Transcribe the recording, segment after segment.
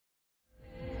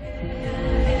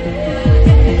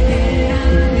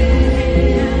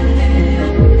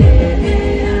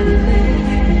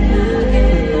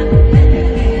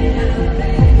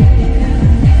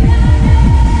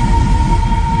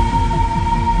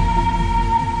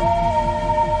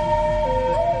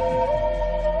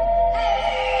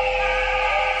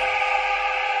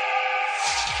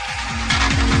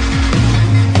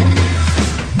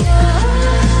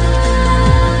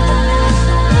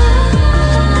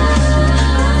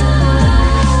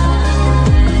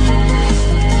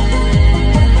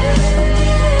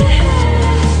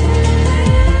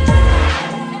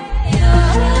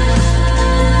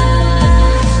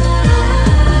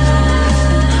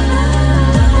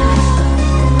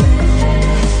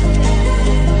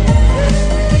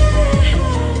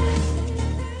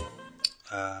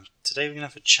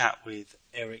have a chat with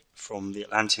Eric from the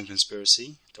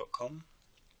AtlanteanConspiracy.com.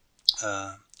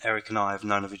 Eric and I have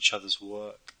known of each other's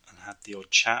work and had the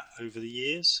odd chat over the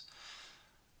years.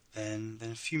 Then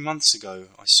a few months ago,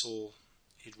 I saw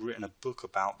he'd written a book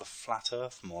about the flat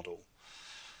Earth model.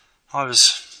 I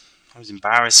was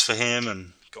embarrassed for him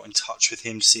and got in touch with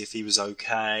him to see if he was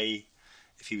okay,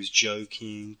 if he was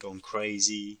joking, gone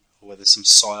crazy, or whether some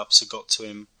psyops had got to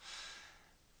him.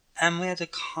 And we had a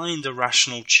kind of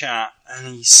rational chat,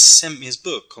 and he sent me his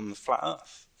book on the flat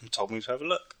Earth and told me to have a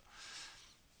look.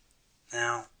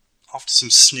 Now, after some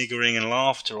sniggering and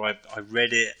laughter, I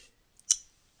read it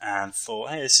and thought,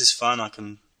 hey, this is fun, I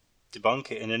can debunk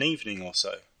it in an evening or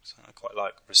so. So I quite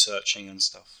like researching and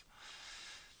stuff.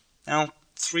 Now,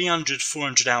 300,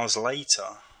 400 hours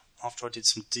later, after I did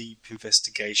some deep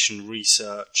investigation,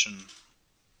 research and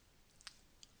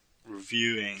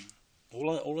reviewing,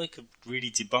 all I could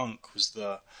really debunk was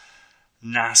the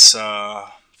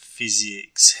NASA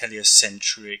physics,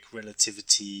 heliocentric,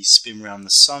 relativity, spin around the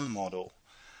sun model,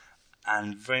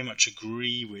 and very much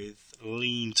agree with,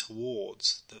 lean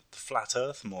towards the flat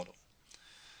Earth model.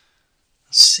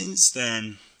 Since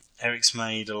then, Eric's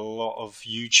made a lot of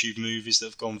YouTube movies that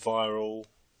have gone viral,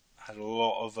 had a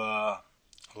lot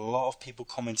of people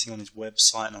commenting on his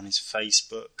website and on his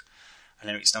Facebook, and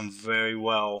Eric's done very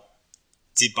well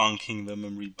debunking them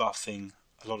and rebuffing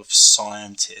a lot of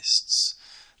scientists,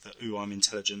 the I'm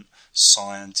intelligent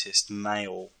scientist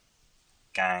male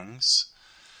gangs.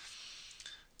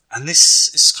 And this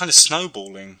is kind of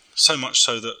snowballing, so much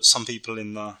so that some people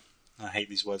in the, I hate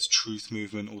these words, truth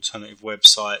movement, alternative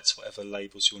websites, whatever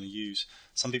labels you want to use,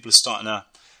 some people are starting to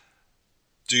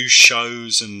do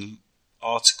shows and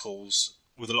articles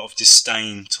with a lot of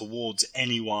disdain towards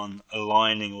anyone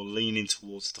aligning or leaning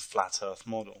towards the flat Earth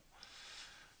model.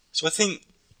 So I think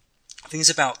it's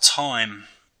about time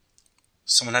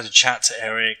someone had a chat to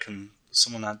Eric and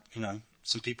someone had,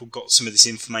 some people got some of this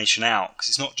information out, because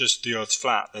it's not just the Earth's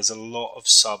flat, there's a lot of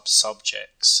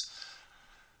sub-subjects.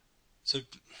 So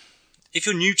if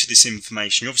you're new to this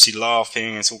information, you're obviously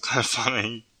laughing, it's all kind of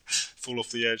funny, fall off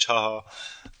the edge, haha.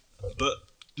 But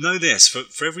know this,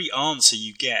 for every answer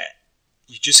you get,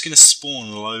 you're just going to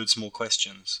spawn loads more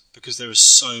questions, because there are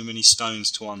so many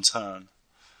stones to unturned.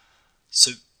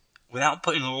 So without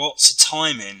putting lots of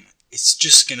time in, it's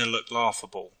just going to look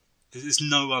laughable. There's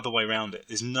no other way around it.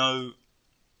 No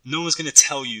one's going to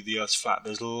tell you the Earth's flat.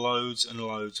 There's loads and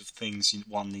loads of things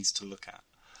one needs to look at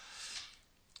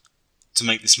to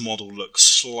make this model look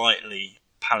slightly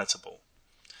palatable.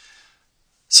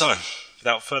 So,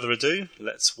 without further ado,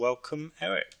 let's welcome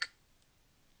Eric.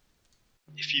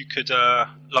 If you could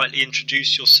lightly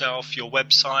introduce yourself, your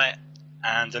website,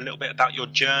 and a little bit about your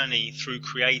journey through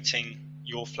creating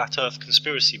your Flat Earth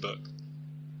conspiracy book.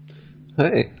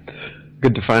 Hey,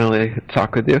 good to finally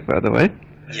talk with you, by the way.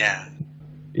 Yeah.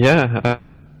 Yeah,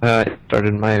 I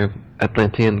started my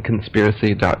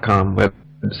AtlanteanConspiracy.com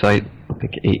website, I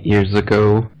think 8 years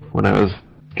ago, when I was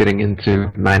getting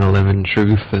into 9/11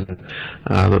 truth and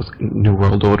those New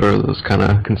World Order, those kind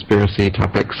of conspiracy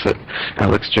topics that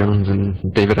Alex Jones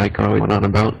and David Icke always went on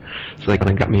about. So they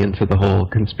kind of got me into the whole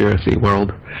conspiracy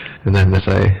world. And then as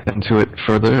I got into it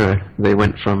further, they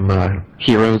went from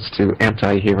heroes to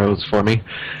anti-heroes for me.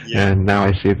 Yeah. And now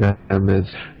I see them as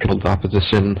cold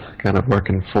opposition, kind of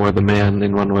working for the man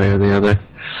in one way or the other.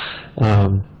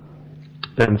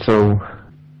 And so,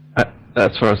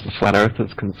 as far as the flat Earth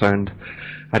is concerned,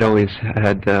 I'd always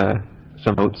had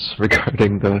some notes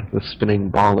regarding the spinning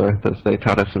ball Earth as they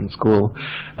taught us in school.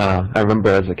 I remember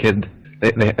as a kid,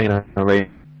 they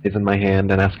raising my hand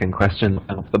and asking questions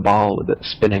of the ball that's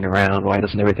spinning around. Why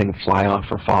doesn't everything fly off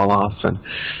or fall off? And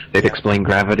they'd explain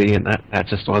gravity, and that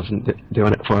just wasn't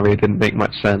doing it for me. It didn't make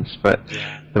much sense. But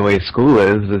the way school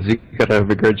is you got to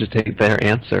regurgitate their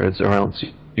answers, or else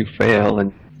you fail,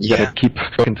 and you gotta keep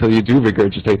going until you do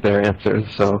regurgitate their answers.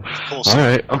 So,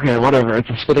 alright, okay, whatever. It's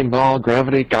a spinning ball,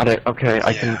 gravity, got it. Okay,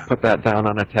 I can put that down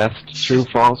on a test. True,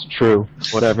 false, true.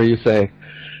 Whatever you say.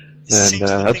 And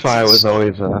that's why I was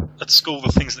always... At school,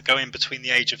 the things that go in between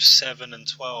the age of 7 and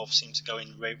 12 seem to go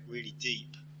in really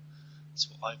deep. That's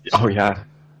what Oh, yeah.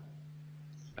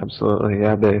 Absolutely,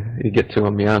 yeah. You get to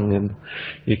them young, and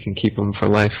you can keep them for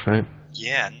life, right?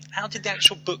 Yeah, and how did the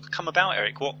actual book come about,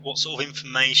 Eric? What sort of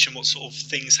information, what sort of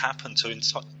things happened to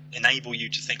enable you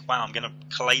to think, wow, I'm going to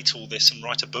collate all this and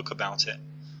write a book about it?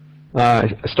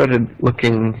 I started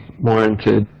looking more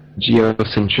into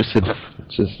geocentricity,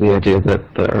 which is the idea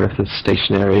that the Earth is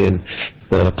stationary and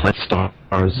the planets,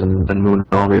 stars, and the moon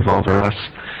all revolve around us.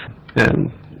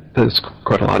 And there's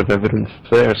quite a lot of evidence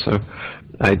there, so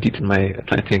I detailed my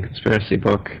Atlantean conspiracy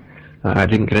book I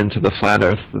didn't get into the flat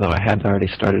Earth, though I had already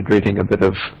started reading a bit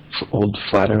of old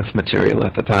flat Earth material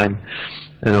at the time.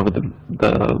 And over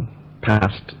the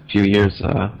past few years,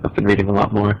 I've been reading a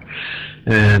lot more.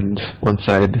 And once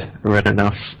I'd read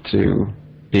enough to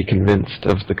be convinced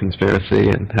of the conspiracy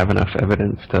and have enough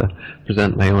evidence to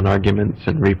present my own arguments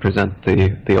and represent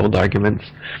the old arguments,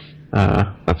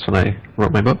 that's when I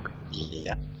wrote my book.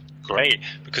 Yeah, great.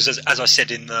 Because as I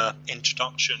said in the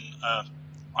introduction,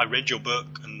 I read your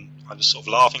book and I was sort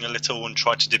of laughing a little and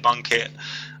tried to debunk it.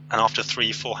 And after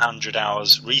 300-400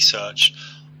 hours research,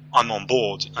 I'm on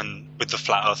board and with the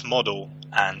flat Earth model,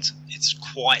 and it's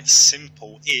quite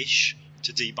simple-ish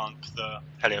to debunk the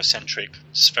heliocentric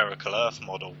spherical Earth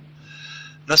model.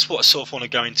 And that's what I sort of want to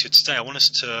go into today. I want us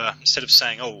to, instead of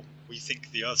saying, oh, we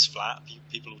think the Earth's flat,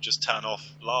 people will just turn off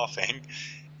laughing,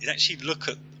 is actually look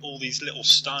at all these little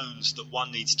stones that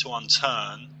one needs to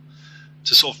unturn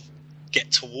to sort of get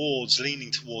towards,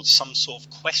 leaning towards some sort of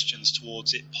questions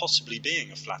towards it possibly being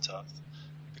a flat Earth.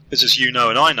 Because as you know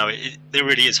and I know, there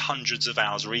really is hundreds of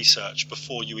hours research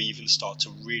before you even start to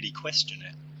really question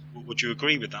it. Would you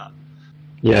agree with that?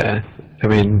 Yeah, I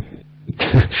mean,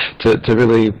 to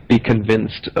really be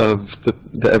convinced of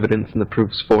the evidence and the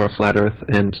proofs for a flat Earth,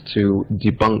 and to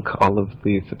debunk all of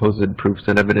the supposed proofs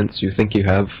and evidence you think you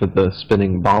have for the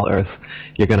spinning ball Earth,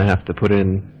 you're going to have to put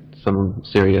in some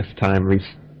serious time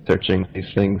researching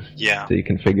these things, yeah, so you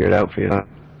can figure it out for you.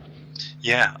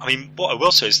 Yeah, I mean, what I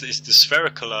will say is that the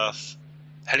spherical Earth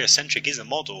heliocentric is a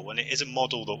model, and it is a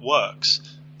model that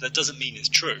works. That doesn't mean it's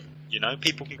true. You know,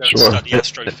 people can go and study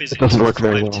astrophysics for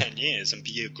 5-10 years and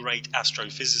be a great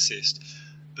astrophysicist,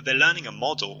 but they're learning a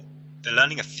model, they're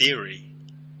learning a theory.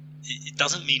 It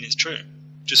doesn't mean it's true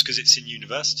just because it's in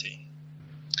university.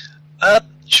 I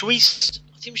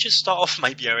think we should start off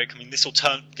maybe, Eric. I mean, this will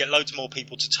get loads more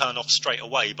people to turn off straight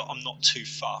away, but I'm not too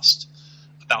fussed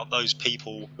about those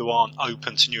people who aren't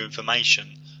open to new information.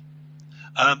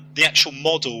 The actual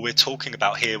model we're talking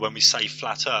about here when we say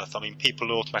flat Earth, I mean,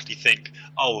 people automatically think,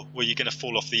 oh, well, you're going to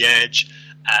fall off the edge,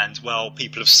 and, well,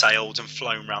 people have sailed and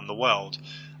flown around the world.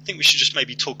 I think we should just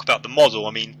maybe talk about the model.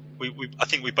 I mean, I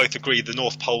think we both agree the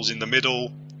North Pole's in the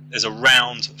middle. There's a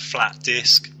round, flat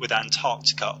disk with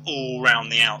Antarctica all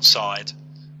round the outside.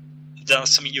 Is that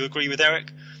something you agree with,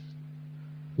 Eric?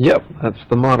 Yep, that's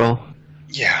the model.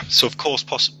 Yeah, so of course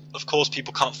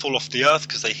people can't fall off the Earth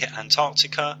because they hit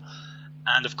Antarctica.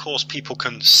 And of course people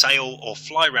can sail or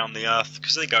fly around the Earth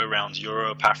because they go around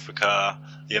Europe, Africa,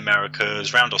 the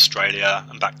Americas, around Australia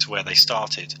and back to where they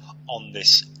started on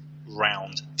this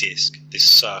round disc, this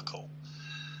circle.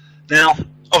 Now,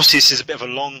 obviously this is a bit of a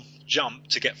long jump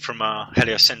to get from a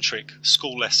heliocentric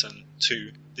school lesson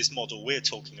to this model we're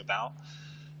talking about.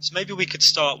 So maybe we could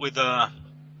start with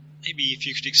maybe if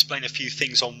you could explain a few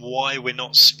things on why we're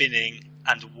not spinning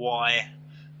and why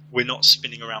we're not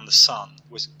spinning around the sun.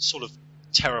 We're sort of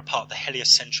tear apart the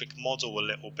heliocentric model a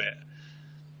little bit.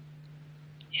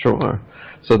 Sure.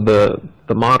 So the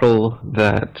model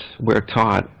that we're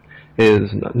taught is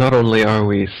not only are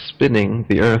we spinning,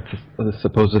 the Earth is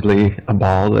supposedly a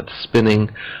ball that's spinning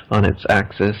on its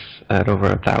axis at over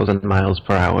 1,000 miles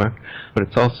per hour, but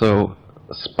it's also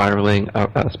spinning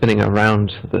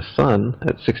around the sun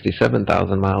at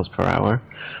 67,000 miles per hour,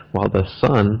 while the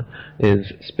sun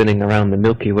is spinning around the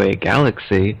Milky Way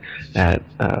galaxy at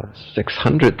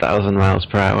 600,000 miles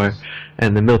per hour,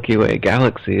 and the Milky Way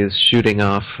galaxy is shooting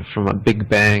off from a Big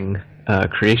Bang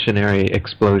creationary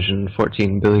explosion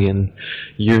 14 billion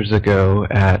years ago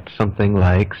at something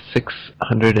like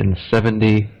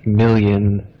 670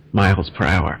 million miles per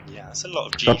hour. Yeah, that's a lot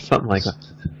of G. Something like that.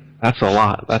 That's a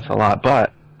lot.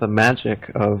 But the magic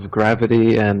of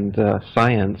gravity and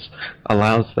science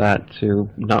allows that to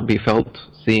not be felt,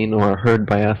 seen, or heard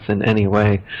by us in any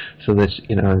way, so that,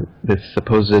 you know, this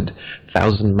supposed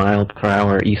 1,000 mile per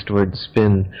hour eastward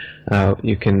spin,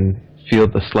 you can feel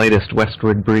the slightest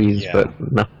westward breeze, yeah,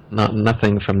 but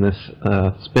nothing from this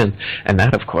spin. And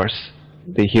that, of course,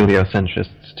 the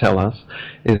heliocentrists tell us,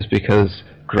 is because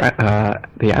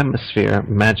the atmosphere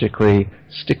magically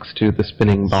sticks to the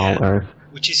spinning ball, yeah, Earth,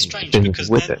 which is strange because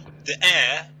then the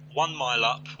air 1 mile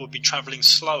up would be travelling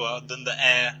slower than the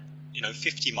air,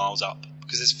 50 miles up,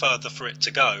 because there's further for it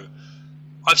to go.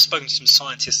 I've spoken to some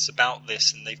scientists about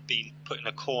this, and they've been put in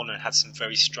a corner and had some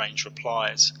very strange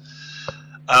replies.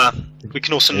 We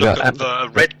can also look at the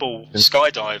Red Bull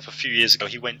skydive a few years ago.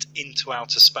 He went into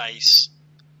outer space.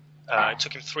 It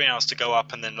took him 3 hours to go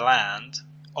up and then land.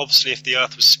 Obviously, if the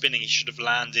Earth was spinning, he should have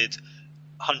landed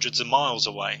hundreds of miles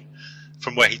away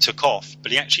from where he took off.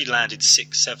 But he actually landed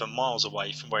 6-7 miles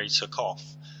away from where he took off.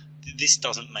 This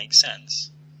doesn't make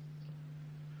sense.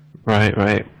 Right,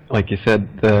 right. Like you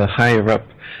said, the higher up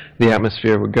the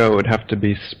atmosphere would go, it would have to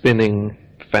be spinning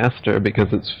faster because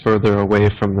it's further away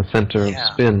from the center of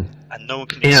spin. And no one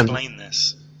can explain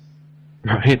this.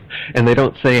 Right, and they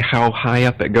don't say how high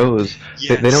up it goes.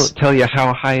 Yes. They don't tell you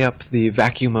how high up the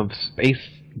vacuum of space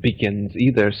begins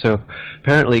either. So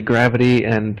apparently gravity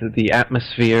and the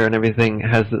atmosphere and everything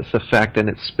has this effect, and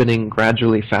it's spinning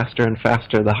gradually faster and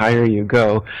faster the higher you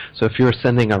go. So if you were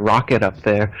sending a rocket up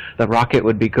there, the rocket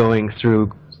would be going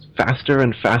through faster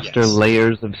and faster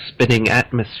layers of spinning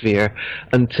atmosphere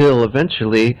until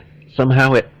eventually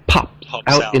somehow it pops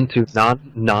out into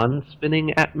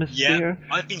non-spinning atmosphere.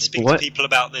 Yeah, I've been speaking to people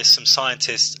about this, some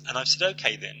scientists, and I've said,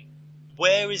 okay then,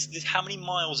 where is this, how many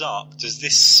miles up does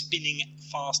this spinning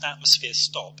fast atmosphere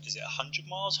stop? Is it 100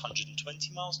 miles,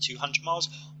 120 miles, 200 miles?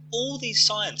 All these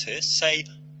scientists say,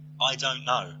 I don't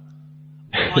know.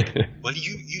 I'm like, well,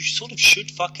 you sort of should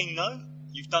fucking know.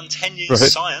 You've done 10 years of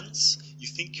science, you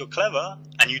think you're clever,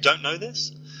 and you don't know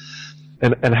this?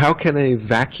 And how can a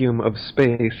vacuum of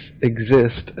space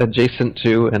exist adjacent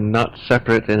to and not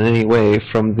separate in any way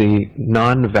from the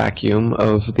non-vacuum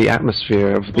of the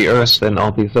atmosphere of the Earth and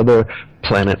all these other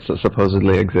planets that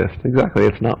supposedly exist? Exactly,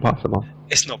 it's not possible.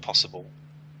 It's not possible.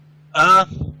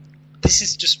 This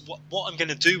is just what I'm going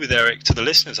to do with Eric to the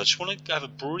listeners. I just want to have a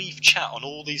brief chat on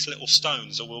all these little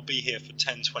stones, or we'll be here for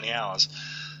 10, 20 hours.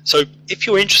 So if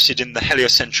you're interested in the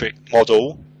heliocentric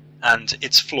model and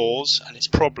its flaws and its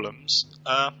problems,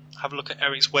 have a look at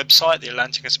Eric's website,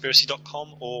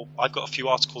 theatlanticconspiracy.com, or I've got a few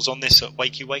articles on this at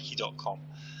wakey.com.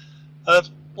 What I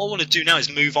want to do now is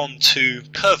move on to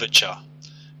curvature.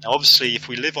 Now obviously if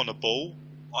we live on a ball,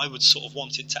 I would sort of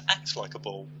want it to act like a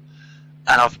ball.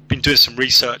 And I've been doing some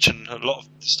research, and a lot of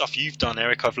the stuff you've done,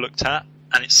 Eric, I've looked at,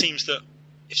 and it seems that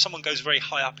if someone goes very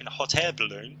high up in a hot air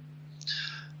balloon,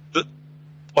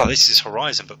 well, this is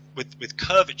horizon, but with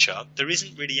curvature, there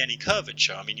isn't really any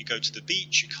curvature. I mean, you go to the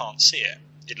beach, you can't see it.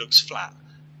 It looks flat.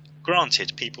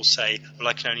 Granted, people say, well,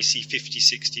 I can only see 50,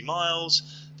 60 miles.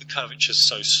 The curvature's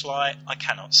so slight, I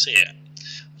cannot see it.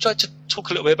 Would you like to talk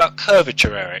a little bit about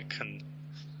curvature, Eric, and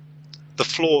the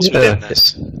flaws within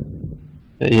this?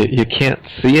 You can't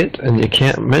see it, and you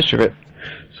can't measure it.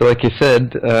 So like you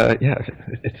said, yeah,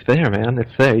 it's there, man.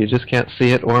 It's there. You just can't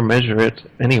see it or measure it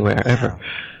anywhere, ever.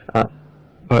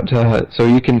 So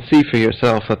you can see for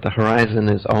yourself that the horizon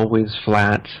is always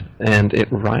flat, and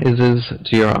it rises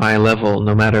to your eye level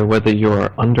no matter whether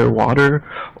you're underwater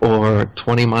or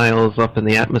 20 miles up in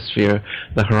the atmosphere.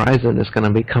 The horizon is going to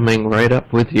be coming right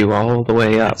up with you all the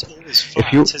way up. It's always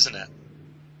flat, isn't it?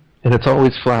 And it's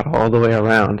always flat all the way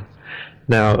around.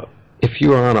 Now, if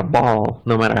you are on a ball,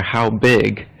 no matter how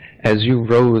big, as you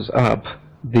rose up,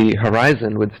 the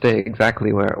horizon would stay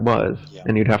exactly where it was,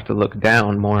 and you'd have to look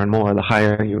down more and more the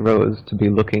higher you rose to be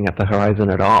looking at the horizon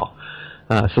at all.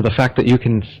 So the fact that you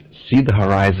can see the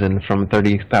horizon from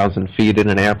 30,000 feet in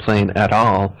an airplane at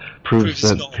all proves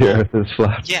that the Earth is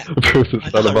flat. Yeah, proves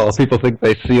it's not a ball. People think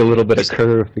they see a little bit of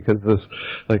curve because there's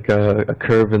like a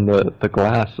curve in the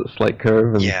glass, a slight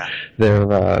curve, and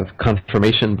their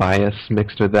confirmation bias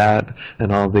mixed with that,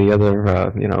 and all the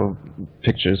other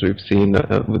pictures we've seen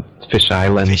with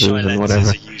fisheye lenses and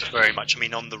whatever. Are used very much. I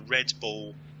mean, on the Red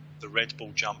Bull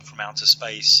jump from outer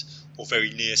space, or very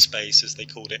near space as they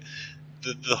called it,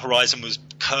 the horizon was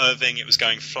curving, it was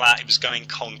going flat, it was going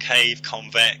concave,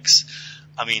 convex.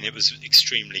 I mean, it was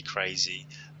extremely crazy.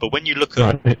 But when you look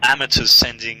at amateurs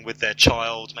sending with their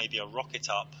child maybe a rocket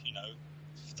up,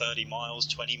 30 miles,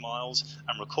 20 miles,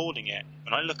 and recording it,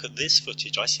 when I look at this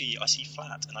footage, I see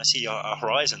flat, and I see a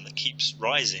horizon that keeps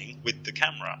rising with the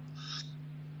camera.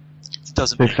 It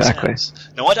doesn't make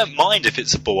sense. Now, I don't mind if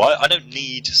it's a ball. I don't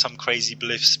need some crazy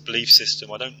belief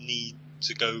system. I don't need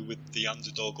to go with the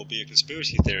underdog or be a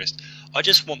conspiracy theorist. I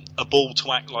just want a ball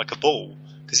to act like a ball,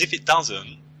 because if it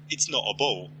doesn't, it's not a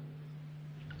ball.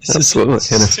 It's Absolutely.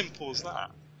 As simple as that.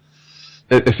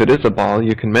 If it is a ball,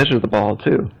 you can measure the ball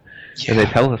too. And they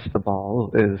tell us the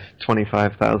ball is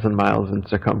 25,000 miles in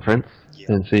circumference,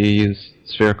 and so you use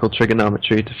spherical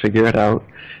trigonometry to figure it out.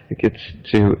 It gets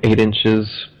to 8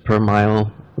 inches per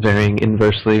mile, varying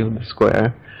inversely with the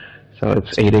square. So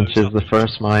it's 8 inches the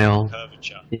first mile.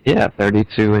 Curvature. Yeah,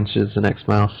 32 inches the next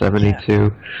mile,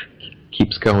 72.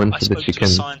 Keeps going so that you can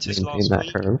maintain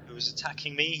that curve. Who was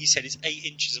attacking me? He said it's 8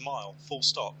 inches a mile, full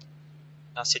stop.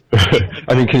 I said,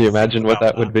 I mean, can you imagine what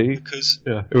that would be?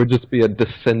 Yeah, it would just be a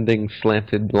descending,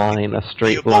 slanted line, a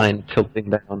straight line tilting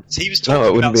down. So he was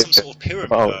talking about some sort of pyramid.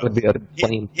 Oh, it would be a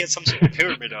plane. He had some sort of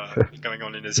pyramid going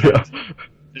on in his head, and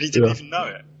he didn't even know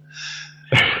it.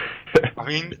 I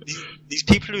mean, these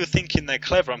people who are thinking they're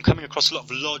clever, I'm coming across a lot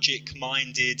of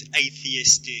logic-minded,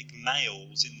 atheistic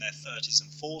males in their 30s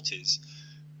and 40s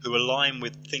who align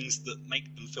with things that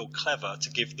make them feel clever to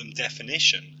give them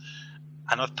definition.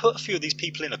 And I've put a few of these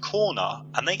people in a corner,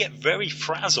 and they get very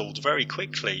frazzled very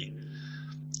quickly.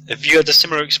 Have you had a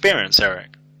similar experience,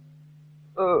 Eric?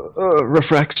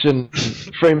 Refraction,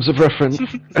 frames of reference,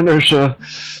 inertia,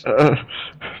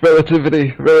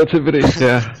 relativity,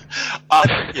 yeah.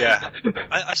 Yeah.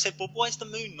 I said, well, why is the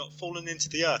moon not falling into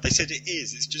the Earth? They said it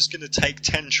is. It's just going to take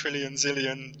 10 trillion,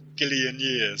 zillion, gillion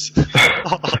years.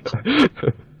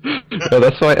 No,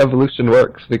 that's why evolution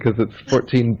works, because it's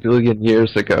 14 billion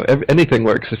years ago. Anything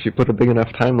works if you put a big enough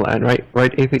timeline,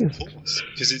 right, atheist? Of course,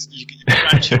 because your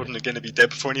grandchildren are going to be dead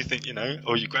before anything, you know,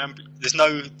 or your there's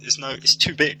no, it's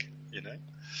too big, you know.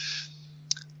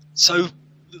 So,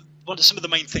 some of the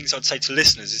main things I'd say to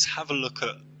listeners is have a look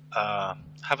at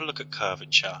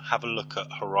curvature, have a look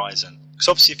at horizon. Because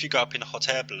obviously, if you go up in a hot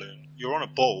air balloon, you're on a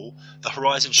ball, the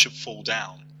horizon should fall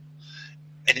down.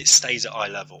 And it stays at eye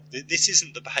level. This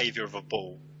isn't the behaviour of a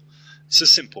ball. It's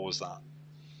as simple as that.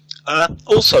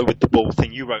 Also, with the ball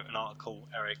thing, you wrote an article,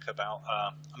 Eric, about.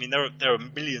 I mean, there are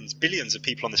billions of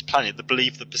people on this planet that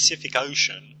believe the Pacific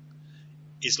Ocean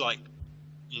is like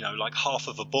half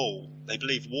of a ball. They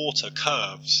believe water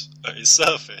curves at its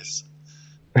surface.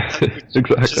 Exactly.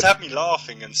 Which has had me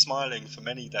laughing and smiling for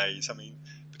many days. I mean,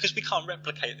 because we can't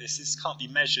replicate this, this can't be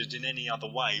measured in any other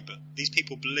way, but these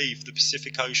people believe the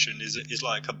Pacific Ocean is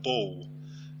like a ball.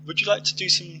 Would you like to do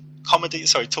some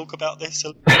talk about this?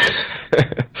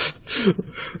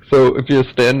 So if you're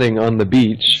standing on the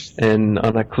beach and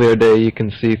on a clear day you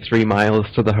can see 3 miles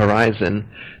to the horizon,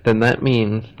 then that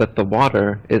means that the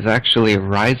water is actually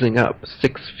rising up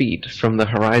 6 feet from the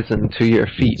horizon to your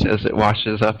feet as it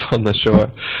washes up on the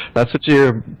shore. That's what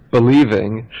you're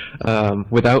believing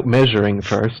without measuring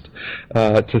first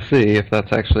to see if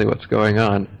that's actually what's going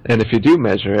on. And if you do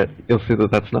measure it, you'll see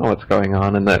that that's not what's going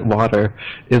on, and that water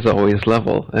is always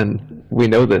level. And we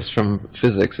know this from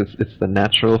physics. It's the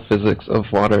natural physics of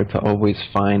water to always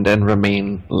find and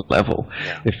remain level.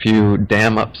 Yeah. If you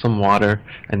dam up some water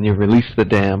and you release the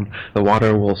dam, the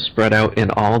water will spread out in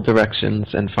all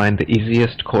directions and find the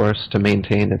easiest course to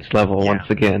maintain its level once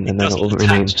again, and then it will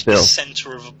remain still. The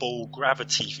center of a ball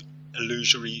gravity,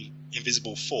 illusory,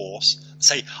 invisible force.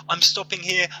 Say, I'm stopping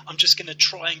here. I'm just going to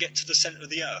try and get to the center of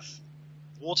the Earth.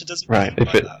 Water doesn't behave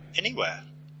like that anywhere.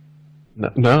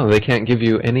 No, they can't give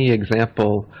you any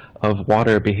example of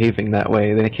water behaving that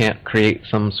way. They can't create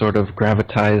some sort of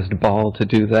gravitized ball to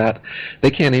do that. They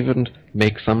can't even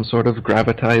make some sort of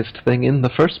gravitized thing in the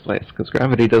first place, because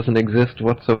gravity doesn't exist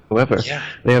whatsoever. Yeah.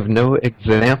 They have no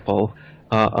example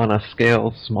on a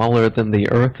scale smaller than the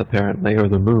Earth, apparently, or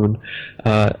the Moon,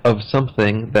 of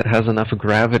something that has enough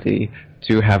gravity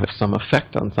to have some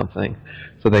effect on something.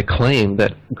 So they claim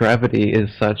that gravity is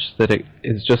such that it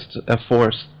is just a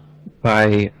force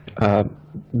by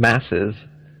masses,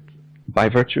 by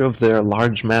virtue of their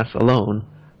large mass alone,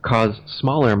 cause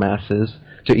smaller masses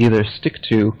to either stick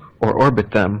to or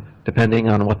orbit them, depending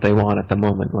on what they want at the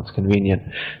moment, what's convenient.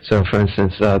 So, for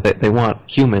instance, they want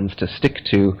humans to stick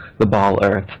to the ball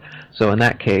Earth. So in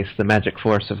that case, the magic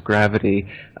force of gravity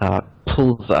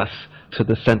pulls us to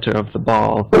the center of the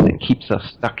ball and keeps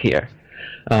us stuck here.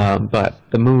 But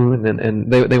the moon,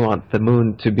 and they want the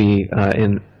moon to be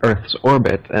in Earth's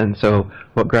orbit, and so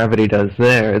what gravity does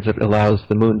there is it allows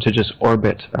the moon to just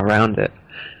orbit around it.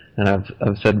 And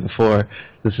I've said before,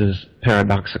 this is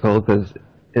paradoxical, because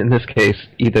in this case,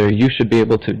 either you should be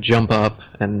able to jump up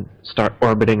and start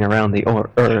orbiting around the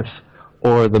Earth,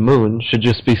 or the moon should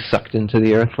just be sucked into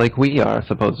the Earth like we are,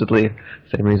 supposedly.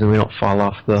 Same reason we don't fall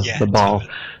off the ball.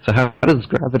 Totally. So how does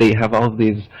gravity have all of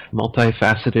these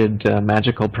multifaceted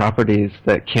magical properties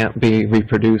that can't be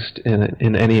reproduced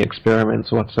in any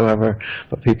experiments whatsoever?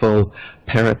 But people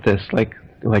parrot this like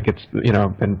it's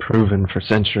been proven for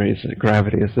centuries that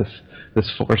gravity is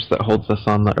this force that holds us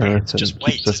on the Earth. It's just and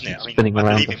weight, keeps us isn't it? I mean, spinning I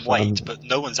around believe the in sun. weight, but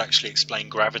no one's actually explained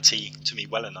gravity to me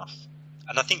well enough.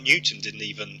 And I think Newton didn't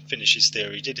even finish his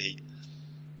theory, did he?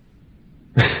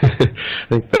 I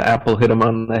think the apple hit him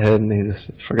on the head and he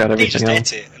just forgot everything else.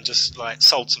 He just ate it and just like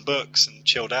sold some books and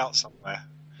chilled out somewhere.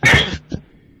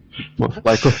 Most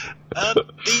likely.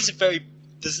 These are very...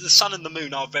 The sun and the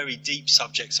moon are very deep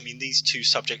subjects. I mean, these two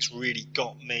subjects really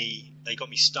got me... They got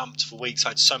me stumped for weeks. I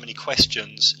had so many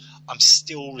questions. I'm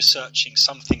still researching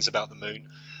some things about the moon.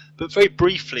 But very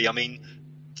briefly, I mean,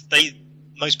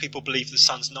 most people believe the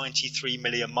sun's 93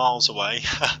 million miles away.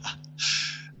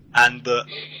 And the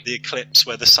eclipse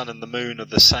where the sun and the moon are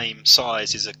the same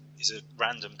size is a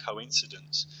random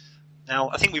coincidence. Now,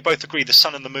 I think we both agree the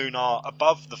Sun and the Moon are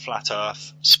above the flat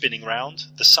Earth, spinning round.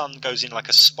 The Sun goes in like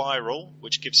a spiral,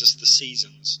 which gives us the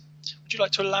seasons. Would you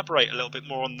like to elaborate a little bit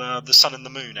more on the Sun and the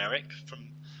Moon, Eric, from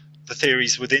the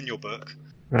theories within your book?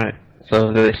 Right.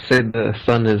 So they said the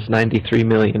Sun is 93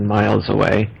 million miles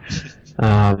away,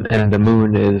 and the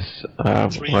Moon is,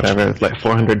 whatever, like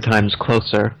 400 times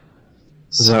closer.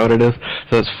 Is that what it is?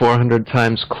 So it's 400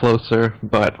 times closer,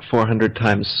 but 400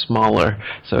 times smaller.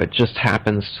 So it just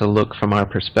happens to look from our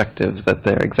perspective that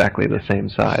they're exactly the same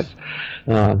size.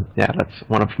 Yeah, that's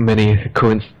one of many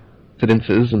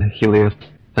coincidences in the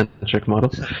heliocentric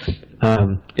model.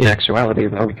 In actuality,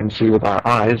 though, we can see with our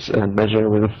eyes and measure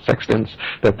with sextants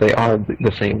that they are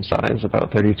the same size,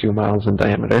 about 32 miles in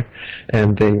diameter,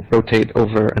 and they rotate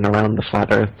over and around the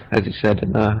flat Earth, as you said,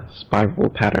 in a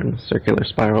spiral pattern, circular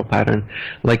spiral pattern,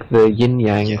 like the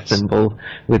yin-yang symbol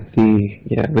with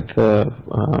the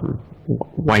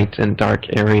white and dark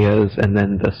areas, and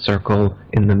then the circle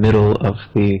in the middle of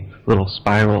the little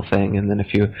spiral thing. And then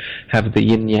if you have the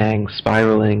yin-yang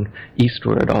spiraling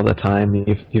eastward all the time,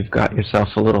 you've got yourself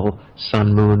a little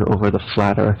sun-moon over the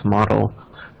flat Earth model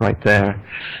right there.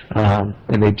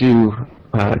 And they do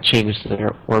change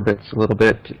their orbits a little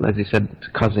bit, as you said,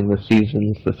 causing the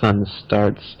seasons. The sun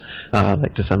starts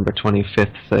like December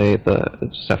 25th, say,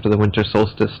 just after the winter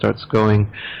solstice starts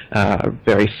going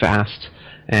very fast,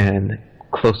 and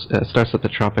starts at the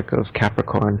Tropic of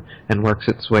Capricorn and works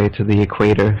its way to the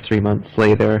equator 3 months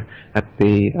later at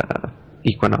the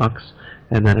equinox,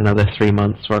 and then another 3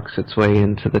 months works its way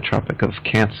into the Tropic of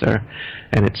Cancer,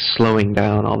 and it's slowing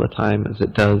down all the time as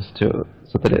it does, so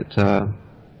that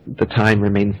the time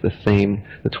remains the same,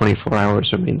 the 24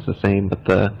 hours remains the same, but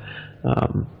the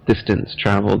distance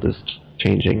traveled is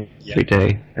changing every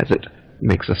day as it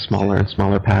makes a smaller and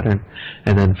smaller pattern.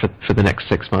 And then for the next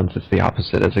 6 months, it's the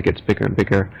opposite as it gets bigger and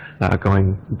bigger,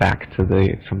 going back to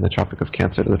from the Tropic of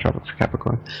Cancer to the Tropic of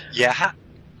Capricorn. Yeah.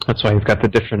 That's why you've got the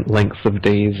different lengths of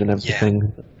days and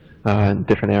everything in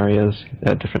different areas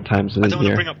at different times of the year. I don't want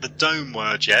to bring up the dome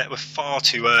word yet. We're far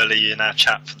too early in our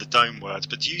chat for the dome word.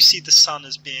 But do you see the sun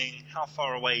as being, how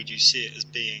far away do you see it as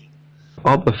being?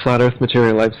 All the flat Earth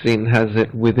material I've seen has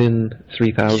it within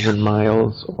 3,000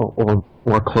 miles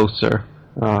or closer.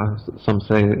 Some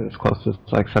say as close as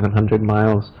like 700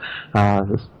 miles.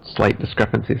 There's slight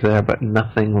discrepancies there, but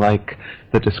nothing like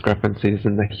the discrepancies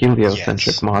in the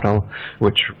heliocentric model,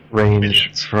 which range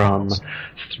from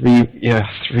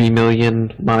 3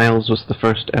 million miles was the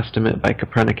first estimate by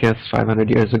Copernicus 500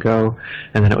 years ago,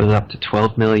 and then it was up to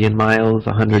 12 million miles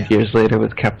 100 years later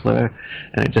with Kepler,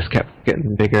 and it just kept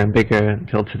getting bigger and bigger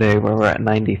until today, where we're at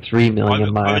 93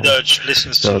 million miles. I would urge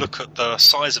listeners to look at the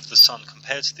size of the sun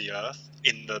compared to the Earth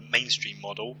in the mainstream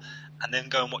model, and then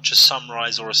go and watch a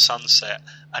sunrise or a sunset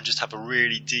and just have a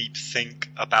really deep think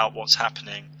about what's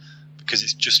happening, because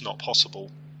it's just not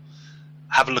possible.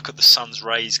 Have a look at the sun's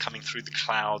rays coming through the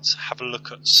clouds. Have a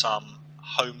look at some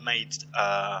homemade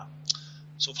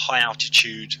sort of high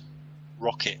altitude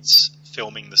rockets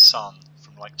filming the sun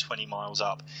from like 20 miles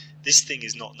up. This thing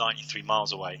is not 93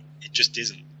 miles away. It just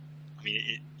isn't. I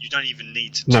mean, you don't even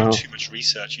need to do too much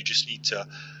research. You just need to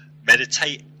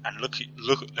meditate and look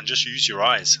and just use your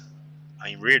eyes. I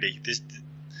mean, really, this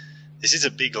is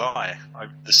a big lie.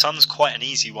 The sun's quite an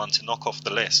easy one to knock off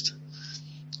the list,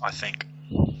 I think.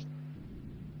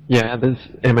 Yeah, there's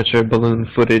amateur balloon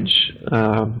footage.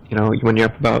 When you're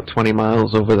up about 20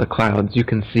 miles over the clouds, you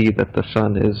can see that the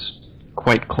sun is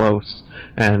quite close,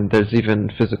 and there's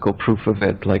even physical proof of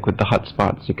it, like with the hot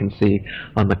spots you can see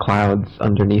on the clouds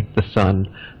underneath the sun.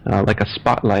 Like a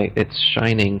spotlight, it's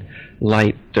shining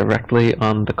light directly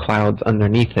on the clouds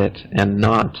underneath it and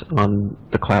not on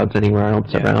the clouds anywhere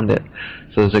else around it.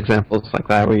 So there's examples like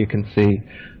that where you can see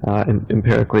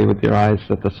empirically with your eyes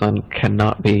that the sun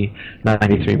cannot be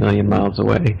 93 million miles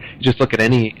away. You just look at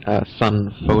any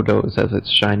sun photos as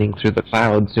it's shining through the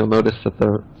clouds, you'll notice that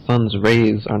the sun's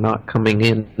rays are not coming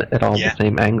in at all the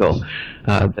same angle.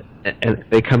 And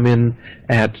they come in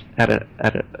at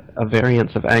a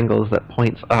variance of angles that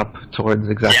points up towards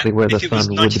exactly where the sun would be. If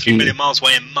it was 93 million miles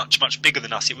away and much, much bigger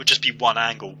than us, it would just be one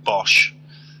angle. Bosh.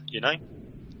 You know?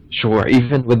 Sure.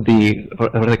 Even with the,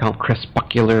 what do they call them,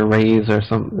 crepuscular rays or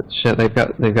some shit, they've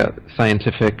got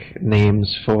scientific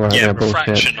names for their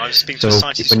refraction. bullshit. I was speaking to a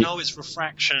scientist, it's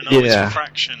refraction, it's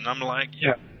refraction. I'm like,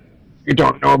 you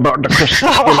don't know about the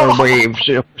crepuscular waves.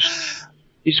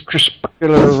 These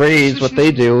crepuscular rays, what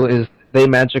they do is they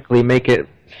magically make it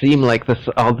seem like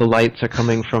all the lights are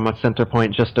coming from a center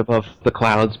point just above the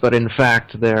clouds, but in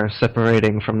fact they're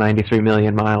separating from 93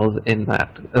 million miles in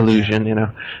that illusion. You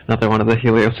know, another one of the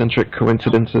heliocentric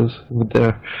coincidences with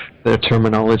their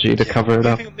terminology to cover it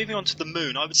up. Moving on to the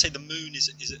moon, I would say the moon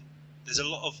there's a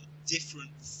lot of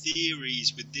different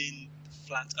theories within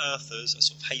flat earthers. I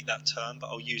sort of hate that term, but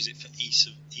I'll use it for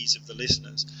ease of the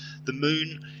listeners. The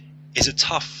moon is a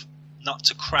tough nut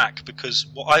to crack, because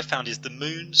what I found is the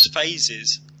moon's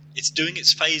phases, it's doing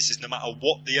its phases no matter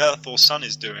what the Earth or Sun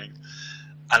is doing.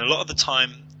 And a lot of the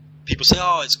time people say,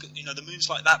 oh, it's, you know, the moon's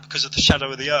like that because of the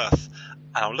shadow of the Earth.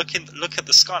 And I'll look at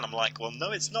the sky and I'm like, well,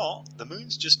 no, it's not. The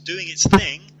moon's just doing its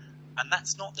thing, and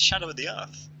that's not the shadow of the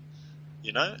Earth,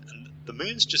 you know. And the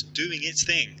moon's just doing its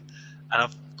thing. And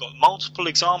I've got multiple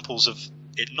examples of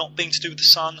it not being to do with the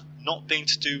sun, not being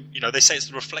to do, you know, they say it's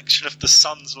the reflection of the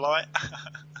sun's light.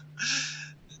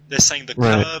 They're saying the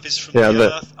curve is from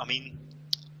the Earth. I mean,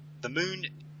 the moon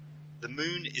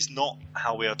is not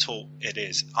how we are taught it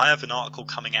is. I have an article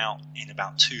coming out in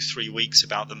about 2-3 weeks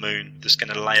about the moon that's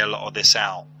going to lay a lot of this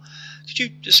out. Could you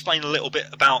explain a little bit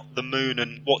about the moon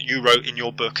and what you wrote in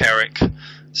your book, Eric?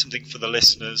 Something for the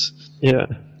listeners. Yeah.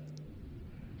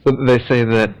 So they say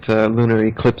that lunar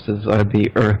eclipses are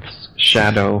the Earth's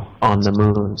shadow on the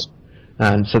moon.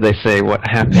 And so they say what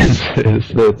happens is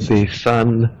that the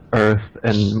sun, Earth,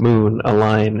 and moon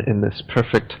align in this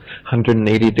perfect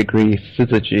 180-degree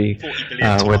syzygy,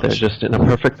 where they're just in a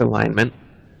perfect alignment.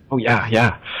 Oh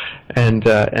yeah. And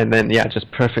then just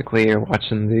perfectly you're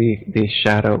watching the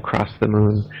shadow cross the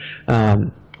moon.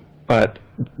 But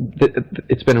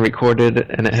it's been recorded,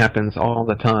 and it happens all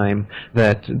the time,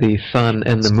 that the sun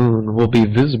and the moon will be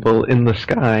visible in the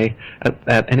sky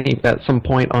at some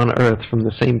point on Earth from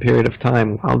the same period of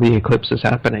time while the eclipse is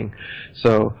happening.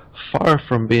 So far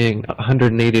from being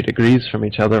 180 degrees from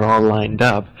each other all lined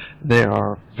up, they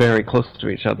are very close to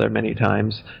each other many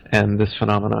times, and this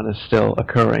phenomenon is still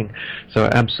occurring. So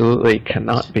it absolutely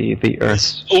cannot be the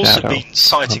Earth's shadow. There's also been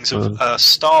sightings of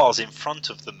stars in front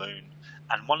of the moon.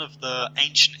 And one of the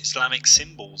ancient Islamic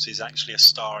symbols is actually a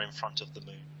star in front of the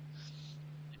moon.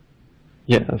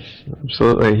 Yes,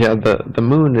 absolutely. Yeah, the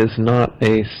moon is not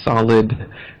a solid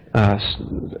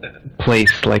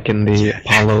place like in the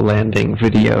Apollo landing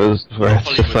videos, where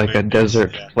it's just like a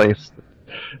desert place.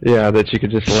 Yeah, that you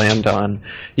could just land on.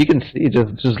 You can see,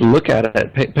 just look at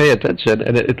it, pay attention,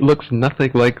 and it looks nothing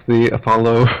like the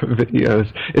Apollo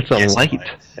videos. It's a light,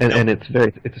 and it's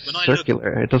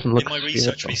circular. It doesn't look. In my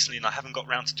research recently, and I haven't got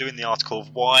round to doing the article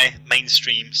of why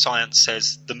mainstream science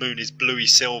says the moon is bluey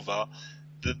silver,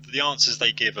 the answers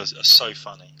they give are so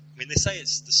funny. I mean, they say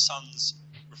it's the sun's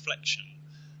reflection,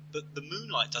 but the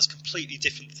moonlight does completely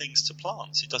different things to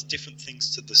plants. It does different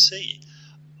things to the sea.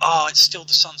 Oh, it's still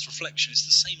the sun's reflection. It's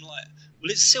the same light.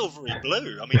 Well, it's silvery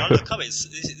blue. I mean, I look up. This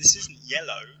isn't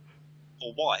yellow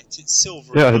or white. It's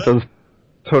silvery blue. Yeah, it does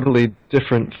totally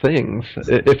different things.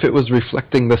 If it was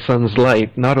reflecting the sun's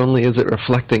light, not only is it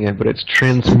reflecting it, but it's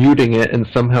transmuting it and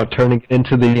somehow turning it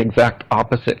into the exact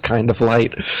opposite kind of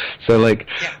light. So, like,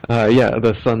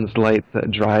 the sun's light that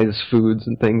dries foods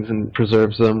and things and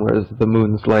preserves them, whereas the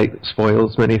moon's light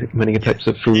spoils many types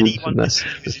of foods. Anyone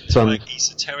who's into like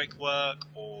esoteric work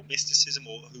or mysticism,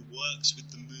 or who works with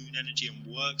the moon energy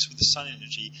and works with the sun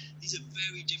energy, these are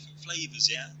very different flavors.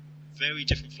 Very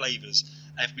different flavors.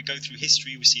 And if we go through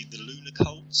history, we see the lunar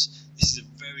cults. This is a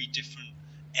very different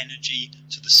energy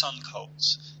to the sun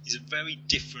cults. These are very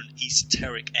different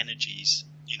esoteric energies,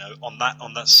 you know, on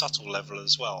that subtle level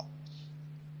as well.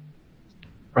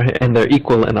 Right, and they're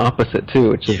equal and opposite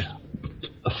too, which is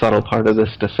a subtle part of this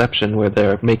deception, where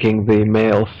they're making the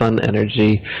male sun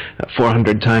energy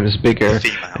 400 times bigger,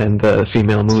 and the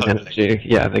female moon energy,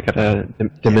 they gotta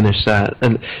diminish that.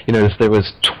 And you notice there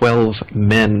was 12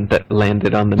 men that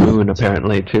landed on the moon,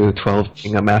 apparently, too, 12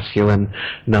 being a masculine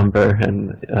number,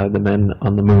 and the men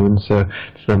on the moon, so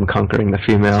it's them conquering the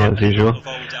female as usual. Of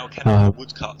old alchemical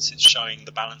woodcuts, it's showing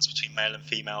the balance between male and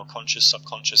female, conscious,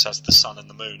 subconscious, as the sun and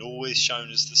the moon, always shown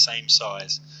as the same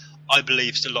size. I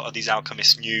believe a lot of these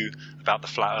alchemists knew about the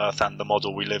flat earth and the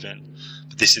model we live in,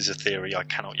 but this is a theory I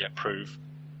cannot yet prove.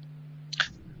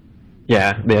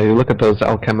 Yeah, you look at those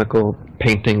alchemical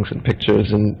paintings and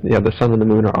pictures, and the sun and the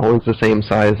moon are always the same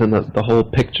size, and the whole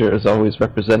picture is always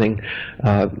representing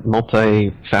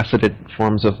multifaceted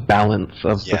forms of balance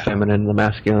of the feminine, the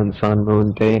masculine, sun,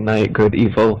 moon, day, night, good,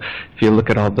 evil. If you look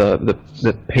at all the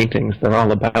paintings, they're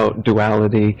all about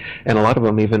duality, and a lot of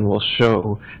them even will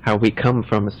show how we come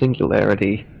from a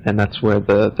singularity, and that's where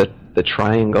the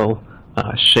triangle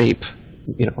shape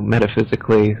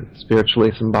metaphysically,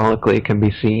 spiritually, symbolically, can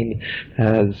be seen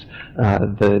as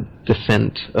the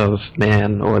descent of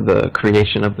man, or the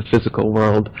creation of the physical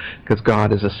world, because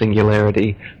God is a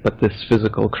singularity, but this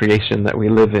physical creation that we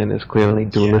live in is clearly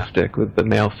dualistic, with the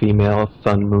male-female,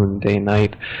 sun, moon, day,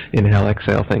 night, inhale,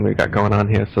 exhale thing we got going on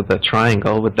here. So the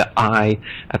triangle with the I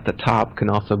at the top can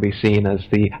also be seen as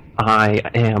the I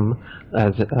am,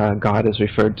 as God is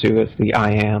referred to as the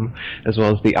I am, as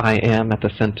well as the I am at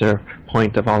the center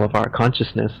point of all of our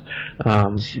consciousness.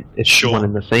 It's one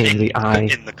and the same. The I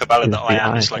in the Kabbalah, the I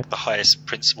am I. is like the highest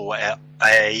principle.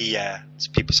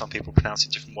 Some people pronounce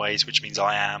it different ways, which means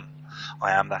I am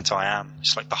that I am.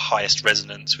 It's like the highest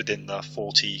resonance within the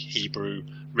 40 Hebrew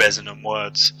resonant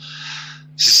words.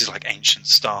 This is like ancient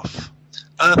stuff.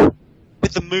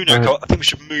 With the moon, I think we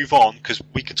should move on, because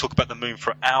we could talk about the moon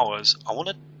for hours. I want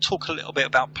to talk a little bit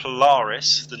about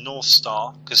Polaris, the North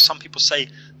Star, because some people say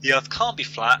the Earth can't be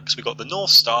flat because we've got the North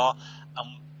Star,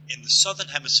 and in the southern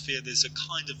hemisphere there's a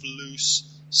kind of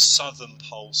loose southern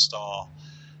pole star.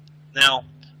 Now,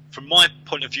 from my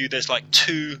point of view, there's like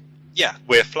two,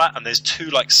 we're flat, and there's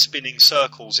two like spinning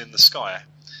circles in the sky.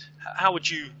 How would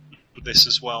you look at this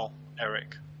as well,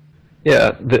 Eric?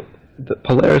 Yeah, the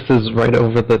Polaris is right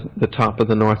over the top of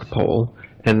the North Pole,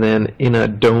 and then in a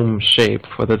dome shape,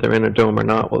 whether they're in a dome or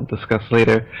not, we'll discuss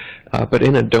later, but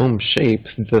in a dome shape,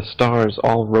 the stars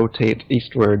all rotate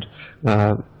eastward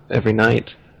every night,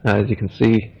 as you can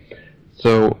see.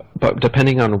 So, but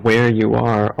depending on where you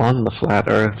are on the flat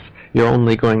Earth, you're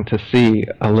only going to see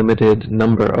a limited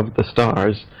number of the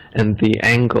stars, and the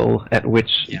angle at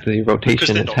which the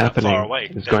rotation is happening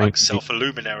is they're going like to be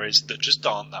self-illuminaries that just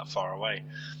aren't that far away.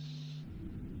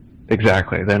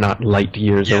 Exactly, they're not light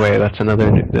years away. That's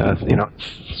another,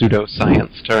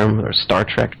 pseudo-science term or Star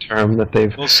Trek term that they've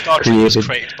created. Well, Star Trek was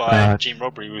created by Gene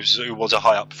Roddenberry, who was a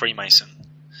high-up Freemason.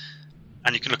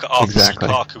 And you can look at Arthur C.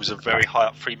 Clarke, who was a very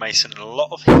high-up Freemason, and a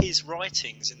lot of his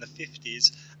writings in the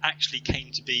 50s actually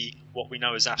came to be what we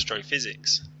know as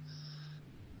astrophysics.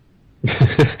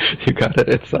 You got it.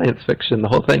 It's science fiction. The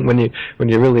whole thing, when you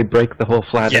really break the whole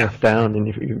flat Earth down, and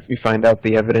you find out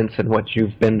the evidence and what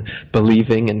you've been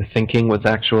believing and thinking was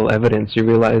actual evidence, you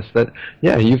realize that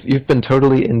you've been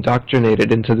totally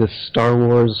indoctrinated into this Star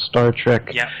Wars, Star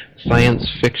Trek, science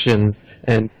fiction,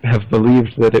 and have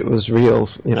believed that it was real.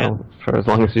 For as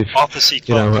long as you've Arthur C.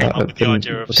 Clarke came up with the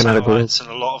idea of satellites and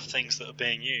a lot of things that are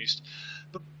being used.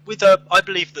 But with I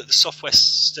believe that the software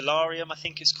Stellarium, I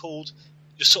think it's called.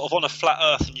 You're sort of on a flat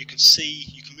Earth, and you can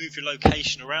move your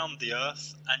location around the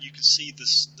Earth, and you can see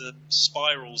the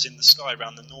spirals in the sky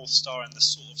around the North Star and the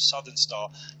sort of Southern Star.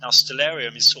 Now,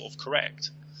 Stellarium is sort of correct.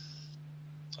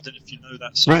 I don't know if you know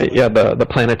that software. Right, the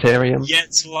planetarium. Yeah,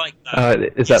 it's like that.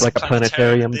 Is that like a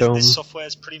planetarium dome? This software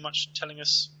is pretty much telling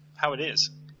us how it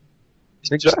is. It's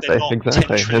exactly, just they're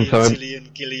not 10 trillion, and so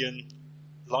zillion, gillion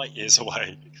light years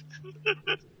away.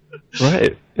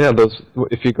 Right. Yeah,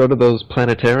 if you go to those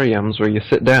planetariums where you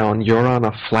sit down, you're on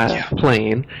a flat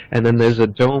plane, and then there's a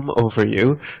dome over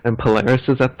you, and Polaris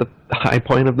is at the high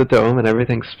point of the dome, and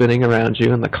everything's spinning around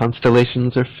you, and the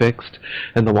constellations are fixed,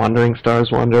 and the wandering stars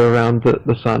wander around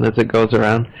the sun as it goes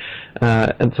around.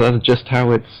 And so that's just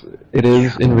how it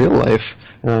is in real life.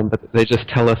 But they just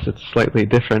tell us it's slightly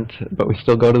different, but we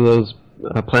still go to those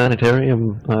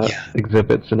planetarium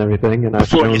exhibits and everything. And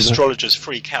before the astrologers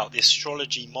freak out, the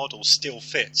astrology model still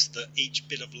fits, that each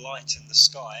bit of light in the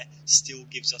sky still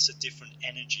gives us a different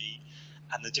energy,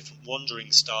 and the different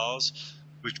wandering stars,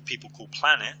 which people call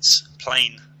planets,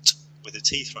 plain with a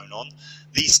T thrown on,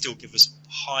 these still give us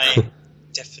high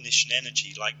definition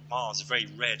energy, like Mars, a very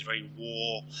red, very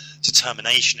war,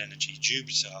 determination energy,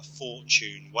 Jupiter,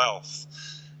 fortune, wealth.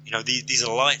 These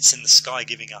are lights in the sky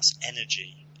giving us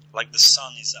energy. Like the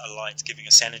sun is a light giving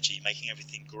us energy, making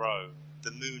everything grow.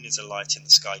 The moon is a light in the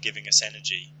sky giving us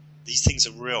energy. These things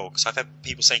are real, because I've had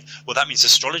people saying, well, that means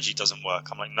astrology doesn't work.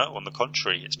 I'm like, no, on the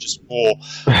contrary, it's just more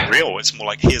real. It's more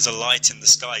like, here's a light in the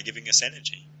sky giving us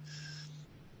energy.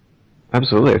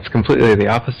 Absolutely, it's completely the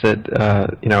opposite.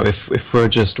 If we're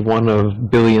just one of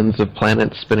billions of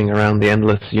planets spinning around the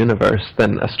endless universe,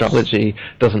 then astrology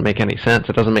doesn't make any sense.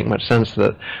 It doesn't make much sense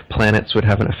that planets would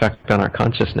have an effect on our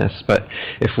consciousness. But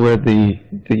if we're the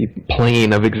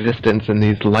plane of existence, and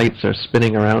these lights are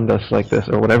spinning around us like this,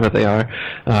 or whatever they are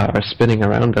spinning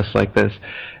around us like this,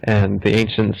 and the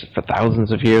ancients for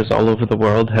thousands of years all over the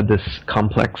world had this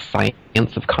complex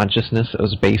science of consciousness that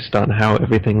was based on how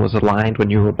everything was aligned when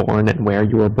you were born and where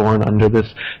you were born under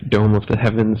this dome of the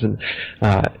heavens. And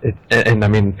I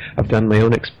mean, I've done my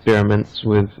own experiments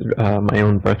with my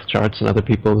own birth charts and other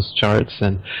people's charts,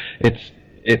 and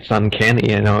it's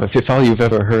uncanny, you know. If all you've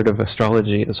ever heard of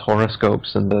astrology is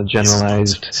horoscopes and the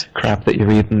generalized crap that you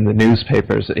read in the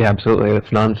newspapers, yeah, absolutely,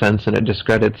 it's nonsense and it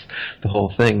discredits the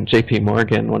whole thing. J.P.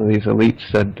 Morgan, one of these elites,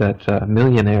 said that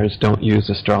millionaires don't use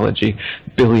astrology,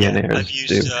 billionaires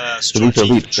do. So these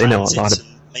elites, they know a lot of...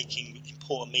 making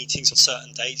important meetings on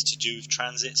certain dates to do with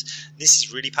transits. This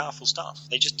is really powerful stuff.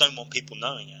 They just don't want people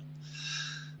knowing it.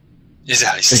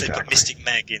 Exactly. Mystic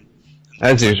Meg in.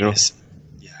 As usual.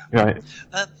 Yeah. Right.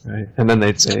 Right. And then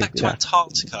they go back to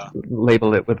Antarctica.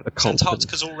 Label it with a cult. So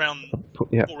Antarctica's all around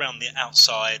the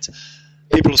outside.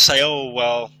 People will say, "Oh,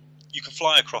 well, you can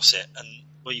fly across it," and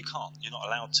well, you can't. You're not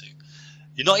allowed to.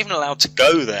 You're not even allowed to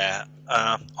go there.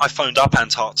 I phoned up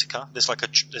Antarctica. There's like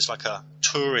a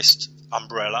tourist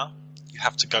umbrella you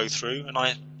have to go through, and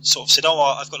I sort of said, "Oh,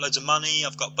 I've got loads of money.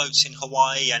 I've got boats in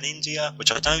Hawaii and India,"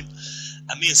 which I don't.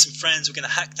 And me and some friends were going to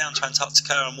hack down to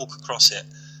Antarctica and walk across it.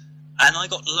 And I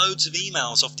got loads of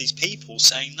emails off these people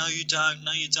saying, no you don't,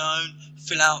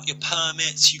 fill out your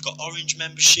permits, you've got Orange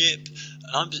membership,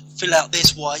 and fill out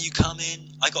this, why you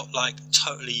coming? I got like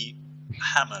totally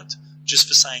hammered just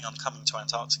for saying I'm coming to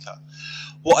Antarctica.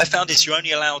 What I found is you're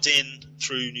only allowed in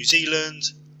through New Zealand,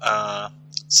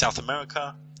 South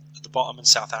America at the bottom, and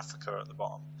South Africa at the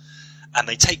bottom. And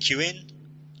they take you in,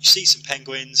 you see some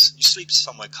penguins, you sleep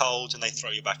somewhere cold, and they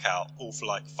throw you back out, all for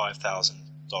like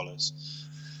 $5,000.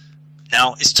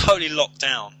 Now, it's totally locked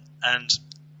down, and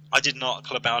I did an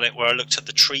article about it where I looked at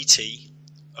the Treaty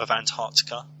of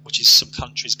Antarctica, which is some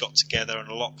countries got together and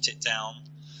locked it down.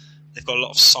 They've got a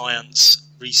lot of science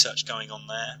research going on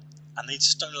there, and they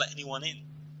just don't let anyone in.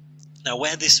 Now,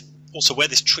 where this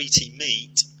treaty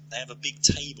meet, they have a big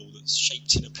table that's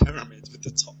shaped in a pyramid with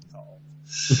the top cut off.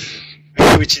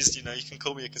 Which is, you can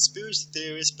call me a conspiracy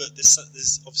theorist, but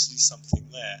there's obviously something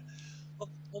there.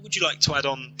 What would you like to add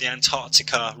on the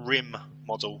Antarctica rim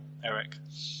model, Eric?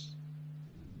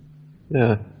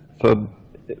 Yeah, so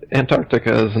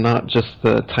Antarctica is not just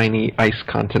the tiny ice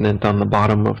continent on the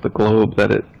bottom of the globe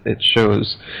that it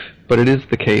shows, but it is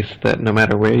the case that no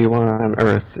matter where you are on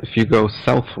Earth, if you go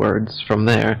southwards from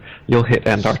there, you'll hit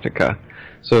Antarctica.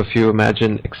 So if you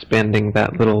imagine expanding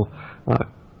that little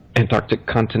Antarctic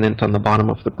continent on the bottom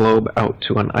of the globe out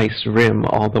to an ice rim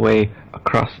all the way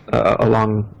across,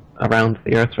 around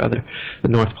the Earth, the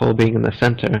North Pole being in the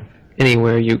center,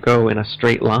 anywhere you go in a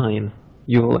straight line,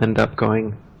 you will end up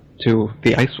going to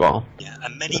the ice wall. Yeah,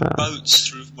 and many boats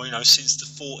through, since the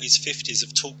 40s, 50s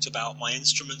have talked about my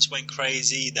instruments went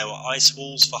crazy, there were ice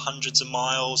walls for hundreds of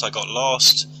miles, I got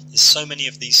lost. There's so many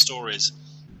of these stories.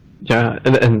 Yeah,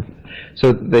 and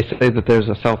so they say that there's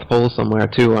a South Pole somewhere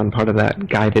too on part of that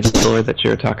guided tour that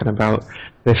you're talking about.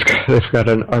 They've got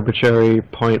an arbitrary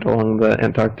point along the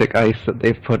Antarctic ice that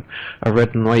they've put a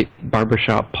red and white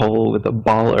barbershop pole with a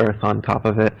ball earth on top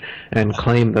of it and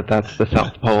claim that that's the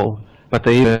South Pole. But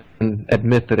they even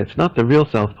admit that it's not the real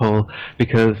South Pole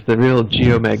because the real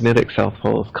geomagnetic South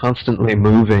Pole is constantly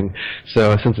moving.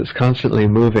 So since it's constantly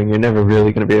moving, you're never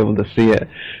really going to be able to see it.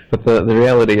 But the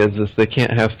reality is they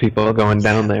can't have people going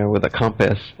down there with a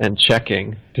compass and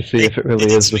checking to see if it really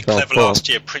is the South Pole. Last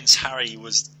year, Prince Harry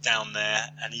was down there,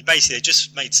 and he basically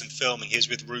just made some filming. He was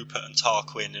with Rupert and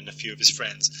Tarquin and a few of his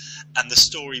friends. And the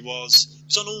story was, it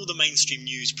was on all the mainstream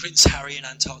news, Prince Harry in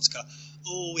Antarctica.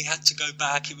 Oh, we had to go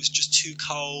back, it was just too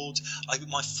cold,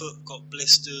 my foot got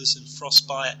blisters and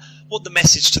frostbite. What the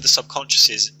message to the subconscious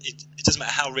is, it doesn't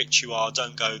matter how rich you are,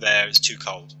 don't go there, it's too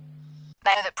cold.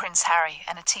 They know that Prince Harry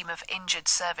and a team of injured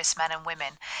servicemen and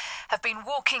women have been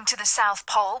walking to the South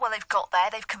Pole. Well, they've got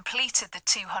there, they've completed the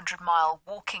 200-mile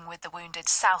Walking with the Wounded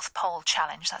South Pole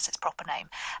Challenge, that's its proper name.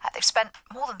 They've spent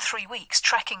more than 3 weeks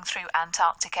trekking through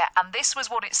Antarctica, and this was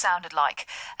what it sounded like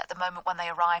at the moment when they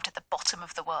arrived at the bottom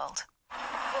of the world.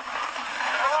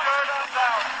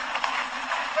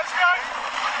 Let's go!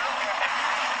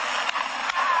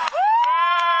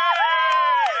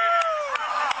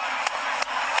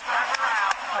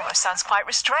 Oh, it sounds quite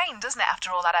restrained, doesn't it, after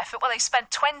all that effort? Well, they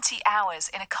spent 20 hours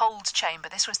in a cold chamber.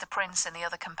 This was the prince and the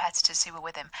other competitors who were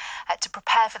with him to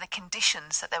prepare for the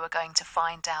conditions that they were going to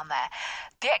find down there.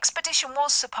 The expedition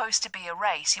was supposed to be a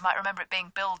race. You might remember it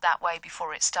being billed that way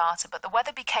before it started, but the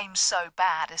weather became so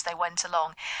bad as they went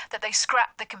along that they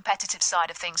scrapped the competitive side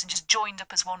of things and just joined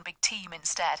up as one big team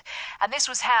instead. And this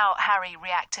was how Harry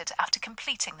reacted after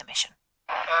completing the mission.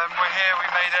 We're here, we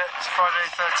made it. It's Friday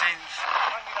 13th.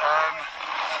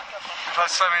 We've had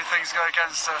so many things go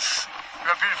against us. We've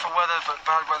had beautiful weather, but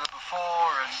bad weather before,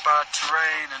 and bad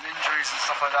terrain and injuries and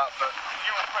stuff like that. But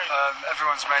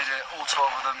everyone's made it, all 12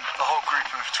 of them, the whole group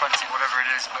of 20, whatever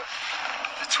it is. But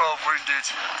the 12 wounded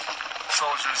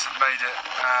soldiers have made it.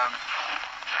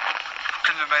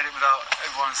 couldn't have made it without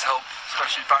everyone's help,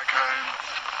 especially back home.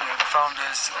 You know, the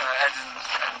founders, Ed and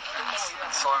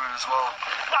Simon as well.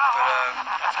 But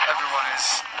everyone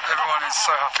is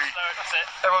so happy.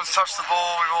 Everyone's touched the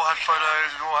ball. We've all had photos.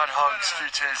 We've all had hugs, a few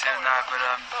tears here and there. But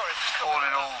all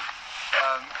in all,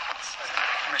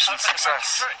 mission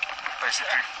success,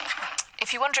 basically.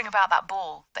 If you're wondering about that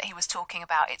ball that he was talking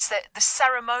about, it's the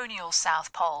ceremonial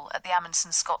South Pole at the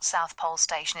Amundsen Scott South Pole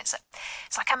Station. It's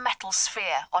like a metal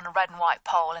sphere on a red and white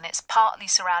pole, and it's partly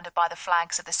surrounded by the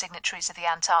flags of the signatories of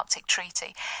the Antarctic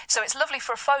Treaty. So it's lovely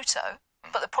for a photo,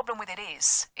 but the problem with it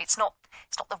is it's not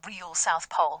the real South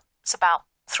Pole. It's about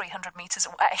 300 metres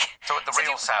away. So at the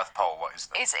real South Pole, what is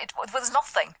that? Well, there's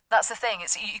nothing. That's the thing.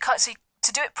 You can't see.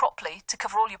 To do it properly, to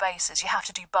cover all your bases, you have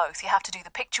to do both. You have to do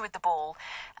the picture with the ball,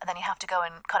 and then you have to go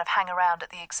and kind of hang around at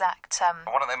the exact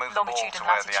why don't they move longitude the ball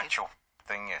and to latitude. Where the actual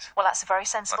thing is? Well, that's a very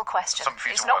sensible question.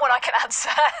 It's not work one I can answer,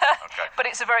 Okay. but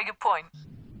it's a very good point.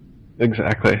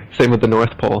 Exactly. Same with the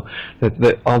North Pole.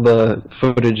 All the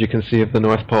footage you can see of the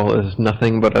North Pole is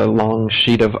nothing but a long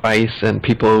sheet of ice and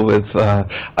people with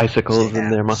icicles in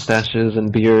their mustaches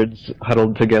and beards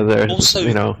huddled together. Also,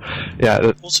 you know,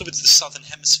 yeah. Also, with the southern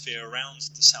hemisphere around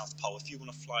the South Pole, if you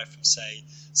want to fly from, say,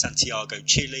 Santiago,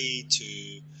 Chile,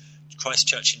 to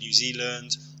Christchurch in New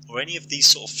Zealand, or any of these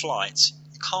sort of flights,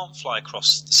 you can't fly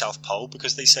across the South Pole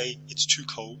because they say it's too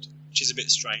cold. Which is a bit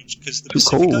strange because the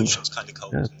Pacific Ocean's kind of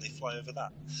cold, and they fly over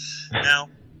that. Now,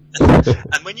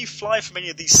 and when you fly from any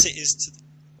of these cities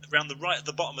around the right at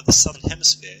the bottom of the southern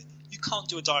hemisphere, you can't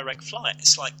do a direct flight.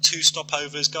 It's like 2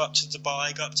 stopovers, go up to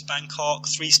Dubai, go up to Bangkok,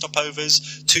 3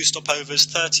 stopovers, 2 stopovers,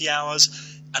 30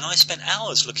 hours, and I spent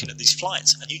hours looking at these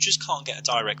flights, and you just can't get a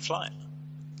direct flight.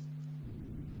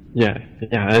 Yeah,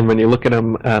 and when you look at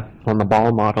them on the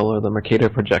ball model or the Mercator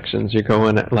projections, you're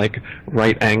going at like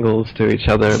right angles to each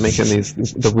other, making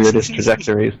the weirdest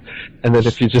trajectories. And then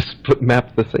if you just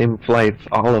map the same flights,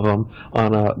 all of them,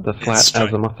 on the flat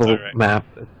azimuthal map,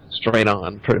 straight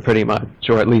on, pretty much,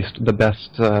 or at least the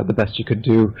best you could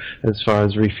do as far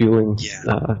as refueling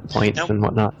points and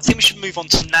whatnot. I think we should move on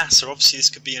to NASA. Obviously, this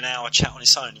could be an hour chat on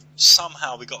its own.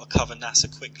 Somehow we got to cover NASA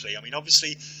quickly. I mean,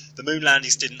 obviously, the moon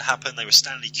landings didn't happen. They were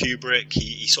Stanley Kubrick.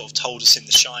 He sort of told us in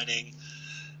The Shining.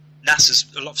 NASA's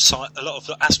a lot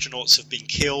of astronauts have been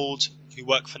killed who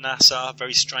work for NASA.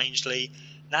 Very strangely,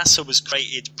 NASA was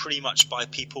created pretty much by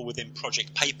people within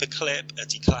Project Paperclip, a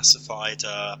declassified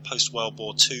post-World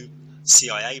War II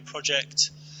CIA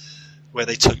project, where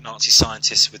they took Nazi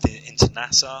scientists into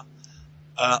NASA.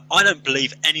 I don't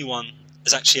believe anyone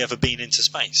has actually ever been into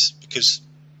space, because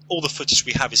all the footage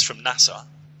we have is from NASA,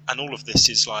 and all of this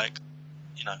is like,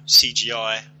 you know,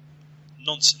 CGI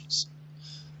nonsense.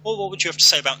 Well, what would you have to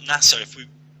say about NASA if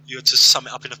you were to sum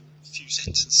it up in a few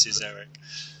sentences, Eric?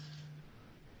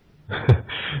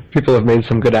 People have made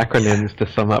some good acronyms to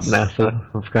sum up NASA.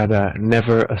 We've got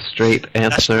never a straight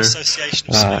answer. National Association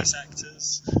of Space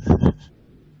Actors.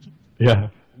 Yeah,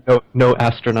 no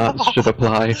astronauts should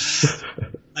apply.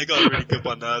 I got a really good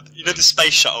one. You know the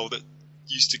space shuttle that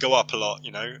used to go up a lot,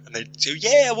 you know, and they do,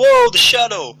 yeah, whoa, the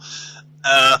shuttle,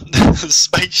 the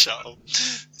space shuttle.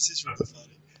 This is really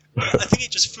funny. I think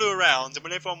it just flew around, and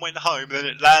when everyone went home, then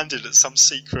it landed at some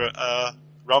secret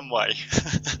runway.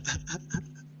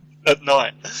 At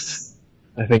night.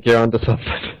 I think you're onto something.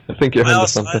 I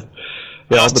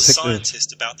asked a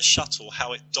scientist about the shuttle,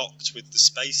 how it docked with the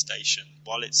space station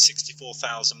while it's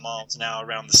 64,000 miles an hour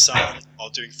around the sun,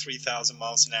 while doing 3,000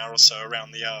 miles an hour or so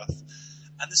around the Earth.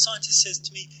 And the scientist says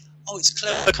to me, "Oh, it's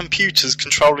clever computers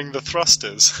controlling the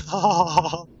thrusters."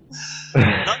 I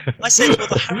said, "Well,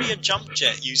 the Harrier jump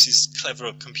jet uses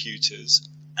clever computers,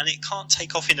 and it can't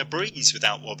take off in a breeze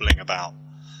without wobbling about."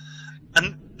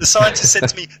 And the scientist said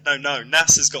to me, no,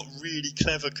 NASA's got really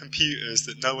clever computers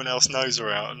that no one else knows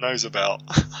about.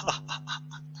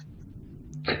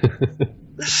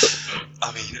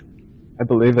 I mean, I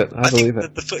believe it. I believe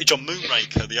it. The footage on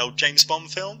Moonraker, the old James Bond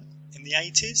film in the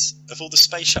 80s, of all the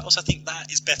space shuttles, I think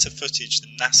that is better footage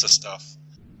than NASA stuff.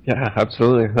 Yeah,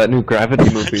 absolutely. That new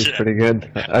Gravity movie is pretty good.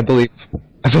 I believe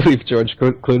George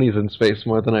Clooney's in space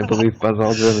more than I believe Buzz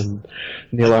Aldrin and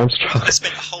Neil Armstrong. I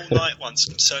spent a whole night once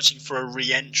searching for a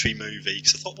re-entry movie,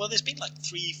 because I thought, well, there's been like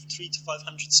 300 to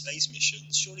 500 space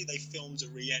missions. Surely they filmed a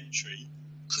re-entry.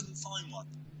 Couldn't find one.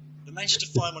 They managed to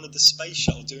find one of the space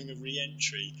shuttle doing a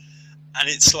re-entry, and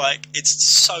it's like, it's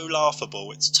so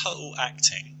laughable. It's total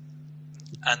acting.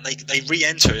 And they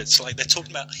re-enter. It's like they're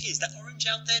talking about, hey, is that orange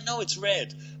out there? No, it's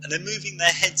red. And they're moving their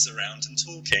heads around and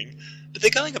talking. But they're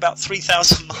going about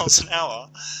 3,000 miles an hour.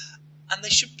 And they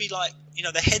should be like, you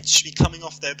know, their heads should be coming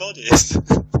off their bodies. And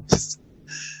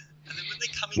then when they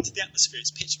come into the atmosphere,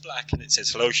 it's pitch black, and it says,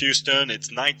 "Hello, Houston,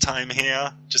 it's nighttime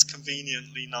here." Just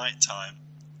conveniently nighttime,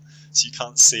 so you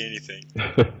can't see anything.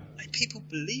 And people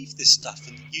believe this stuff,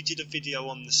 and you did a video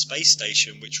on the space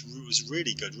station, which was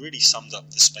really good, really summed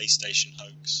up the space station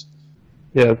hoax.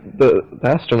 Yeah, the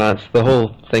astronauts, the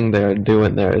whole thing they're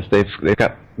doing there is they've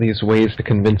got these ways to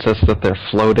convince us that they're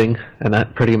floating, and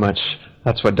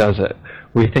that's what does it.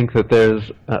 We think that there's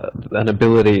an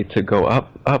ability to go up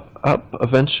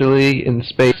eventually in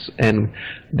space, and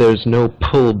there's no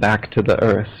pull back to the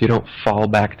Earth. You don't fall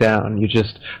back down. You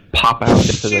just pop out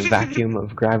into the vacuum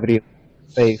of gravity of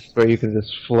space where you can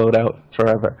just float out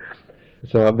forever.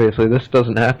 So obviously this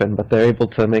doesn't happen, but they're able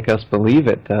to make us believe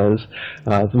it does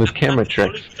with camera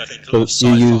tricks. I think a lot of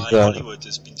sci-fi Hollywood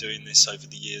has been doing this over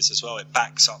the years as well. It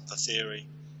backs up the theory.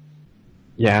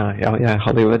 Yeah.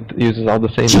 Hollywood uses all the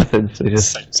same methods. They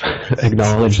just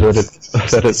acknowledge that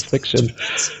it's fiction.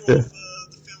 Yeah. The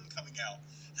film coming out.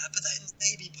 Put that in the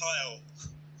baby pile.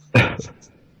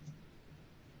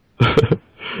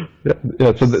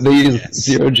 Yeah, so they use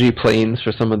zero-G planes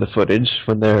for some of the footage.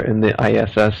 When they're in the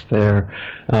ISS,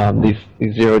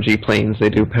 these zero-G planes,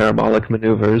 they do parabolic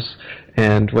maneuvers,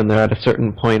 and when they're at a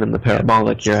certain point in the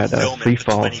parabolic, you're at a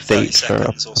free-fall state for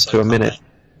up to a minute.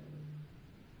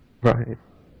 Right,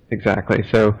 exactly.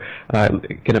 So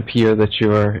it can appear that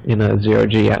you're in a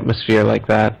zero-G atmosphere like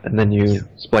that, and then you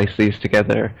splice these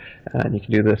together, and you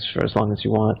can do this for as long as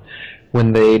you want.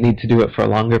 When they need to do it for a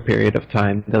longer period of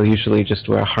time, they'll usually just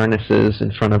wear harnesses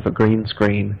in front of a green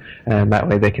screen, and that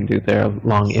way they can do their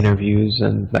long interviews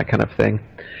and that kind of thing.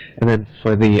 And then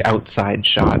for the outside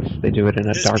shots, they do it in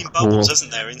a dark pool. There's been bubbles,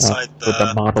 isn't there,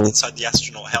 inside the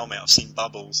astronaut helmet? I've seen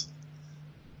bubbles.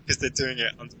 Because they're doing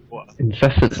it underwater.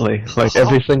 Incessantly, like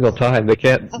every single time. They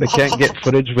can't get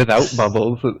footage without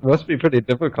bubbles. It must be pretty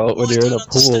difficult when you're in a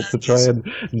pool to try and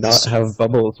not have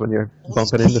bubbles when you're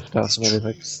bumping into stuff and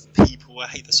everything. People, I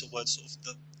hate this word, sort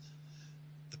of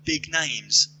the big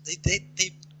names. They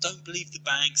don't believe the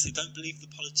banks. They don't believe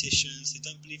the politicians. They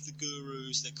don't believe the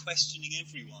gurus. They're questioning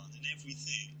everyone and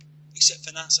everything except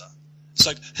for NASA. It's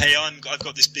like, hey, I've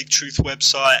got this big truth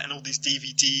website and all these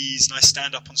DVDs, and I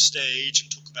stand up on stage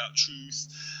and talk about truth,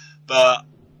 but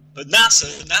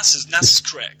NASA's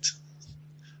correct.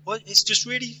 Well, it's just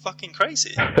really fucking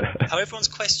crazy how everyone's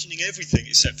questioning everything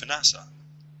except for NASA.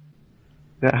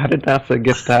 Yeah, how did NASA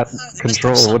get that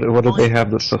control? What did they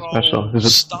have that's so special? Is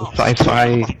it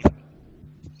sci-fi?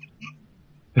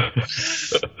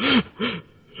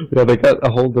 Yeah, they got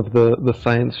a hold of the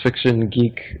science fiction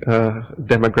geek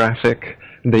demographic,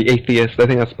 the atheist. I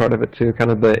think that's part of it too,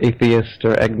 kind of the atheist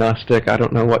or agnostic, I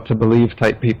don't know what to believe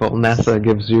type people. NASA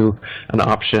gives you an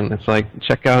option. It's like,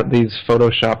 check out these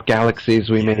Photoshop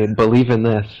galaxies we made, believe in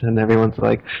this. And everyone's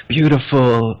like,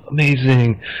 beautiful,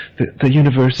 amazing, the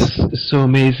universe is so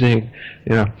amazing.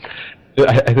 You know,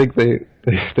 I think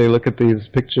they look at these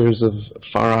pictures of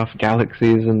far-off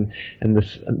galaxies and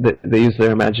they use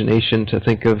their imagination to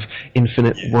think of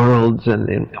infinite worlds, and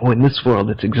in this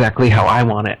world it's exactly how I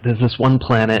want it. There's this one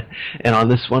planet, and on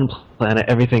this one planet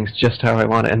everything's just how I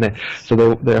want it, and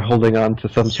they're holding on to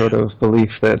some sort of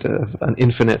belief that an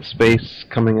infinite space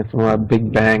coming from a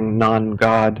Big Bang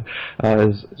non-God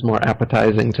is more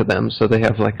appetizing to them, so they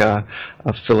have like a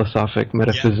philosophic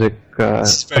metaphysic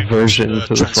aversion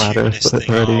to the flat Earth.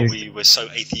 We're so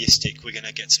atheistic, we're going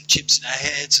to get some chips in our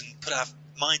heads and put our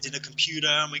mind in a computer,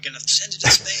 and we're going to send it to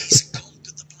space and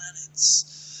conquer the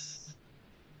planets.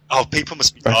 Oh, people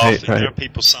must be laughing. Right. There are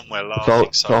people somewhere laughing.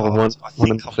 It's all one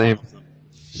and the same.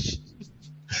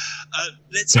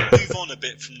 Let's move on a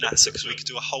bit from NASA, because we could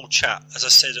do a whole chat. As I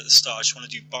said at the start, I just want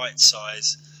to do bite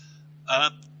size.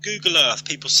 Google Earth.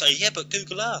 People say, yeah, but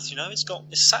Google Earth, you know, it's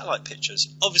satellite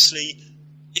pictures. Obviously,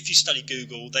 if you study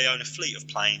Google, they own a fleet of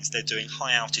planes. They're doing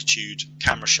high-altitude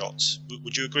camera shots.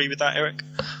 Would you agree with that, Eric?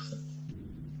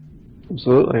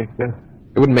 Absolutely, yeah.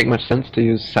 It wouldn't make much sense to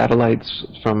use satellites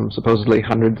from supposedly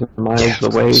hundreds of miles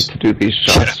away to do these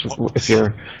shots if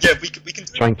you're we can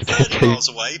trying to take miles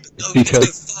away, but no, we can go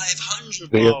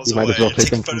 500 miles you might as well away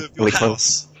take and them take a from photo of your really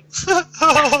close.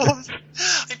 house.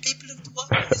 And people have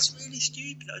worked, it's really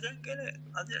stupid. I don't get it.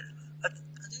 I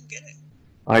don't get it.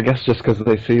 I guess just because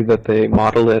they see that they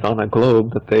model it on a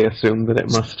globe, that they assume that it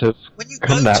must have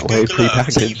come that way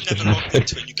prepackaged. You've never logged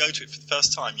into it, and you go to it for the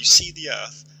first time, you see the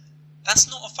Earth. That's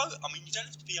not a photo. I mean, you don't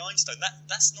have to be Einstein.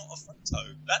 That's not a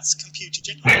photo. That's computer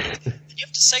generated. And you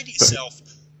have to say to yourself,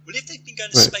 well, if they've been going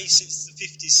to space since the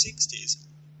 50s, 60s,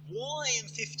 why in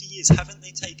 50 years haven't they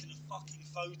taken a fucking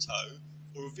photo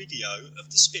or a video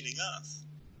of the spinning Earth?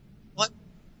 What?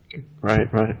 Right.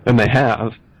 And they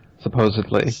have.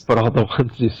 supposedly, but all the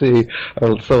ones you see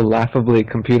are so laughably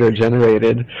computer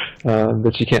generated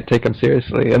that you can't take them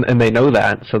seriously, and they know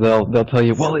that, so they'll tell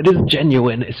you, well, it is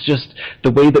genuine. It's just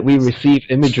the way that we receive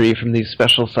imagery from these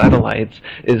special satellites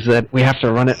is that we have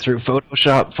to run it through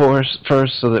Photoshop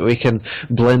first, so that we can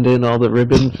blend in all the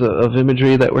ribbons of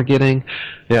imagery that we're getting.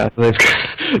 Yeah, they've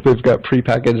got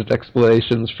prepackaged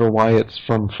explanations for why it's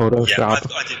from Photoshop.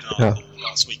 Yeah, I did an article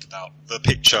last week about the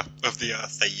picture of the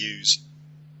Earth they use.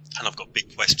 And I've got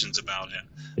big questions about it.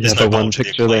 There's no one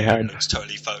picture they had. It looks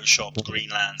totally photoshopped.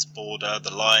 Greenland's border,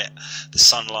 the light, the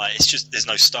sunlight. It's just there's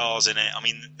no stars in it. I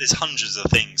mean, there's hundreds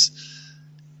of things.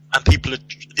 And people are.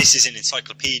 This is in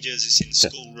encyclopedias. It's in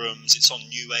schoolrooms. It's on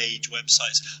New Age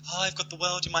websites. Oh, I've got the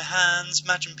world in my hands.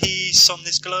 Imagine peace on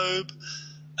this globe.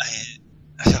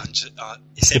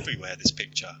 It's everywhere. This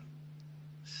picture.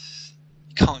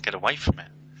 You can't get away from it.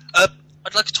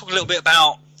 I'd like to talk a little bit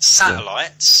about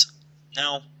satellites.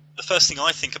 Now, the first thing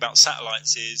I think about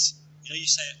satellites is, you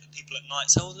say it to people at night,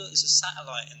 say, oh, look, there's a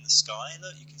satellite in the sky,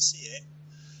 look, you can see it.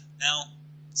 Now,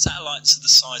 satellites are the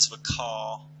size of a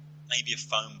car, maybe a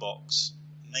phone box,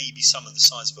 maybe some of the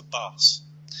size of a bus.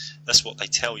 That's what they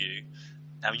tell you.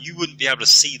 Now, you wouldn't be able to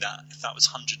see that if that was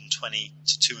 120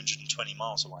 to 220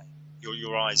 miles away.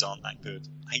 Your eyes aren't that good.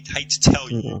 I hate to tell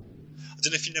you. I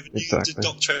don't know if you never knew, the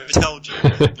doctor ever told you,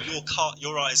 but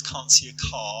your eyes can't see a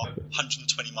car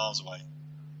 120 miles away.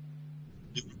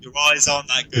 Your eyes aren't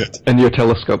that good. And your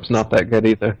telescope's not that good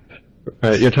either.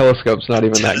 Right, your telescope's not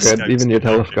even that good. Even your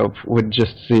telescope would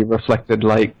just see reflected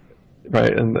light,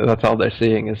 right? And that's all they're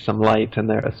seeing is some light, and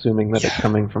they're assuming that it's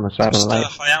coming from a satellite.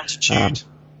 Just a high altitude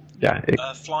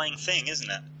flying thing, isn't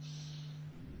it?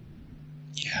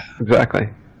 Yeah. Exactly.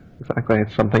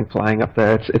 It's something flying up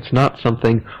there. It's not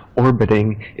something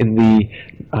orbiting in the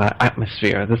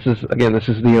atmosphere. This is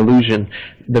the illusion.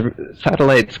 The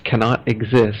satellites cannot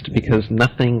exist because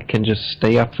nothing can just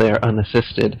stay up there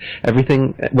unassisted.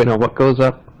 Everything, what goes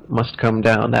up must come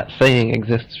down. That saying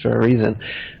exists for a reason.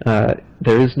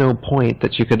 There is no point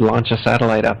that you could launch a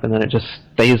satellite up and then it just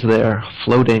stays there,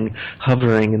 floating,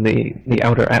 hovering in the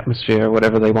outer atmosphere,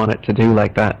 whatever they want it to do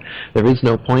like that. There is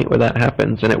no point where that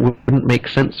happens, and it wouldn't make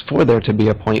sense for there to be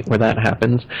a point where that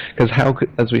happens, because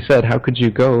as we said, how could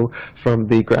you go from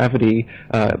the gravity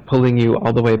pulling you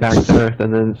all the way back to Earth,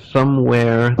 and then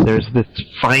somewhere there's this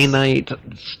finite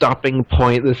stopping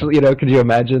point, could you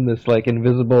imagine this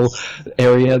invisible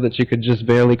area that you could just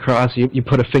barely cross? You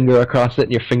put a finger across it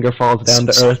and your finger falls down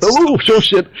to Earth. Oh,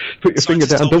 shit! Put your finger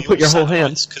down, don't put your whole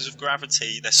hand. Because of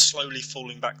gravity, they're slowly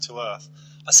falling back to Earth.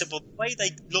 I said, well, the way they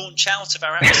launch out of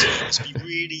our atmosphere must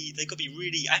be they've got to be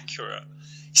really accurate.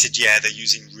 He said, yeah, they're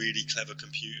using really clever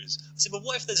computers. I said, well,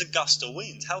 what if there's a gust of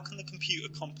wind? How can the computer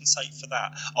compensate for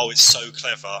that? Oh, it's so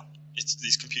clever.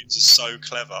 These computers are so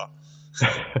clever.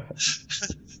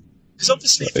 Because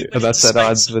obviously, if that's at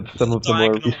odds with some of the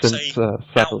more recent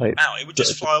satellites. It would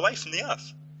just fly away from the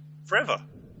Earth forever.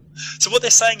 So what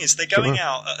they're saying is they're going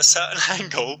out at a certain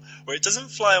angle where it doesn't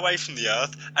fly away from the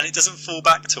Earth and it doesn't fall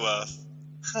back to Earth.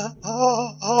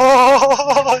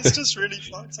 It's just really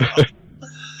fucked up.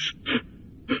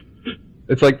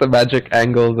 It's like the magic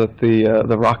angle that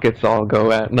the rockets all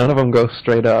go at. None of them go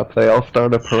straight up. They all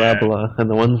start a parabola, and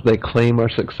the ones they claim are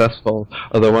successful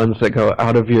are the ones that go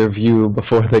out of your view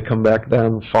before they come back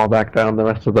down, fall back down the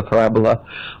rest of the parabola.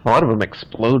 A lot of them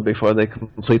explode before they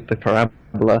complete the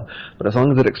parabola, but as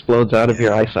long as it explodes out of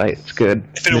your eyesight, it's good.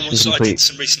 If anyone wants, I did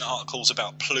some recent articles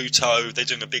about Pluto. They're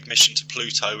doing a big mission to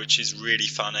Pluto, which is really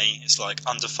funny. It's like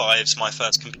under five's my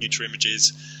first computer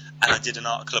images. And I did an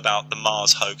article about the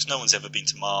Mars hoax. No one's ever been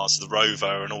to Mars, the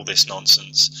rover, and all this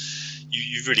nonsense.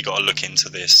 You've really got to look into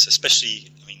this,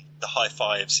 especially, the high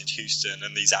fives in Houston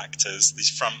and these actors, these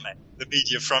frontmen, the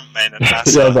media frontmen and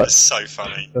NASA. It's so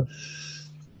funny.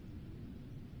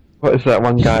 What is that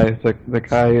one guy, the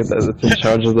guy that's in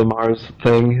charge of the Mars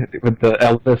thing with the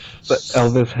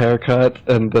Elvis haircut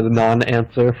and the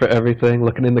non-answer for everything,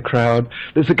 looking in the crowd?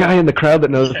 There's a guy in the crowd that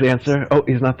knows the answer. Oh,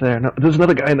 he's not there. No, there's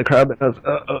another guy in the crowd that knows.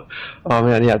 Oh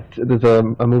man, yeah. There's a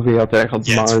movie out there called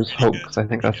Mars Hoax. I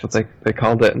think that's what they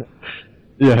called it.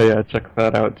 Yeah, check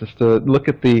that out. Just to look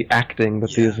at the acting that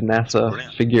these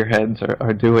NASA figureheads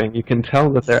are doing. You can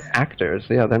tell that they're actors.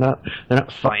 Yeah, they're not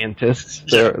scientists.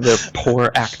 They're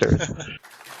poor actors.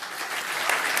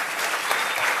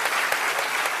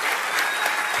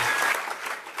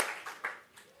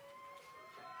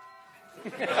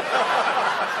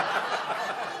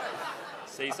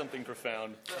 Say something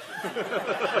profound.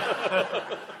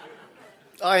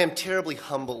 I am terribly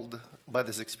humbled by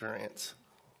this experience.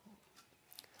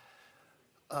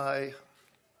 I,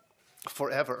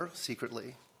 forever,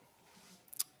 secretly,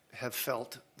 have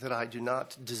felt that I do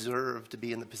not deserve to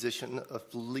be in the position of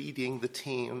leading the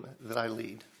team that I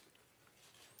lead,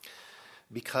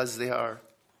 because they are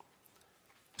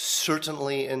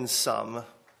certainly in sum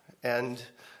and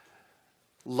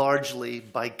largely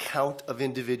by count of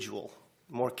individual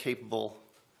more capable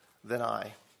than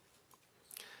I.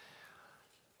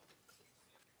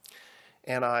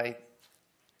 And I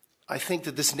think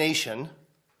that this nation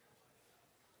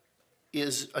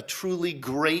is a truly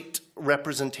great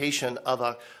representation of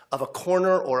a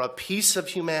corner or a piece of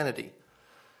humanity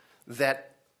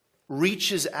that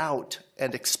reaches out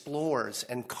and explores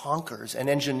and conquers and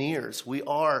engineers. We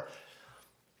are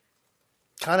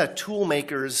kind of tool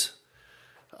makers,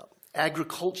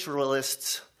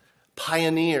 agriculturalists,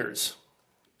 pioneers,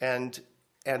 and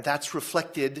that's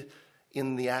reflected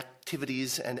in the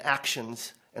activities and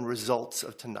actions and results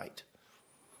of tonight.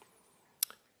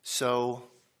 So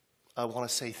I want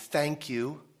to say thank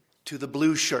you to the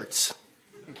blue shirts.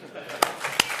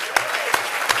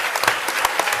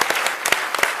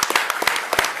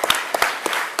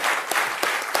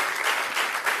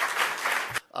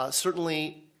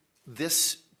 Certainly,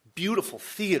 this beautiful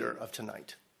theater of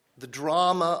tonight, the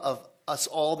drama of us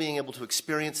all being able to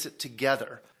experience it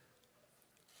together,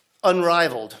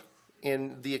 unrivaled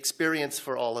in the experience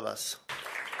for all of us.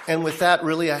 And with that,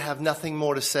 really, I have nothing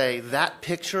more to say. That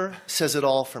picture says it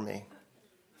all for me.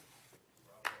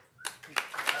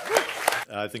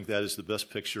 I think that is the best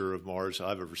picture of Mars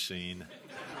I've ever seen.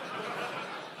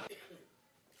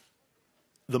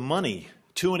 The money,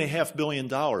 $2.5 billion.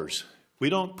 We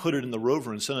don't put it in the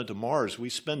rover and send it to Mars. We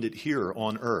spend it here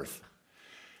on Earth.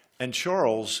 And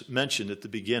Charles mentioned at the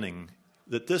beginning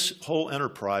that this whole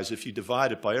enterprise, if you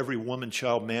divide it by every woman,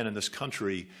 child, man in this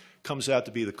country, comes out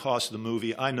to be the cost of the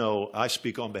movie. I know, I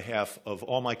speak on behalf of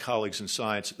all my colleagues in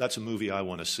science, that's a movie I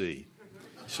want to see.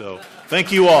 So,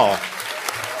 thank you all.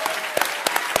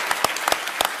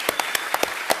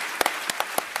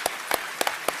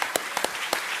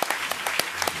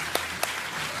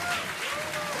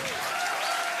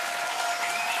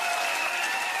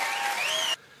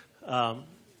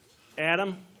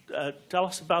 Adam, tell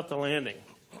us about the landing.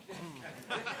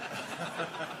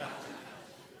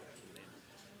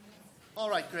 All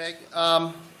right, Greg.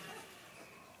 I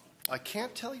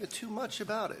can't tell you too much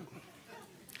about it.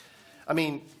 I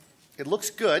mean, it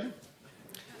looks good.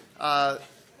 I'm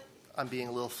being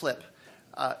a little flip.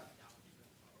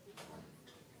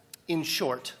 In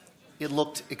short, it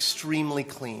looked extremely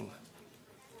clean.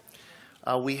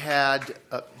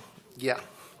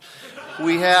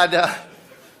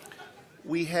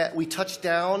 We touched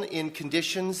down in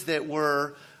conditions that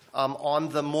were on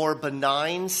the more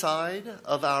benign side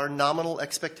of our nominal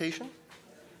expectation.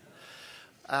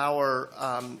 By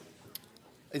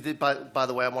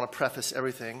the way, I want to preface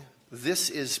everything. This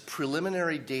is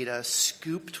preliminary data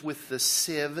scooped with the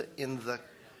sieve in the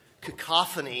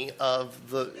cacophony of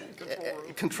the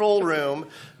control room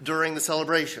during the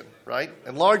celebration, right?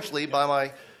 And largely by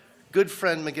my good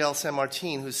friend Miguel San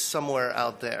Martin, who's somewhere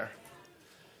out there,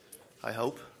 I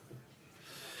hope.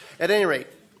 At any rate,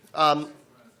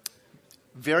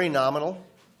 very nominal,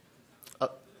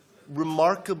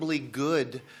 remarkably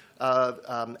good.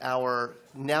 Our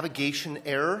navigation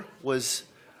error was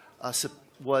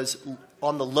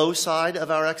on the low side of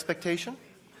our expectation,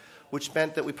 which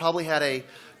meant that we probably had a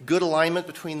good alignment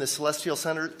between the celestial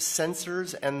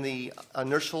sensors and the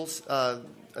inertial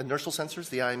sensors,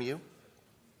 the IMU.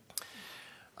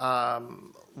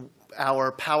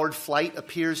 Our powered flight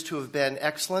appears to have been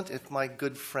excellent. If my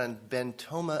good friend Ben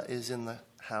Toma is in the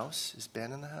house, is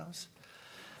Ben in the house?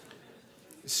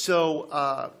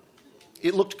 So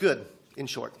it looked good, in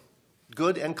short.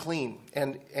 Good and clean.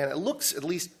 And it looks, at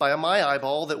least by my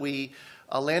eyeball, that we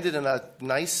landed in a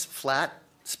nice, flat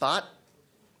spot.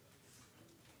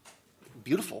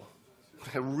 Beautiful.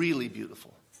 Really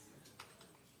beautiful.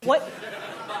 What?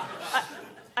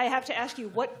 I have to ask you,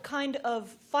 what kind of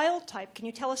file type? Can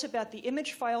you tell us about the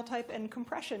image file type and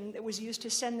compression that was used to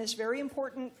send this very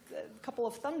important couple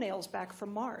of thumbnails back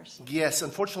from Mars? Yes,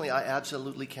 unfortunately, I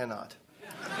absolutely cannot.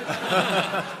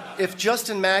 If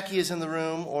Justin Mackey is in the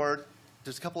room, or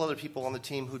there's a couple other people on the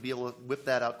team who'd be able to whip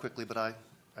that out quickly, but I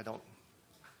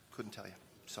couldn't tell you.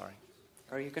 Sorry.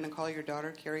 Are you going to call your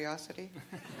daughter Curiosity?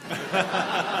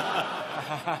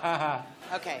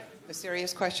 Okay, a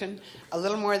serious question. A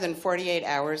little more than 48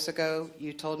 hours ago,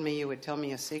 you told me you would tell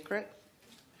me a secret.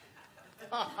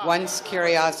 Once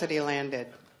Curiosity landed.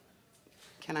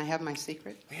 Can I have my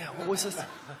secret? Yeah, what was this?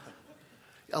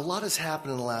 A lot has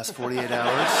happened in the last 48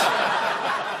 hours.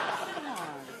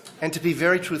 And to be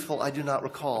very truthful, I do not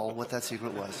recall what that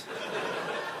secret was.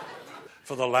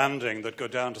 for the landing that go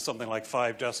down to something like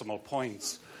 5 decimal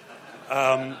points.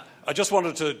 I just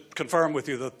wanted to confirm with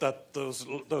you that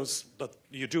that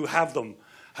you do have them,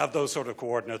 have those sort of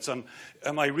coordinates. And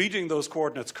am I reading those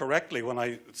coordinates correctly when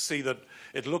I see that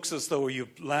it looks as though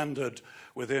you've landed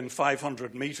within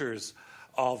 500 meters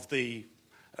of the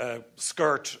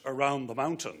skirt around the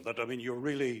mountain? That, I mean, you're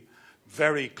really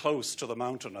very close to the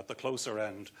mountain at the closer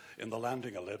end in the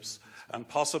landing ellipse, and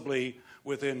possibly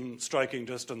within striking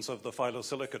distance of the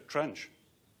phyllosilicate trench.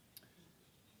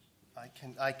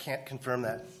 I can't confirm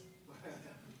that.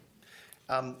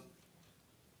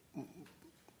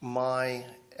 My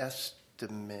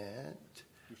estimate,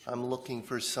 I'm looking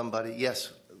for somebody,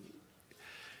 yes,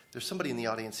 there's somebody in the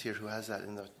audience here who has that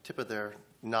in the tip of their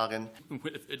noggin.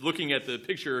 Looking at the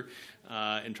picture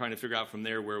and trying to figure out from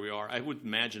there where we are, I would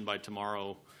imagine by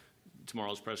tomorrow's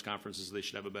press conferences they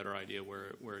should have a better idea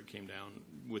where it came down,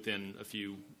 within a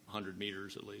few hundred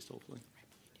meters at least, hopefully.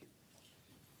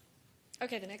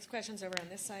 Okay, the next question's over on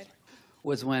this side.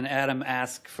 Was when Adam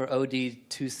asked for OD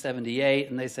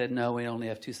 278 and they said, no, we only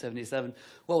have 277.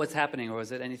 What was happening, or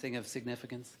was it anything of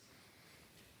significance?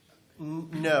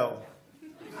 No.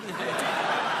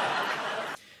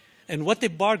 And what a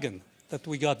bargain that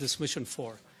we got this mission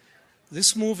for.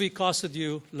 This movie costed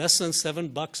you less than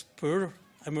 $7 per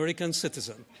American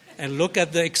citizen. And look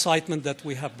at the excitement that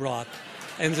we have brought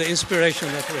and the inspiration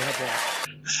that we have brought.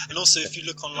 And also, if you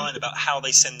look online about how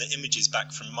they send the images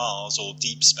back from Mars or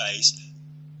deep space,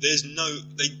 there's no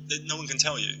one can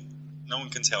tell you. No one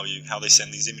can tell you how they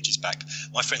send these images back.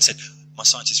 My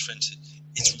scientist friend said,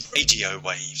 it's radio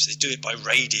waves. They do it by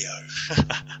radio.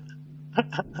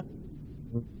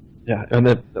 Yeah, and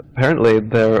apparently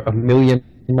they're a million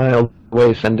miles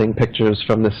away sending pictures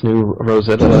from this new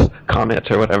Rosetta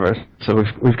comet or whatever. So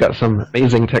we've got some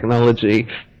amazing technology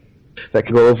that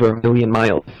could go over 1 million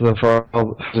miles. So for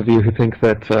all of you who think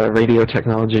that radio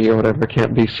technology or whatever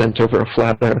can't be sent over a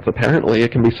flat Earth, apparently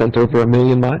it can be sent over 1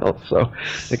 million miles. So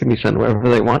it can be sent wherever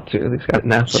they want to. They've got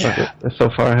NASA they're so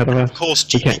far ahead of us. Of course,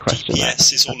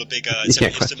 GPS is all a big. It's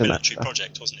a military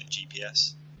project, wasn't it?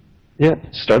 GPS. Yeah,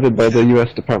 started by the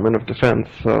U.S. Department of Defense.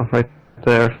 So right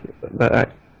there,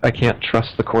 I can't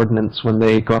trust the coordinates when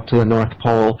they go up to the North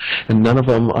Pole, and none of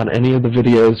them on any of the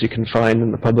videos you can find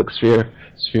in the public sphere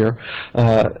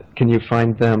can you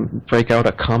find them break out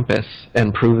a compass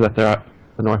and prove that they're at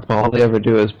the North Pole. All they ever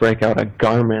do is break out a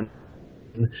Garmin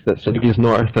that says he's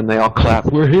north, and they all clap,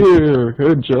 "We're here,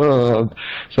 good job."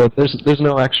 So there's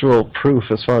no actual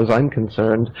proof, as far as I'm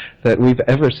concerned, that we've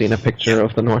ever seen a picture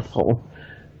of the North Pole.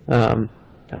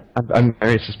 I'm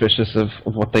very suspicious of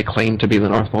what they claim to be the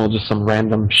North Pole, just some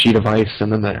random sheet of ice,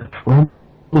 and then we're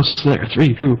almost there.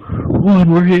 3, 2, 1,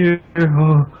 we're here.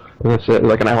 Oh. And it's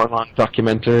like an hour-long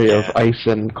documentary of ice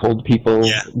and cold people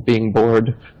being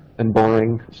bored and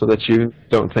boring, so that you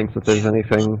don't think that there's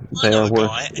anything there worth,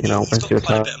 worth your time. He's got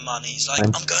quite a bit of money. He's like,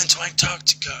 I'm going to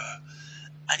Antarctica,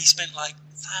 and he spent like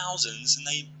thousands, and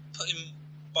they put him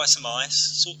by some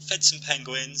ice, fed some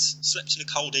penguins, slept in a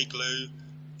cold igloo.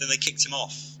 Then they kicked him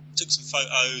off, took some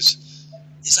photos.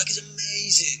 It's like, it's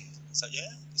amazing. It's like,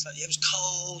 yeah? It's like, yeah, it was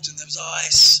cold and there was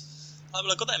ice. Like,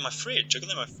 well, I got that in my fridge. I got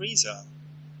that in my freezer.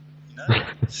 You know? And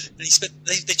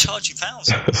they charge you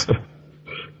thousands.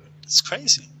 It's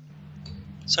crazy.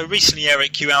 So recently,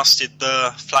 Eric, you ousted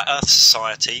the Flat Earth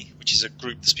Society, which is a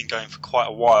group that's been going for quite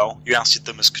a while. You ousted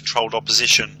them as controlled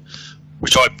opposition,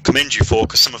 which I commend you for,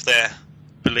 because some of their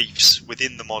beliefs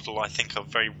within the model, I think, are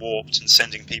very warped and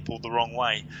sending people the wrong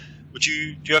way. Do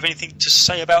you have anything to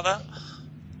say about that?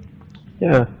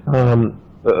 Yeah,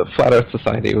 the Flat Earth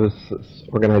Society was this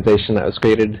organization that was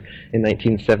created in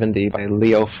 1970 by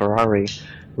Leo Ferrari,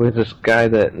 who was this guy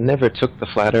that never took the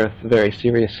Flat Earth very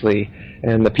seriously,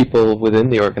 and the people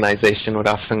within the organization would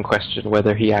often question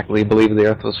whether he actually believed the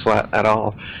Earth was flat at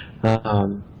all.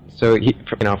 So,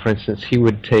 for instance, he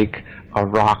would take a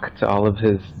rock to all of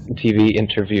his TV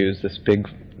interviews, this big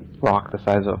rock the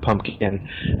size of a pumpkin,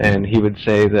 and he would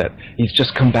say that he's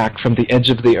just come back from the edge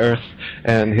of the Earth,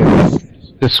 and he would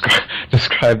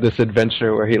describe this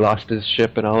adventure where he lost his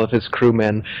ship and all of his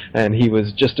crewmen, and he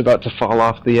was just about to fall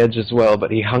off the edge as well,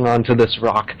 but he hung on to this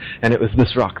rock, and it was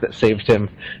this rock that saved him,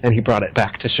 and he brought it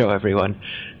back to show everyone.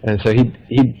 And so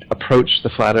he'd approach the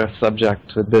Flat Earth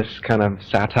subject with this kind of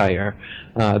satire,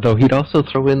 though he'd also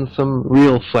throw in some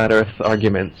real Flat Earth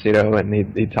arguments,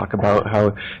 and he'd talk about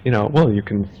how, well, you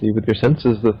can see with your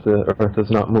senses that the Earth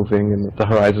is not moving and that the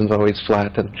horizon's always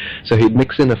flat. And so he'd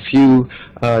mix in a few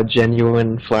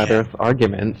genuine Flat Earth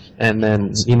arguments, and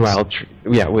then, meanwhile,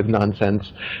 with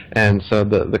nonsense. And so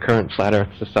the current Flat Earth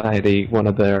Society, one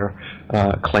of their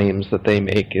claims that they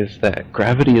make is that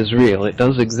gravity is real. It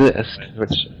does exist,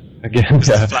 which, again...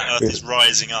 the flat Earth is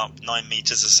rising up 9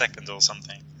 meters a second or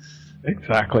something.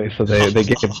 Exactly. So they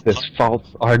give this false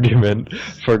argument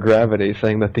for gravity,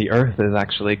 saying that the Earth is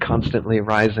actually constantly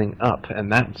rising up,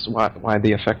 and that's why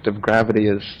the effect of gravity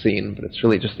is seen, but it's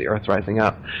really just the Earth rising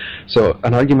up. So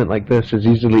an argument like this is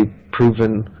easily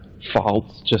proven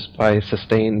false just by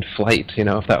sustained flight. You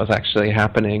know, if that was actually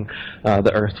happening,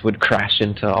 the Earth would crash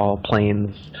into all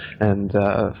planes and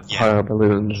hot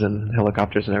balloons and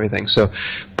helicopters and everything. So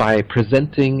by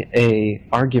presenting a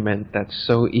argument that's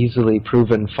so easily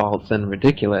proven false and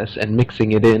ridiculous and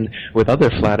mixing it in with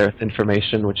other flat Earth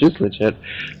information, which is legit,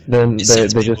 then they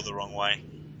just the wrong way.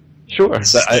 Sure.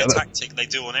 This is their tactic they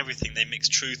do on everything. They mix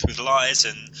truth with lies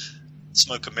and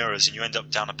smoke and mirrors, and you end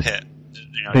up down a pit.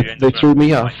 You know, they threw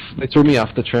me off. They threw me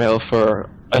off the trail for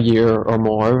a year or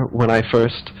more when I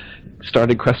first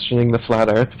started questioning the flat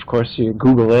Earth. Of course, you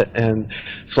Google it, and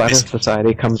Flat Earth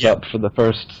Society comes up for the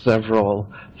first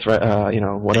several,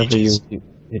 whatever you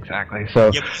exactly.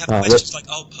 So yeah, we have questions like,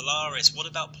 oh, Polaris. What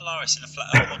about Polaris in a flat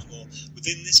Earth model? Or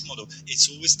within this model, it's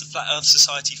always the Flat Earth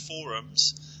Society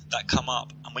forums that come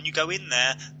up, and when you go in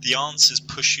there, the answers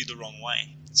push you the wrong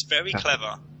way. It's very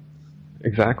clever.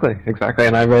 Exactly.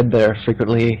 And I read their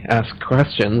frequently asked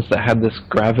questions that had this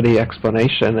gravity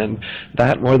explanation, and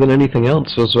that, more than anything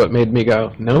else, was what made me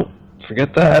go, nope,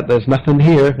 forget that. There's nothing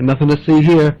here, nothing to see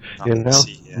here.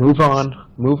 Move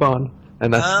on.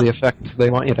 And that's the effect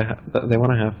they want you to have. They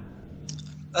want to have.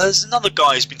 There's another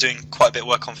guy who's been doing quite a bit of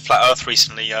work on Flat Earth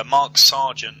recently, Mark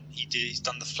Sargent. He's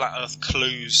done the Flat Earth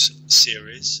Clues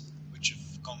series, which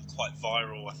have gone quite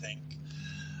viral, I think.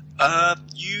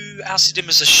 You ousted him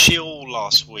as a shill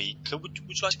last week. Would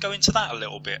you like to go into that a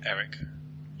little bit, Eric?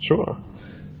 Sure.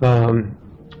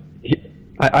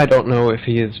 I don't know if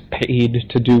he is paid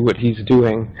to do what he's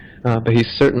doing, but he's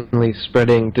certainly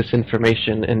spreading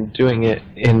disinformation and doing it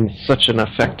in such an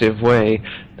effective way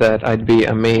that I'd be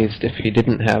amazed if he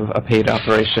didn't have a paid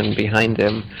operation behind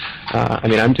him. I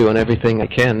mean, I'm doing everything I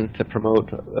can to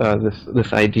promote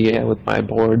this idea with my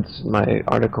boards, my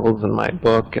articles, and my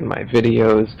book, and my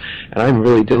videos, and I'm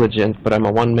really diligent, but I'm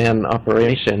a one-man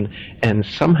operation, and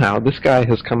somehow this guy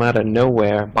has come out of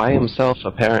nowhere by himself,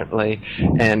 apparently,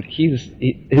 and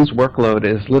his workload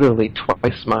is literally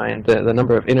twice mine. The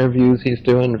number of interviews he's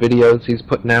doing, videos he's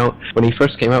putting out. When he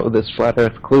first came out with his Flat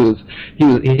Earth Clues,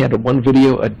 he had one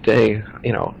video a day,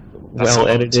 well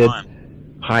edited,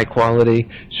 high quality,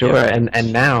 sure,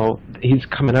 and now he's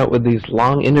coming out with these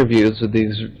long interviews with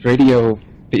these radio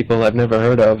people I've never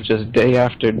heard of, just day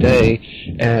after day,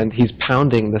 and he's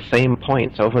pounding the same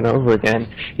points over and over again.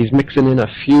 He's mixing in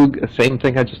same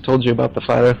thing I just told you about the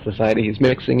Flat Earth Society, he's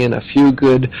mixing in a few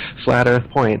good Flat Earth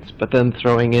points, but then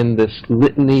throwing in this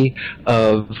litany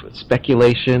of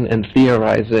speculation and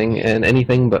theorizing and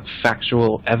anything but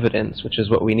factual evidence, which is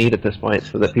what we need at this point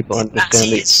so that people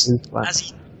understand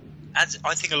as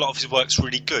I think a lot of his work's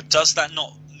really good. Does that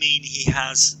not mean he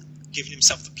has given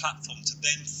himself the platform to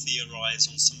then theorise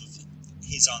on some of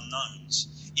his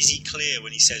unknowns? Is he clear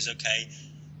when he says, okay,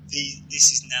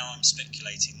 this is now I'm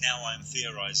speculating, now I'm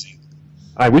theorising?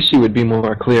 I wish he would be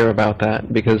more clear about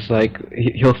that, because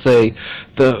he'll say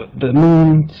the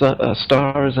moon,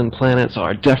 stars, and planets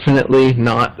are definitely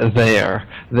not there.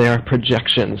 They are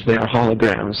projections. They are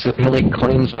holograms. He'll make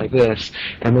claims like this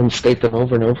and then state them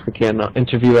over and over again,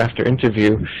 interview after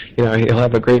interview. He'll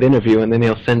have a great interview, and then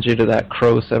he'll send you to that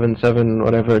Crow 77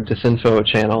 whatever disinfo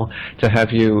channel to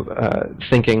have you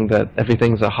thinking that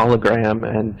everything's a hologram.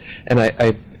 And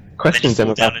I questioned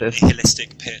him about this. You fall down a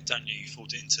nihilistic pit, don't you? You fall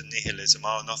into nihilism.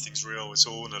 Oh, nothing's real. It's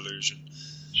all an illusion.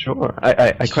 Sure.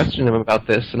 I questioned him about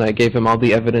this, and I gave him all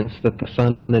the evidence that the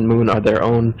sun and moon are their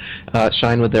own,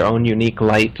 shine with their own unique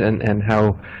light, and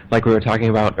how, like we were talking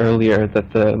about earlier,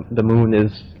 that the moon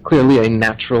is clearly a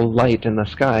natural light in the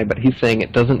sky, but he's saying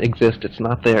it doesn't exist, it's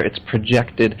not there, it's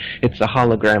projected, it's a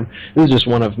hologram. This is just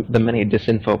one of the many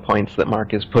disinfo points that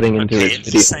Mark is putting into his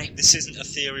video. He's saying this isn't a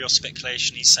theory or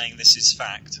speculation, he's saying this is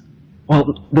fact.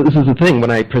 Well, this is the thing.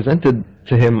 When I presented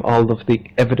to him all of the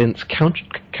evidence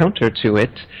counter to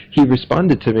it, he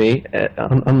responded to me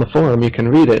on the forum, you can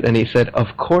read it, and he said,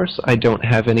 of course I don't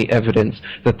have any evidence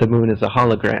that the moon is a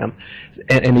hologram.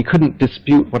 And he couldn't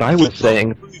dispute what I was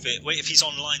saying. Prove it. If he's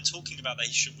online talking about that,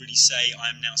 he should really say,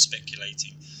 I am now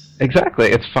speculating. Exactly.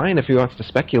 It's fine if he wants to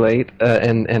speculate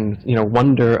and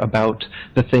wonder about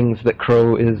the things that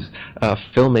Crow is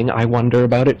filming. I wonder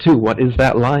about it too. What is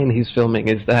that line he's filming?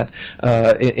 Is that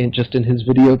just in his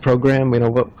video program?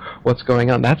 What's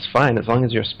going on? That's fine as long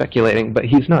as you're speculating. But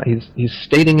he's not. He's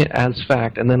stating it as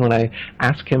fact. And then when I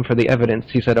ask him for the evidence,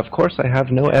 he said, "Of course I have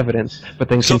no evidence," but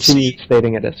then continued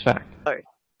stating it as fact.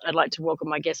 I'd like to welcome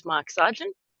my guest, Mark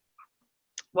Sargent.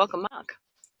 Welcome, Mark.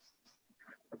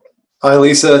 Hi,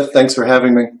 Lisa. Thanks for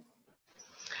having me.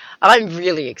 I'm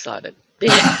really excited.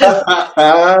 So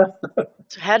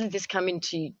how did this come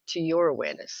into your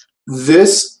awareness?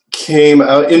 This came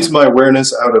out into my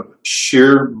awareness out of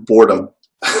sheer boredom.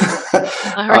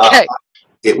 Okay.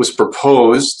 It was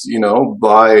proposed,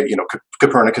 by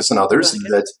Copernicus and others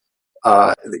that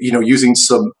using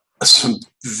some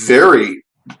very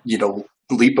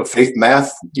leap of faith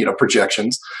math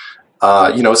projections.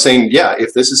 Saying, yeah,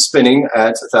 if this is spinning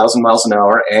at 1,000 miles an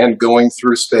hour and going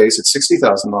through space at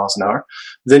 60,000 miles an hour,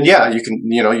 then yeah, you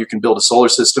can build a solar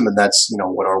system, and that's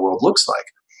what our world looks like.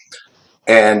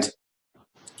 And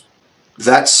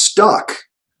that stuck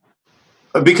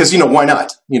because why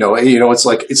not? It's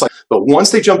like. But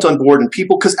once they jumped on board and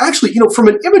people, because actually, from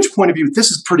an image point of view, this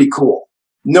is pretty cool.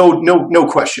 No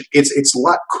question. It's a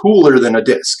lot cooler than a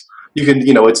disk. You can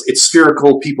it's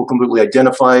spherical. People completely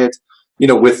identify it.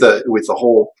 With the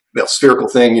whole spherical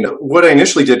thing, what I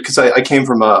initially did, because I came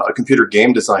from a computer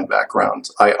game design background,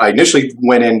 I initially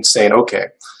went in saying, okay,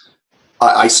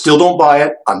 I still don't buy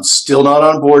it. I'm still not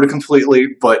on board completely,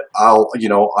 but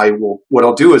what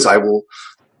I'll do is I will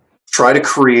try to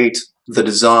create the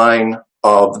design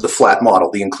of the flat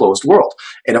model, the enclosed world.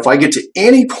 And if I get to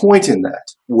any point in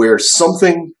that where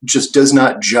something just does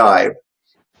not jive,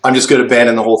 I'm just going to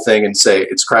abandon the whole thing and say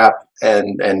it's crap,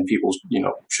 and people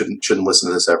shouldn't listen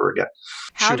to this ever again.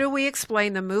 How do we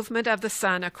explain the movement of the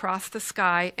sun across the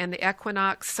sky and the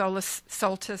equinox,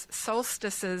 solstices,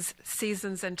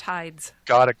 seasons, and tides?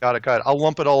 Got it. I'll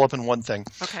lump it all up in one thing.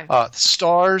 Okay.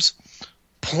 Stars,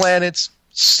 planets,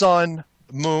 sun,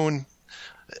 moon.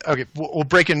 Okay, we'll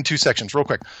break it in two sections real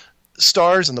quick.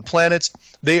 Stars and the planets,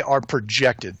 they are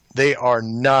projected. They are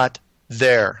not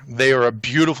there. They are a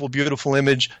beautiful, beautiful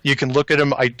image. You can look at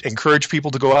them. I encourage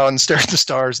people to go out and stare at the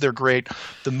stars. They're great.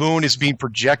 The moon is being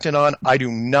projected on. I do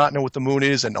not know what the moon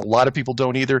is, and a lot of people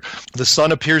don't either. The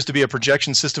sun appears to be a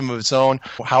projection system of its own.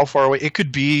 How far away? It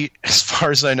could be, as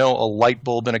far as I know, a light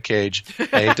bulb in a cage.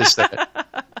 I hate to say it.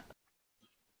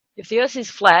 If the Earth is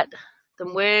flat,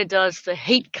 then where does the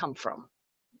heat come from?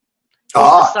 Is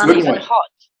the sun good even one.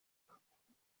 hot?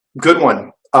 Good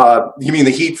one. You mean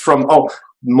the heat from?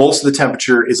 Most of the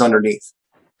temperature is underneath.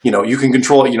 You can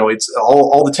control it. It's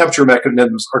all the temperature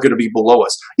mechanisms are going to be below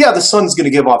us. Yeah, the sun's going to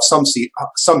give off some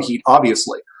heat,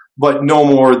 obviously, but no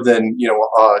more than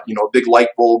a big light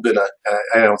bulb in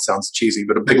I know it sounds cheesy,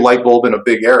 but a big light bulb in a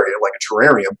big area like a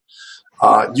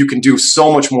terrarium. You can do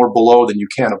so much more below than you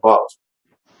can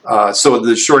above. So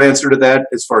the short answer to that,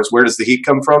 as far as where does the heat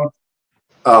come from,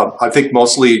 I think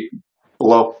mostly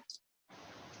below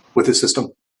with the system.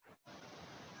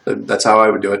 That's how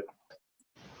I would do it.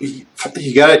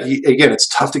 You got it. Again, it's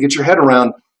tough to get your head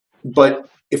around, but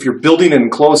if you're building an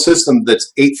enclosed system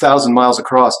that's 8,000 miles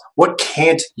across, what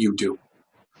can't you do?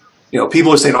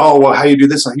 People are saying, "Oh, well, how do you do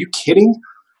this?" Are you kidding?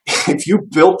 If you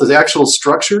built the actual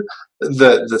structure,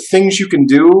 the things you can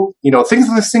do, think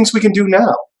of the things we can do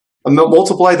now. And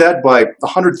multiply that by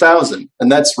 100,000,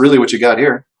 and that's really what you got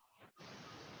here.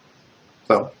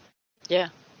 So. Yeah.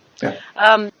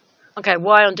 Yeah. Okay,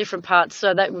 why on different parts?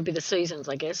 So that would be the seasons,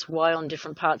 I guess. Why on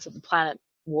different parts of the planet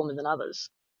warmer than others?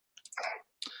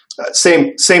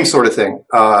 Same sort of thing.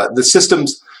 The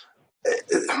systems,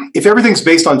 if everything's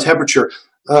based on temperature,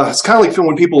 it's kind of like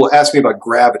when people ask me about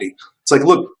gravity. It's like,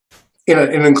 look, in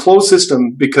an enclosed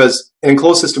system, because an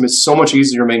enclosed system is so much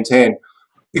easier to maintain,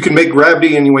 you can make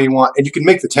gravity any way you want, and you can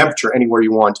make the temperature anywhere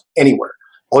you want, anywhere.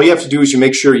 All you have to do is you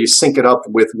make sure you sync it up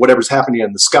with whatever's happening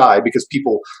in the sky, because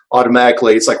people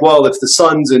automatically, it's like, well, if the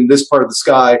sun's in this part of the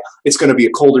sky, it's going to be a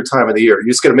colder time of the year. You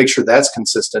just got to make sure that's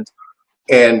consistent,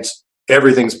 and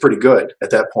everything's pretty good at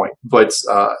that point. But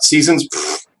seasons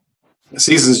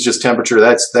just temperature.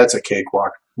 That's a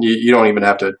cakewalk. You don't even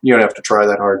have to. You don't have to try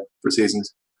that hard for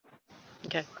seasons.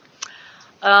 Okay.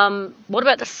 What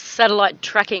about the satellite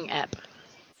tracking app?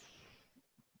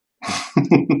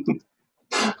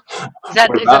 Is that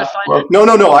a fine?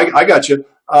 No. I got you.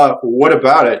 What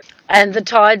about it? And the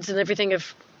tides and everything are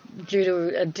due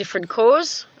to a different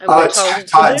cause?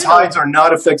 Tides are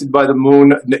not affected by the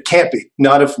moon. It can't be.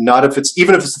 Not if it's,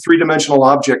 even if it's a three-dimensional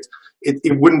object,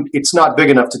 it wouldn't. It's not big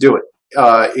enough to do it.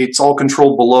 it's all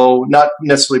controlled below, not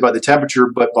necessarily by the temperature,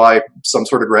 but by some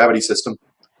sort of gravity system,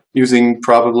 using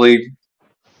probably,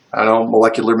 I don't know,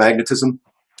 molecular magnetism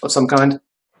of some kind.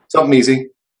 Something easy.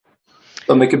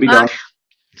 Something that could be done.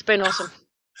 It's been awesome.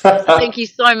 Thank you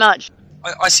so much.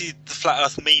 I see the flat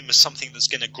Earth meme as something that's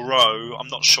going to grow. I'm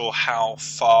not sure how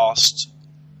fast,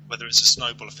 whether it's a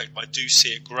snowball effect, but I do see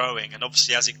it growing. And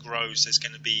obviously, as it grows, there's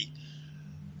going to be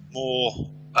more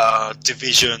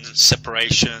division,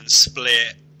 separation,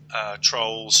 split,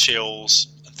 trolls, shills,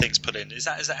 and things put in. Is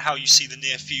that how you see the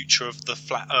near future of the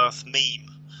flat Earth meme,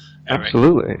 Eric?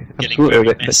 Absolutely. Getting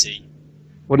very messy.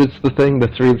 What is the thing? The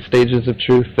 3 stages of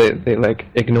truth. They like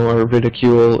ignore,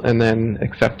 ridicule, and then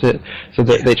accept it. So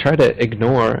they try to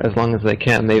ignore as long as they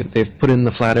can. They've put in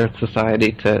the Flat Earth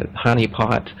Society to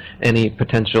honeypot any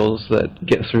potentials that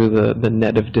get through the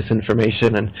net of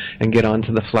disinformation and get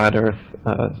onto the Flat Earth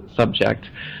subject.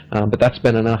 But that's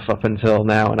been enough up until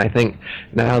now. And I think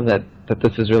now that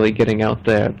this is really getting out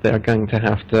there, they're going to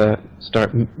have to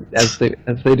start, as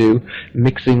they do,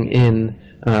 mixing in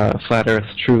flat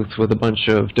Earth truth with a bunch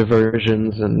of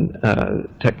diversions and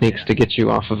techniques to get you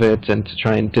off of it and to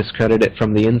try and discredit it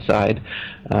from the inside.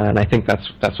 And I think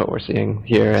that's what we're seeing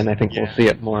here, and I think we'll see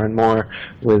it more and more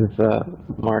with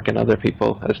Mark and other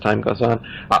people as time goes on.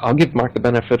 I'll give Mark the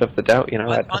benefit of the doubt.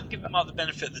 I'm giving Mark the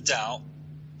benefit of the doubt,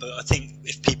 but I think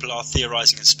if people are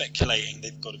theorizing and speculating,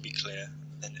 they've got to be clear,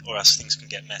 or else things can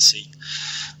get messy.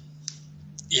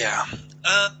 Yeah.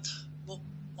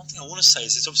 One thing I want to say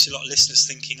is there's obviously a lot of listeners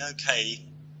thinking, okay,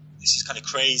 this is kind of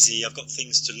crazy, I've got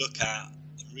things to look at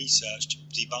and research to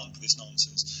debunk this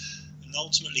nonsense. And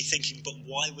ultimately thinking, but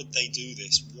why would they do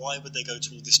this? Why would they go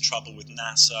to all this trouble with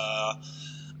NASA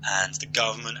and the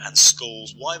government and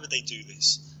schools? Why would they do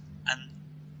this? And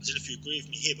I don't know if you agree with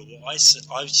me here, but what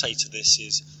I would say to this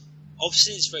is,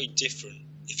 obviously it's very different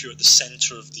if you're at the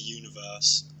center of the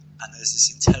universe and there's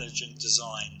this intelligent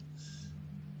design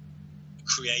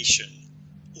creation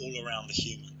all around the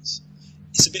humans.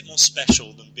 It's a bit more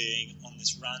special than being on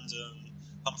this random,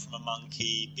 come from a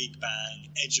monkey, Big Bang,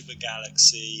 edge of a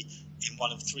galaxy, in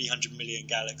one of 300 million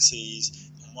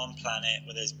galaxies, on one planet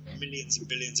where there's millions and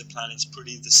billions of planets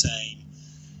pretty the same.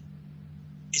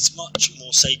 It's much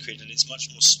more sacred and it's much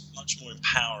more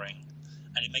empowering,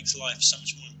 and it makes life so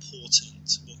much more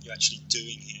important what you're actually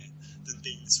doing here than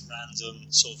being this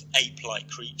random sort of ape-like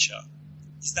creature.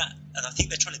 Is that, and I think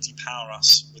they're trying to depower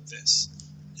us with this.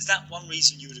 Is that one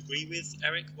reason you would agree with,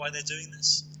 Eric, why they're doing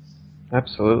this?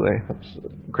 Absolutely. That's a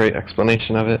great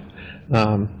explanation of it.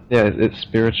 It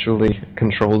spiritually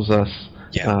controls us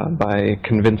by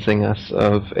convincing us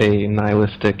of a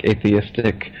nihilistic,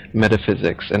 atheistic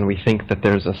metaphysics, and we think that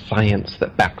there's a science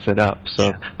that backs it up.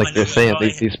 So, like they're saying,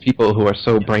 these people who are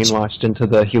so brainwashed into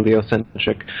the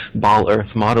heliocentric ball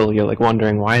Earth model, you're like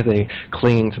wondering why are they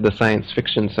clinging to the science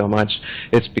fiction so much.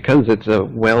 It's because it's a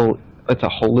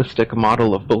holistic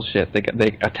model of bullshit.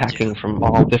 They attacking from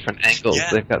all different angles.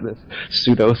 They've got this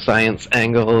pseudoscience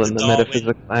angle and the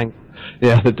metaphysics angle.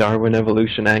 Yeah, the Darwin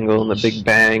evolution angle and the Big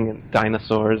Bang and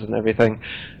dinosaurs and everything.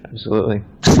 Absolutely.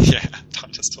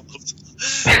 Dinosaurs.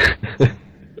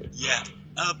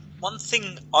 One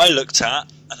thing I looked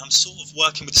at, and I'm sort of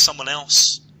working with someone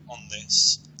else on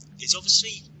this, is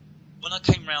obviously when I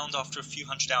came round after a few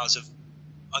hundred hours of,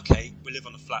 okay, we live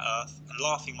on a flat Earth, and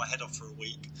laughing my head off for a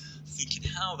week, thinking,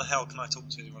 how the hell can I talk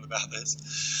to anyone about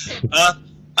this?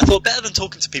 I thought, better than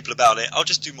talking to people about it, I'll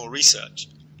just do more research.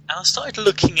 And I started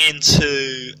looking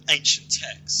into ancient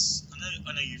texts.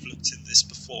 I know you've looked into this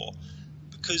before,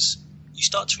 because you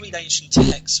start to read ancient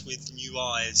texts with new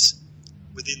eyes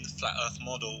within the flat Earth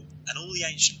model, and all the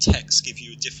ancient texts give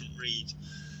you a different read.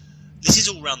 This is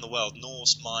all around the world: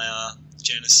 Norse, Maya,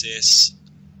 Genesis,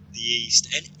 the East,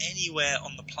 and anywhere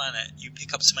on the planet you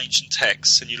pick up some ancient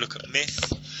texts and you look at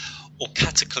myth or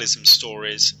cataclysm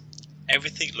stories,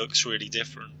 everything looks really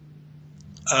different.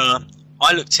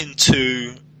 I looked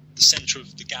into the center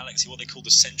of the galaxy, what they call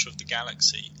the center of the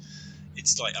galaxy.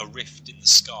 It's like a rift in the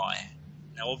sky.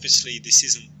 Now obviously this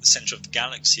isn't the center of the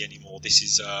galaxy anymore. This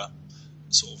is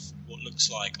sort of what looks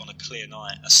like on a clear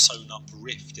night a sewn up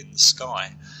rift in the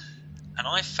sky. And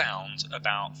I found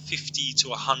about 50 to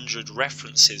 100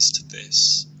 references to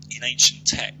this in ancient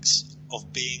texts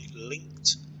of being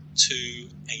linked to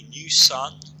a new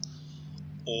sun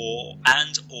or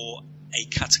a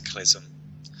cataclysm.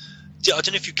 I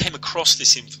don't know if you came across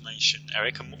this information,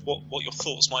 Eric, and what your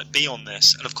thoughts might be on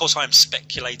this. And of course I am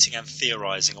speculating and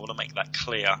theorizing. I want to make that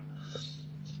clear.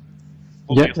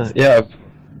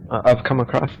 I've come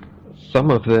across some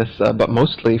of this, but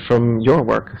mostly from your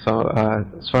work. So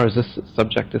as far as this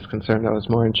subject is concerned, I was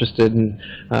more interested in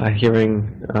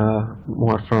hearing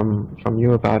more from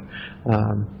you about.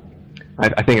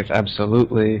 I think it's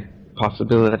absolutely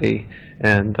possibility,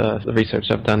 and the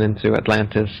research I've done into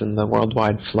Atlantis and the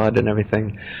worldwide flood and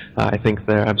everything, I think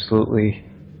there absolutely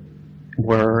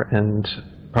were and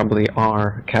probably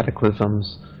are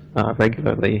cataclysms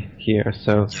regularly here.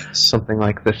 So something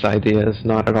like this idea is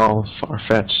not at all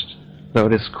far-fetched, though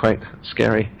it is quite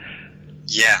scary.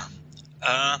 Yeah.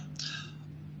 I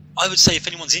would say if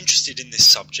anyone's interested in this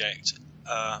subject,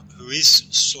 who is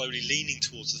slowly leaning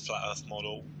towards the flat Earth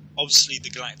model, obviously the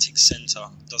galactic center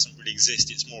doesn't really exist,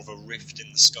 it's more of a rift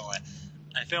in the sky.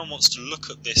 And if anyone wants to look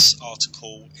at this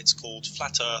article, it's called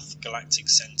Flat Earth, Galactic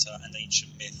Center and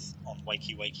Ancient Myth on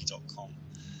wakeyWakey.com.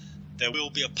 There will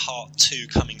be a part 2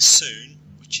 coming soon,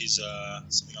 which is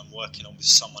something I'm working on with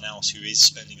someone else who is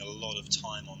spending a lot of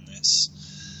time on this.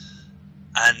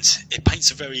 And it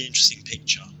paints a very interesting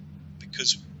picture,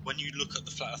 because when you look at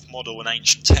the Flat Earth model and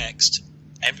ancient text,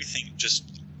 everything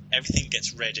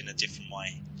gets read in a different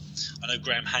way. I know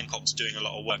Graham Hancock's doing a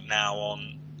lot of work now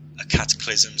on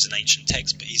cataclysms and ancient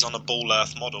texts, but he's on a ball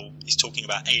Earth model. He's talking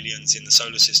about aliens in the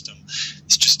solar system.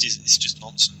 It's just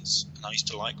nonsense. And I used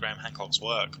to like Graham Hancock's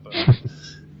work, but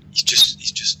he's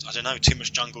just I don't know, too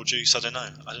much jungle juice. I don't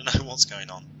know what's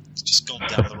going on. It's just gone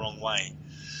down the wrong way.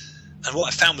 And what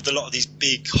I found with a lot of these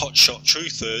big hotshot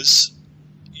truthers,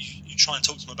 you try and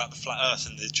talk to them about the flat Earth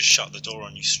and they just shut the door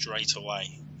on you straight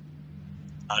away.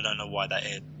 I don't know why that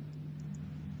is.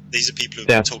 These are people who've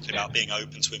been talking about being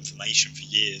open to information for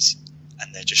years,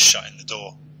 and they're just shutting the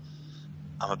door.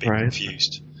 I'm a bit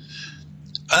confused.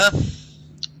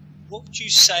 What would you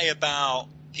say about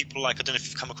people like, I don't know if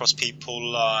you've come across people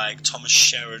like Thomas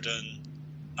Sheridan,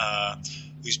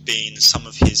 who's been some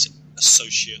of his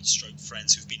associates stroke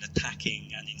friends who've been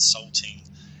attacking and insulting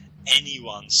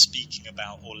anyone speaking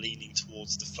about or leaning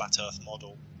towards the flat Earth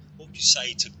model? What would you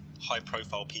say to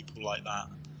high-profile people like that?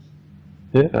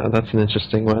 Yeah, that's an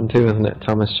interesting one too, isn't it?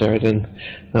 Thomas Sheridan.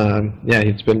 Yeah,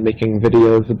 he's been making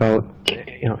videos about,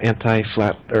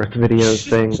 anti-flat Earth videos,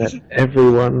 saying that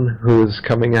everyone who's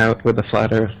coming out with a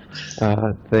flat Earth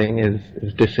thing is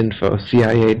disinfo,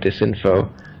 CIA disinfo.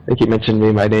 I think he mentioned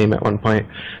me by name at one point,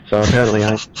 so apparently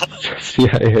I'm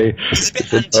CIA. He's a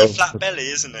bit anti-flat belly,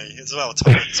 isn't he, as well,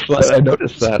 Thomas? I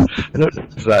noticed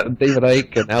that. David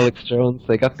Icke and Alex Jones,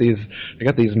 they got these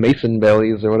Mason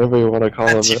bellies, or whatever you want to call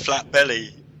them. Anti-flat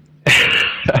belly.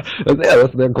 Yeah,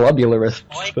 they're globularists.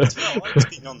 Ike's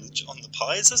been on the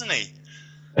pies, hasn't he?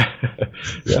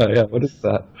 Yeah, what is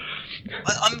that?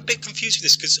 I'm a bit confused with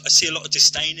this, because I see a lot of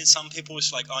disdain in some people.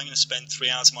 It's like, I'm going to spend 3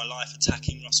 hours of my life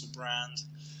attacking Russell Brand.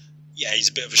 Yeah, he's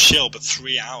a bit of a shill, but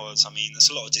 3 hours, I mean, there's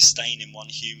a lot of disdain in one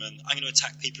human. I'm going to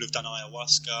attack people who've done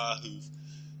ayahuasca, who've,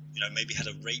 maybe had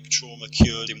a rape trauma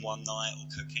cured in one night, or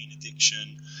cocaine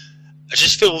addiction. I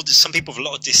just feel that some people have a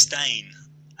lot of disdain,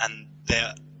 and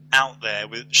they're out there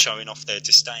with showing off their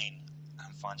disdain.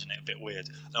 I'm finding it a bit weird.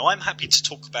 Now, I'm happy to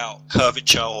talk about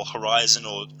curvature, or horizon,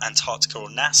 or Antarctica, or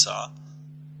NASA,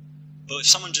 but if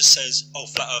someone just says, oh,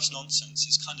 flat Earth's nonsense,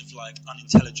 it's kind of like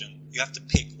unintelligent. You have to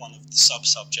pick one of the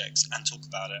sub-subjects and talk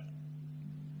about it.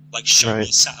 Like, show me a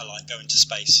satellite going to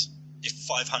space. If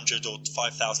 500 or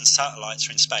 5,000 satellites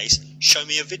are in space, show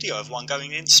me a video of one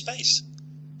going into space.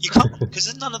 You can't,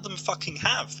 because none of them fucking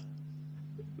have.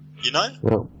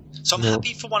 So I'm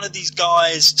happy for one of these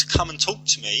guys to come and talk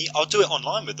to me. I'll do it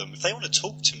online with them. If they want to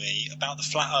talk to me about the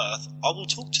flat Earth, I will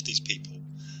talk to these people.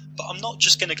 But I'm not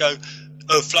just going to go,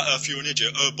 oh, flat Earth, you're an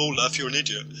idiot. Oh, ball Earth, you're an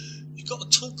idiot. You've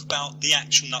got to talk about the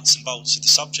actual nuts and bolts of the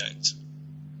subject.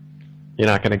 You're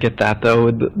not going to get that, though,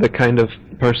 with the kind of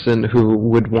person who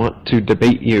would want to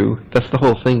debate you. That's the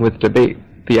whole thing with debate.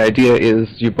 The idea is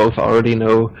you both already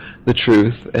know the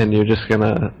truth, and you're just going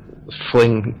to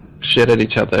fling shit at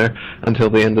each other until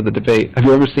the end of the debate. Have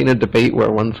you ever seen a debate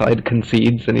where one side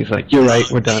concedes and he's like, you're right,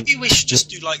 we're done? Maybe we should just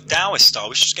do like Taoist style.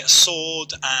 We should just get a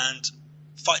sword and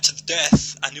fight to the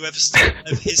death, and whoever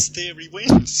his theory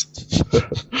wins.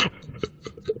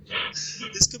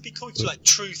 This could be cool, like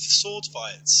truth sword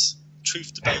fights.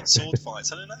 Truth debate sword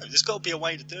fights. I don't know. There's got to be a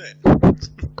way to do it. There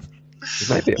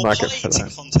might be a market for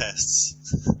that.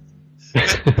 Contests.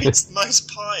 Whoever beats the most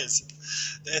pies,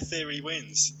 their theory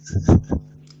wins.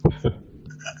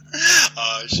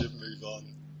 I should move on.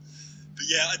 But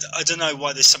yeah, I don't know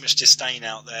why there's so much disdain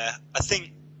out there.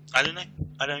 I don't know.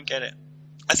 I don't get it.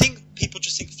 I think people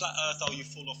just think flat Earth, oh, you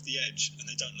fall off the edge, and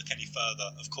they don't look any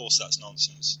further. Of course, that's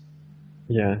nonsense.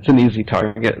 Yeah, it's an easy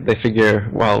target. They figure,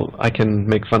 well, I can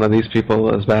make fun of these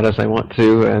people as bad as I want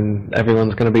to, and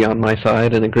everyone's going to be on my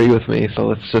side and agree with me, so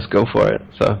let's just go for it.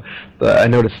 So I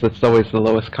notice that's always the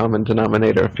lowest common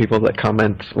denominator of people that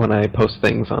comment when I post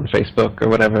things on Facebook or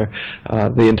whatever.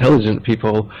 The intelligent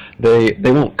people, they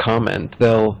won't comment.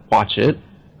 They'll watch it,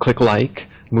 click like,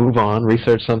 move on,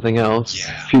 research something else.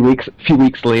 Yeah. A few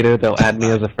weeks later, they'll add me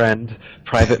as a friend,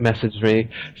 private message me,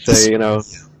 say, you know,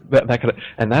 that kind of,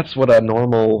 and that's what a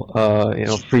normal, you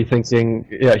know, free-thinking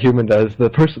human does.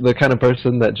 The kind of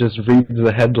person that just reads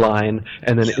the headline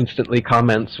and then instantly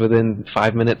comments within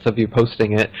 5 minutes of you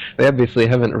posting it. They obviously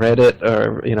haven't read it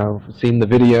or, you know, seen the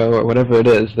video or whatever it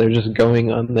is. They're just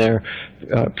going on their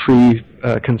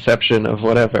preconception of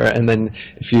whatever. And then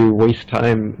if you waste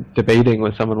time debating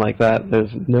with someone like that,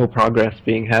 there's no progress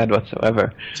being had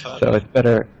whatsoever. So it's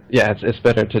better. Yeah, it's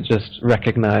better to just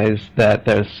recognize that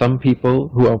there's some people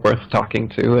who are worth talking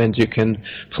to and you can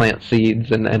plant seeds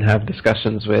and have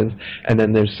discussions with, and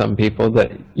then there's some people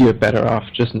that you're better off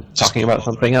just talking about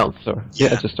something else. Or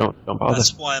just don't bother.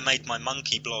 That's why I made my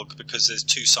monkey blog, because there's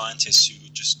two scientists who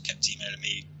just kept emailing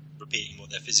me repeating what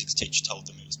their physics teacher told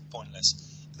them. It was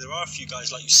pointless. There are a few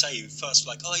guys like you say who first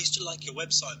were like, oh, I used to like your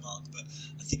website, Mark, but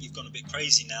I think you've gone a bit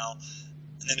crazy now.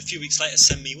 And then a few weeks later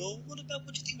send me, well, what do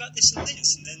you think about this and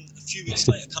this? And then a few weeks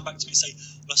later come back to me and say,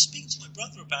 well, I was speaking to my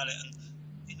brother about it, and,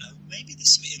 you know, maybe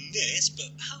there's something in this, but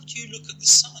how do you look at the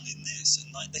sun in this?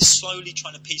 And, like, they're slowly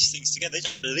trying to piece things together. They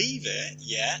don't believe it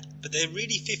yet, but they're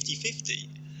really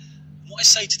 50-50. And what I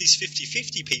say to these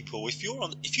 50-50 people, if you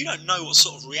don't know what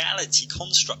sort of reality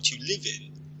construct you live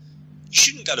in, you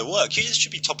shouldn't go to work. You just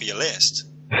should be top of your list.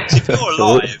 So if you're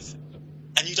alive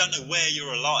and you don't know where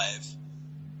you're alive,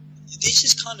 this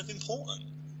is kind of important.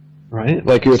 Right?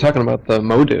 Like you were talking about the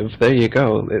motive. There you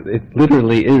go. It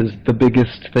literally is the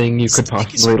biggest thing you could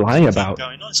possibly lie about.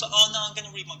 Going on. It's like, oh no, I'm going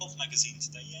to read my golf magazine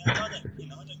today. Yeah, I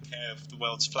don't care if the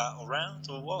world's flat or round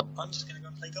or what. I'm just going to go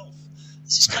and play golf.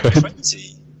 This is kind of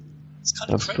crazy. It's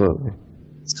kind of crazy.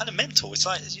 It's kind of mental. It's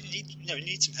like you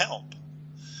need some help.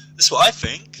 That's what I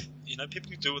think. You know, people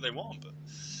can do what they want,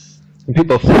 but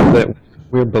people think that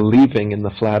we're believing in the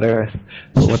flat Earth,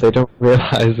 but what they don't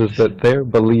realize is that they're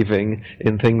believing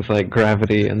in things like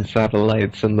gravity and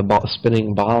satellites and the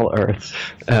spinning ball Earth,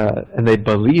 and they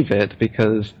believe it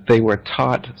because they were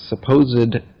taught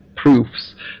supposed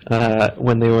proofs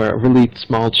when they were really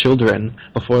small children,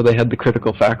 before they had the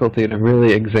critical faculty to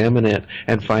really examine it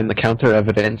and find the counter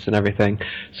evidence and everything.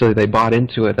 So they bought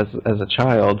into it as a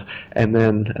child, and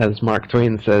then, as Mark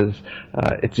Twain says,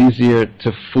 it's easier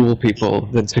to fool people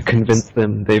than to convince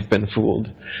them they've been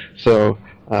fooled. So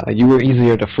you were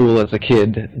easier to fool as a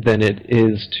kid than it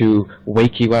is to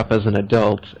wake you up as an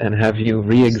adult and have you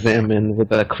re-examine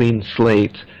with a clean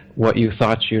slate what you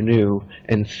thought you knew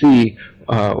and see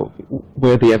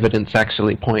where the evidence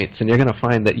actually points. And you're going to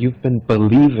find that you've been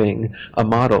believing a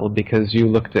model because you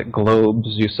looked at globes,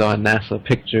 you saw NASA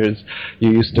pictures,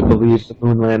 you used to believe the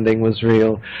moon landing was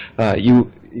real,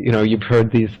 you've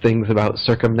heard these things about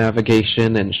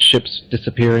circumnavigation and ships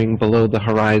disappearing below the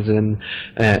horizon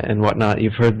and whatnot.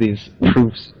 You've heard these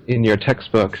proofs in your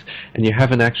textbooks, and you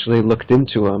haven't actually looked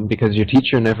into them because your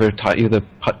teacher never taught you the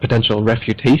potential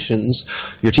refutations.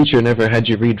 Your teacher never had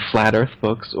you read flat Earth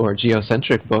books or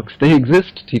geocentric books. They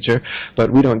exist, teacher,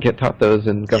 but we don't get taught those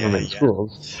in government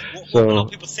schools. What a lot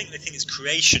of people think it's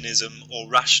creationism or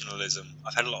rationalism.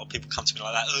 I've had a lot of people come to me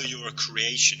like that, oh, you're a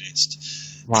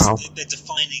creationist. Wow. They're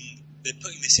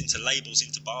putting this into labels,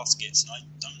 into baskets, and I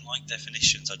don't like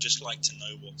definitions. I just like to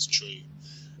know what's true.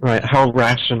 Right. How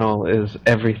rational is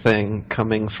everything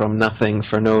coming from nothing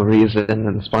for no reason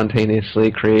and spontaneously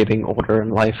creating order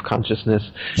and life, consciousness,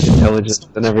 intelligence,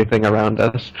 and everything around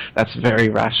us? That's very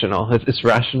rational. It's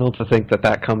rational to think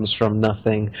that comes from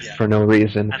nothing for no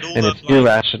reason, and it's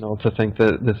irrational to think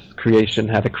that this creation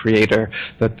had a creator,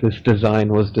 that this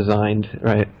design was designed,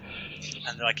 right?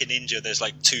 And like in India, there's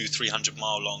like 200-300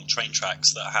 mile long train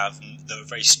tracks that are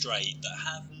very straight, that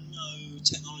have no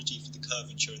technology for the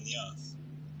curvature in the earth.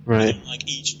 Right. Like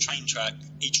each train track,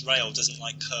 each rail doesn't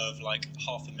like curve like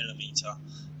 0.5 millimeter.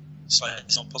 It's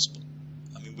not possible.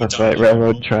 I mean, that's right.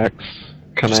 Railroad tracks,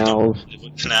 canals.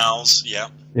 Canals, yeah.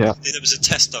 Yeah. There was a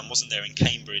test done, wasn't there, in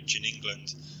Cambridge, in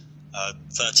England,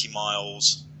 30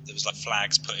 miles. There was like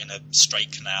flags put in a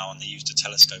straight canal, and they used a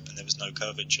telescope, and there was no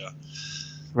curvature.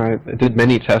 Right. I did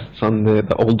many tests on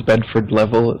the Old Bedford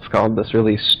level. It's called this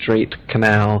really straight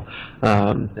canal.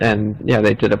 And yeah,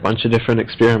 they did a bunch of different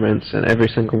experiments, and every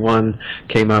single one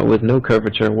came out with no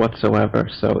curvature whatsoever.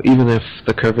 So even if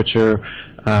the curvature,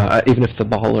 even if the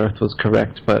ball Earth was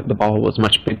correct, but the ball was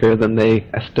much bigger than they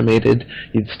estimated,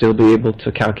 you'd still be able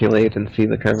to calculate and see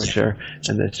the curvature,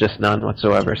 and there's just none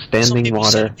whatsoever. Standing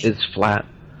water is flat.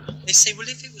 They say, well,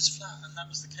 if it was flat and that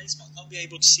was the case, Mark, I'll be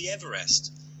able to see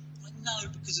Everest. No,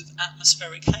 because of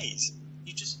atmospheric haze.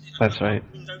 You just, That's right.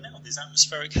 Window now, there's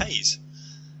atmospheric haze.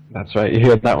 That's right. You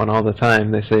hear that one all the time.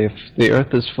 They say if the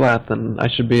Earth is flat, then I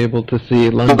should be able to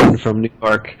see London from New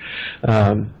York.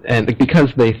 And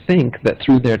because they think that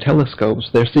through their telescopes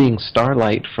they're seeing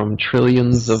starlight from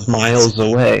trillions of miles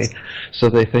away, so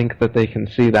they think that they can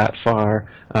see that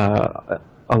far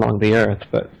along the Earth.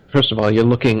 But first of all, you're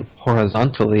looking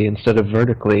horizontally instead of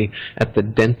vertically at the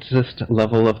densest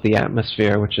level of the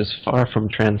atmosphere, which is far from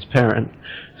transparent.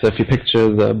 So if you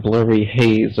picture the blurry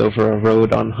haze over a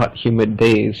road on hot, humid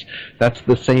days, that's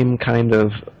the same kind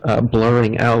of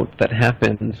blurring out that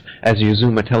happens as you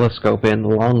zoom a telescope in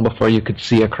long before you could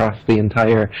see across the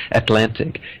entire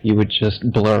Atlantic. You would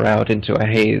just blur out into a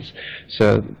haze.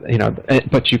 So, you know,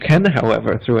 but you can,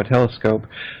 however, through a telescope,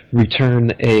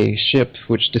 return a ship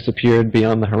which disappeared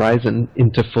beyond the horizon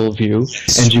into full view,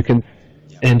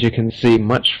 and you can see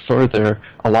much further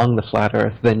along the flat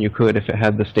Earth than you could if it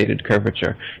had the stated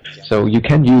curvature. So you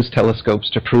can use telescopes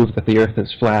to prove that the Earth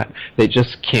is flat. They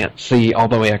just can't see all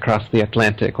the way across the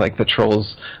Atlantic like the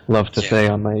trolls love to say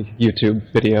on my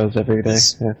YouTube videos every day.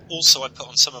 Yeah. Also, I put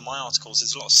on some of my articles,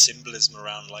 there's a lot of symbolism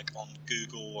around, like on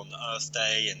Google, on Earth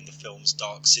Day, and the films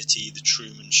Dark City, The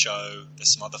Truman Show.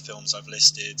 There's some other films I've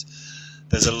listed.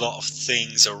 There's a lot of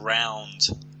things around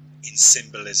in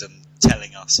symbolism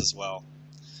telling us as well.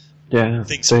 Yeah,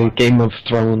 the Game of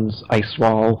Thrones ice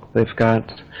wall they've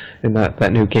got in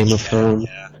that new Game of Thrones.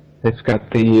 They've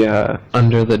got the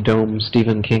Under the Dome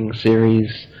Stephen King series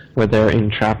where they're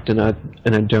entrapped in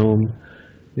a dome.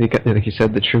 You got, like you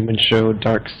said, The Truman Show,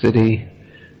 Dark City.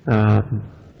 Yeah,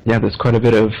 there's quite a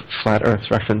bit of flat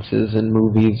Earth references in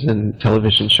movies and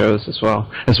television shows as well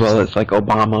as like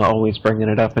Obama always bringing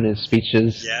it up in his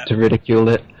speeches to ridicule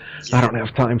it. I don't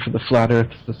have time for the Flat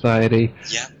Earth Society.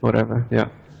 Whatever. Yeah.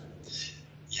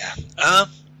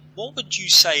 What would you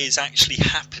say is actually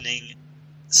happening,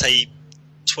 say,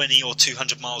 20 or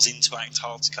 200 miles into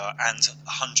Antarctica and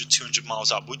 100, 200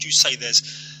 miles up? Would you say this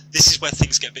is where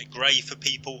things get a bit grey for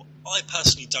people? I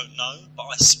personally don't know, but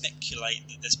I speculate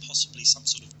that there's possibly some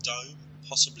sort of dome,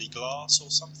 possibly glass or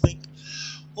something.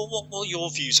 What are your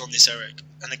views on this, Eric?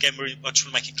 And again, I try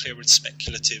to make it clear we're in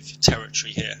speculative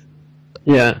territory here.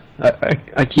 Yeah,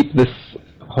 I keep this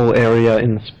whole area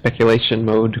in speculation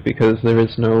mode because there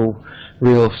is no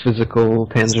real physical,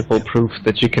 tangible proof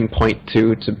that you can point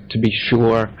to be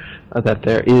sure that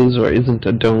there is or isn't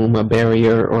a dome, a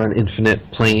barrier, or an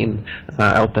infinite plane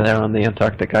out there on the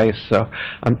Antarctic ice. So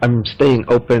I'm staying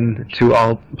open to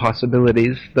all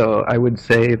possibilities, though I would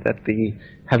say that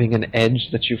having an edge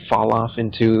that you fall off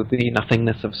into the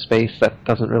nothingness of space, that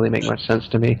doesn't really make much sense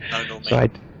to me. So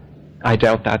I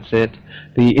doubt that's it.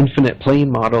 The infinite plane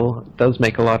model does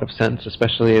make a lot of sense,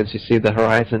 especially as you see the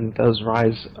horizon does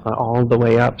rise all the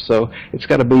way up, so it's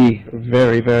got to be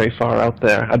very, very far out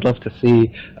there. I'd love to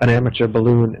see an amateur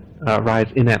balloon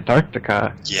rise in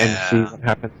Antarctica and see what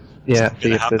happens. Yeah,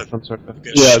 see if there's some sort of...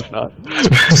 it's not.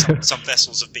 Some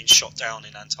vessels have been shot down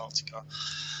in Antarctica.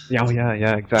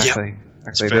 Yeah, exactly.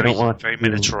 It's very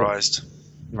militarized.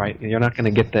 Right, you're not going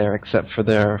to get there except for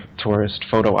their tourist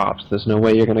photo ops. There's no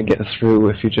way you're going to get through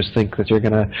if you just think that you're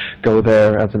going to go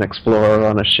there as an explorer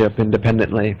on a ship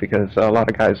independently, because a lot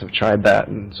of guys have tried that,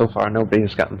 and so far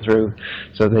nobody's gotten through.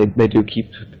 So they do keep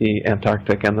the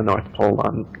Antarctic and the North Pole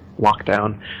on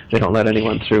lockdown. They don't let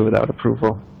anyone through without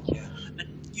approval.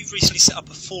 You've recently set up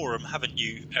a forum, haven't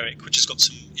you, Eric, which has got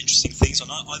some interesting things on.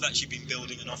 I've actually been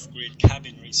building an off-grid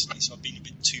cabin recently, so I've been a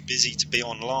bit too busy to be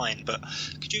online, but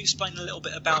could you explain a little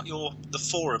bit about the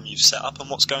forum you've set up and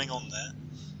what's going on there?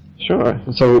 Sure.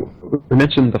 So we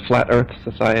mentioned the Flat Earth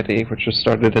Society, which was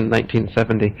started in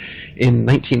 1970. In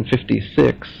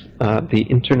 1956, the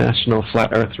International Flat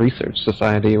Earth Research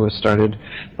Society was started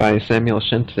by Samuel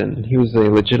Shenton. He was a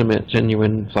legitimate,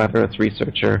 genuine flat Earth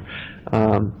researcher.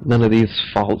 None of these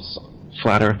false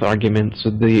flat Earth arguments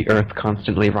with the Earth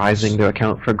constantly rising to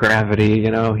account for gravity. You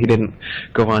know, he didn't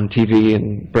go on TV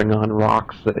and bring on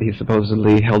rocks that he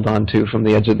supposedly held on to from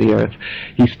the edge of the Earth.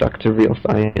 He stuck to real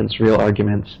science, real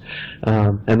arguments,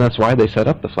 and that's why they set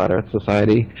up the Flat Earth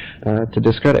Society, to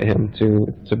discredit him,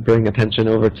 to bring attention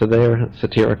over to their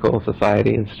satirical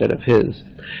society instead of his.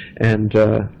 And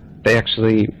they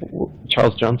actually,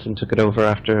 Charles Johnson took it over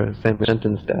after Samuel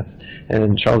Shenton's death,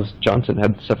 and Charles Johnson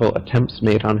had several attempts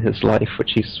made on his life,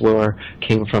 which he swore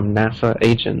came from NASA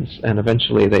agents, and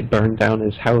eventually they burned down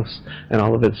his house and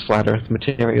all of his flat Earth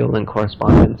material and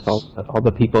correspondence, all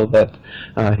the people that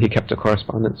he kept a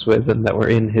correspondence with and that were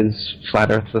in his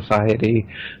Flat Earth Society.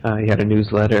 He had a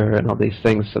newsletter and all these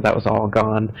things, so that was all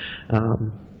gone.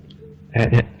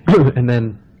 And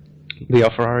then Leo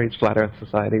Ferrari's Flat Earth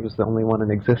Society was the only one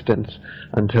in existence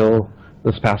until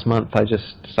this past month. I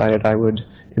just decided I would,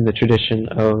 in the tradition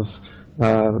of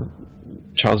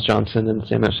Charles Johnson and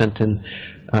Samuel Shenton,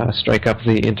 strike up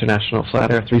the International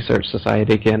Flat Earth Research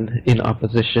Society again in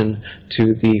opposition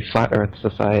to the Flat Earth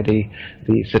Society,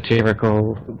 the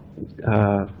satirical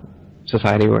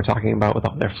society we were talking about with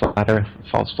all their flat Earth,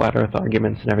 false flat Earth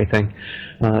arguments and everything.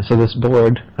 So this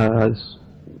board is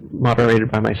moderated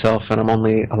by myself, and I'm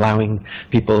only allowing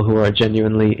people who are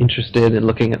genuinely interested in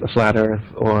looking at the flat Earth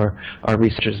or are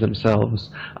researchers themselves.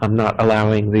 I'm not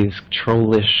allowing these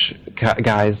trollish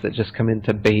guys that just come in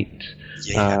to bait.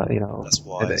 You know, that's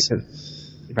wise.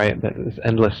 Right, there's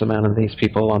endless amount of these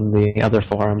people on the other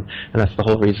forum, and that's the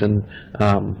whole reason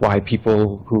why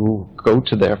people who go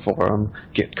to their forum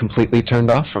get completely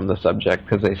turned off from the subject,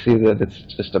 because they see that it's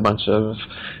just a bunch of,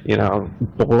 you know,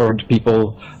 bored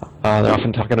people. They're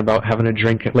often talking about having a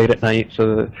drink late at night,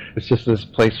 so it's just this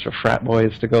place for frat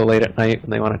boys to go late at night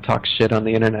when they want to talk shit on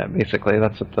the internet. Basically,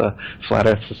 that's what the Flat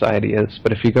Earth Society is.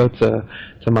 But if you go to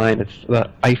mine, it's the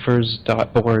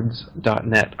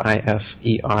ifers.boards.net,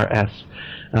 IFERS.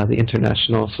 The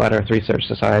International Flat Earth Research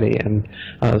Society, and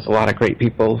there's a lot of great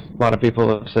people. A lot of people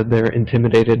have said they're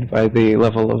intimidated by the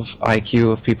level of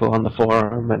IQ of people on the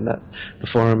forum, and that the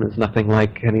forum is nothing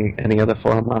like any other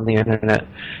forum on the internet.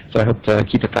 So I hope to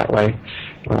keep it that way.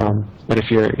 But if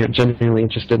you're genuinely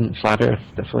interested in Flat Earth,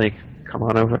 definitely come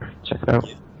on over, check it out.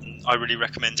 I really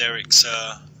recommend Eric's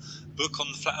book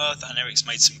on the Flat Earth, and Eric's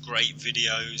made some great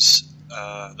videos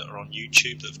that are on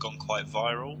YouTube that have gone quite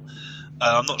viral.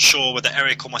 I'm not sure whether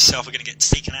Eric or myself are going to get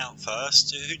taken out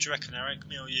first. Who do you reckon, Eric?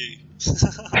 Me or you?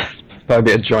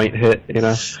 Probably a joint hit, you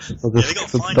know.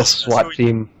 The SWAT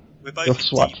team. The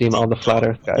SWAT team, all the Flat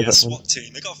Earth guys. Yeah, SWAT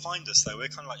team. They've got to find us, though. We're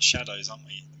kind of like shadows, aren't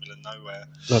we? In the middle of nowhere.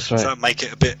 That's right. So make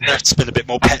it a bit, they have to spend a bit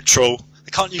more petrol.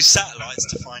 They can't use satellites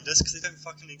to find us because they don't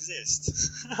fucking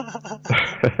exist.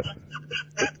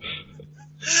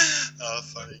 Oh,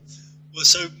 funny. Well,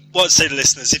 so what I'd say to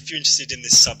listeners, if you're interested in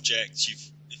this subject, if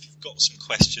you've got some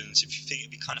questions, if you think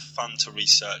it'd be kind of fun to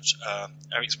research,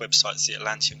 Eric's website's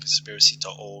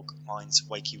theatlanteanconspiracy.org, mine's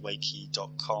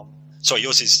wakey.com. Sorry,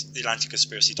 yours is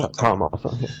theatlanteanconspiracy.com.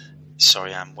 Also, yeah.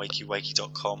 Sorry, I'm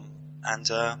wakey.com,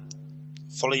 and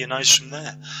follow your nose from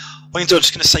there. What I'm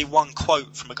just going to say one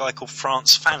quote from a guy called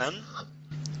Frantz Fanon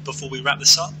before we wrap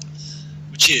this up,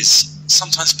 which is,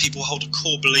 sometimes people hold a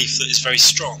core belief that is very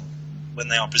strong. When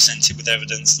they are presented with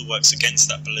evidence that works against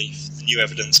that belief, the new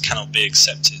evidence cannot be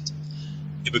accepted.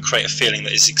 It would create a feeling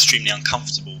that is extremely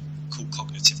uncomfortable, called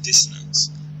cognitive dissonance.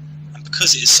 And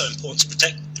because it is so important to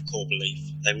protect the core belief,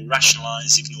 they will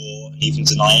rationalise, ignore, and even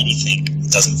deny anything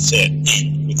that doesn't fit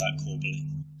in with that core belief.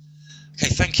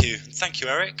 Okay, thank you. Thank you,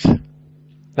 Eric.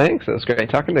 Thanks, it was great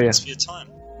talking to you. Thanks for your time.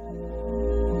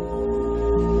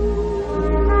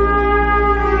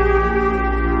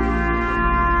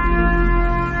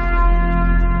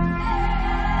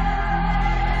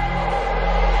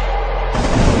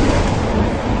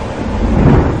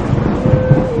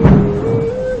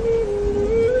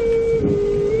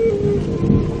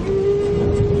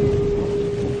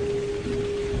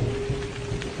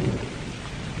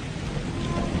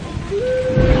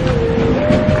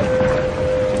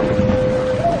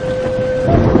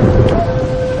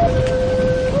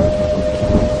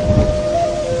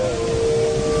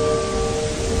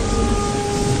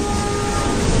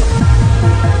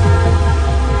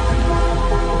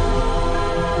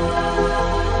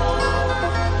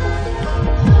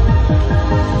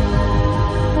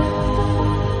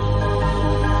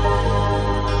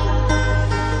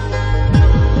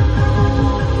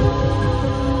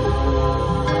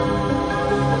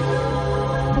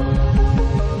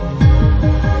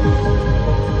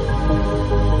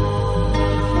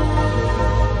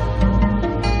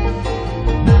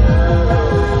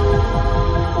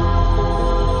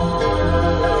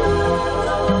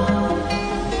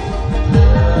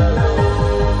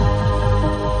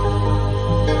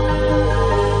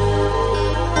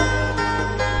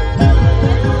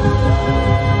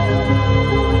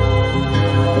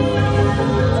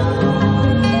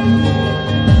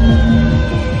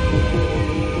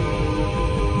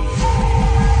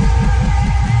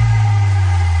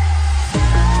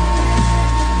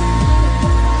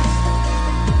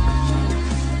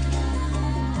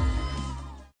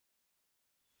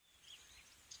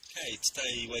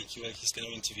 Wakey Wakey's going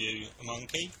to interview a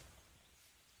monkey.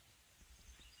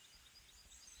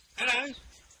 Hello.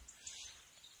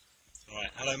 Right,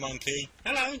 hello monkey.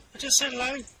 Hello, I just said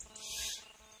hello.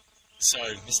 So,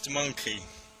 Mr. Monkey,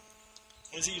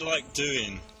 what is it you like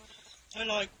doing? I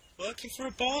like working for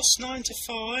a boss, 9 to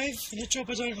 5, in a job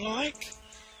I don't like.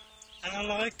 And I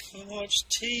like to watch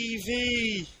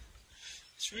TV.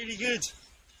 It's really good.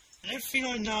 And everything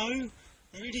I know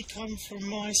really come from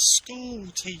my school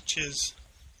teachers.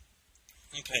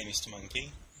 Okay, Mr.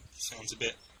 Monkey, sounds a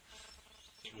bit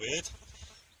weird.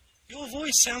 Your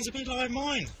voice sounds a bit like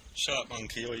mine. Shut up,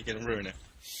 monkey, or you're going to ruin it.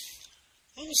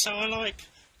 Also, I like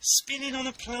spinning on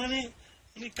a planet,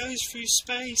 and it goes through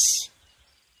space,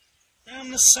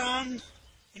 around the sun,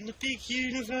 in the big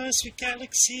universe with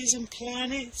galaxies and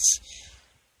planets.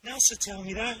 NASA tell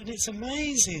me that, and it's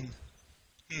amazing.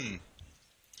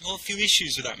 Got a few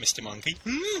issues with that, Mr. Monkey.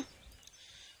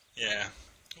 Yeah.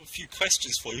 Got a few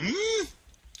questions for you.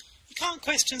 You can't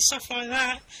question stuff like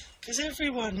that, because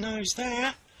everyone knows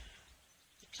that.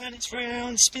 The planet's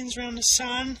round, spins round the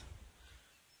sun.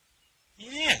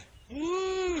 Yeah.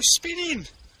 Ooh, spinning.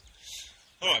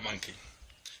 Alright, monkey.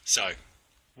 So,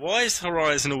 why is the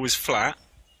horizon always flat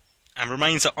and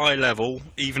remains at eye level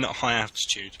even at high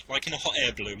altitude? Like in a hot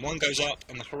air balloon, one goes up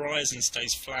and the horizon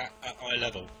stays flat at eye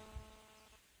level.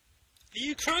 Are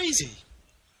you crazy?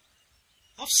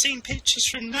 I've seen pictures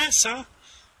from NASA,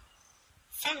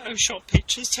 Photoshop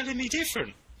pictures telling me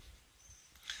different.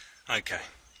 Okay,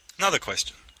 another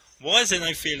question. Why is there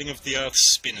no feeling of the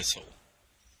Earth's spin at all?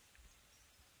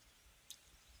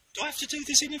 Do I have to do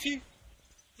this interview?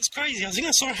 It's crazy. I think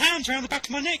I saw a hand around the back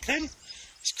of my neck then.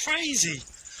 It's crazy.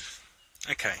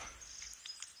 Okay.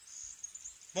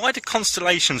 Why do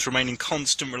constellations remain in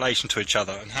constant relation to each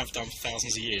other and have done for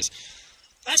thousands of years?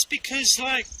 That's because,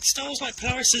 like, stars like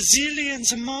Polaris are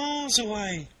zillions of miles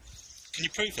away. Can you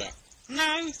prove that?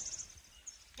 No.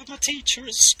 But my teacher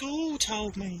at school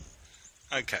told me.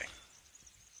 Okay.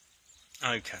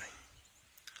 Okay.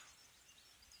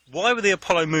 Why were the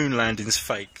Apollo moon landings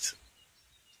faked?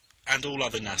 And all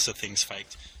other NASA things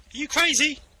faked? Are you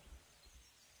crazy?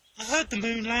 I heard the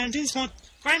moon landings. My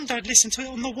granddad listened to it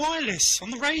on the wireless,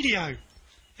 on the radio.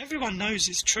 Everyone knows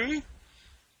it's true.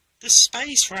 The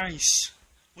space race.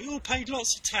 We all paid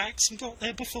lots of tax and got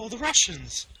there before the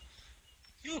Russians.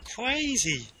 You're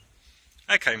crazy.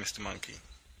 Okay, Mr. Monkey.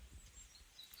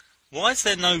 Why is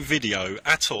there no video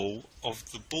at all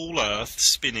of the ball Earth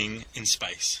spinning in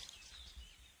space?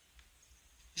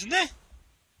 Isn't there?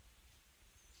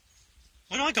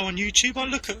 When I go on YouTube, I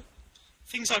look at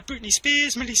things like Britney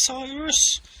Spears, Miley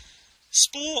Cyrus,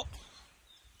 sport.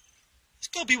 There's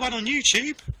got to be one on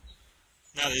YouTube.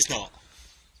 No, there's not.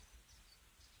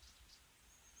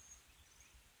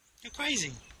 You're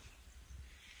crazy.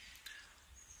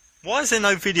 Why is there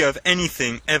no video of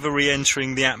anything ever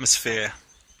re-entering the atmosphere?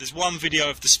 There's one video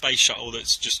of the space shuttle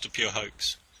that's just a pure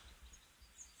hoax.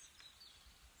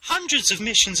 Hundreds of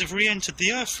missions have re-entered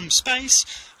the Earth from space.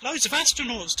 Loads of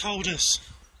astronauts told us.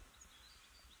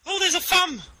 Oh, there's a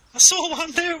thumb! I saw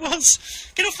one, there it was!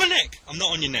 Get off my neck! I'm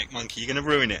not on your neck, monkey, you're going to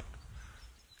ruin it.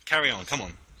 Carry on, come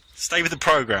on. Stay with the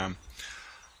programme.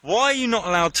 Why are you not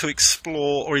allowed to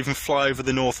explore or even fly over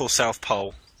the North or South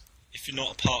Pole if you're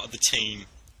not a part of the team,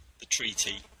 the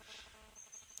treaty?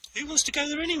 Who wants to go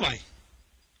there anyway?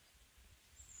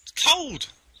 It's cold.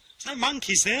 There's no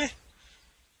monkeys there.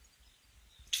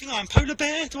 Do you think I'm polar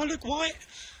bear? Do I look white?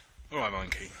 Alright,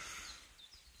 monkey.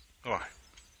 Alright.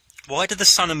 Why do the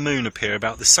sun and moon appear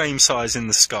about the same size in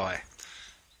the sky?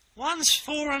 One's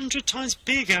 400 times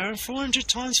bigger and 400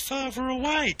 times further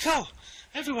away. God,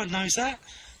 everyone knows that.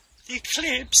 The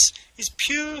eclipse is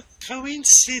pure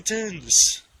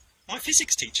coincidence. My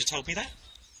physics teacher told me that.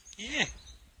 Yeah.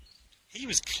 He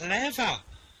was clever.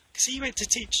 Because he went to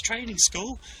teach training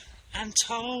school and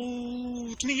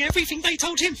told me everything they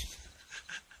told him.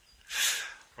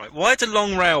 Right, why do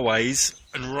long railways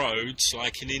and roads,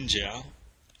 like in India,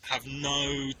 have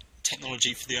no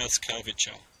technology for the Earth's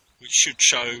curvature, which should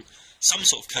show some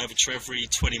sort of curvature every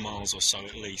 20 miles or so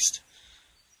at least?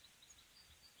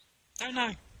 Don't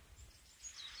know.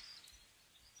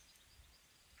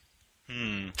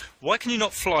 Why can you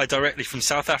not fly directly from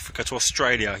South Africa to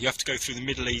Australia? You have to go through the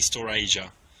Middle East or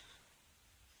Asia.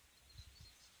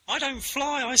 I don't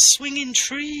fly, I swing in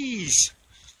trees.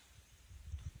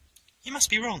 You must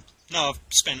be wrong. No, I've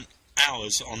spent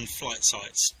hours on flight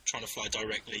sites trying to fly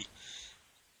directly,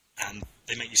 and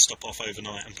they make you stop off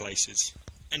overnight in places.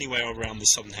 Anywhere around the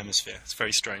southern hemisphere. It's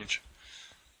very strange.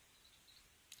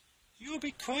 You're a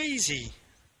bit crazy.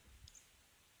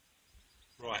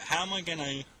 Right, how am I going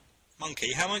to...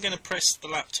 Monkey, how am I going to press the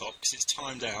laptop, because it's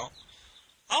timed out?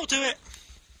 I'll do it.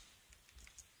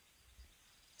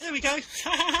 There we go.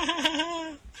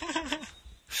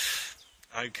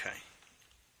 Okay.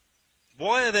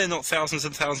 Why are there not thousands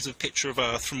and thousands of pictures of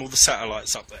Earth from all the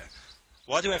satellites up there?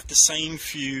 Why do we have the same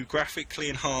few graphically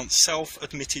enhanced,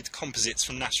 self-admitted composites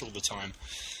from NASA all the time?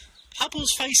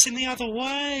 Hubble's facing the other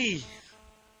way.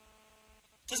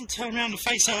 Doesn't turn around and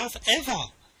face Earth, ever.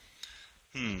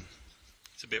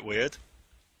 It's a bit weird.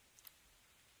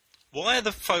 Why are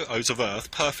the photos of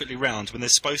Earth perfectly round when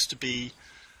there's supposed to be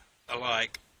a,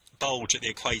 like, bulge at the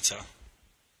equator?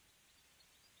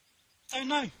 Don't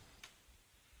know.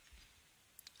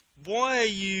 Why are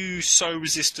you so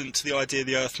resistant to the idea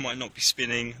the Earth might not be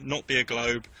spinning, not be a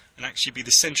globe, and actually be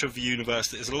the centre of the universe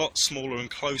that is a lot smaller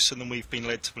and closer than we've been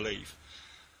led to believe?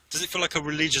 Does it feel like a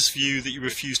religious view that you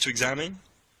refuse to examine?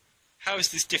 How is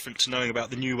this different to knowing about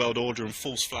the New World Order and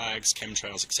false flags,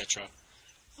 chemtrails, etc.?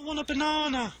 I want a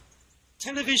banana,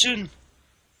 television,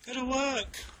 go to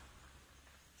work.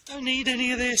 I don't need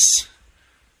any of this.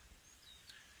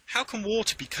 How can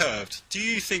water be curved? Do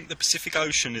you think the Pacific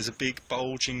Ocean is a big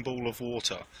bulging ball of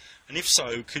water? And if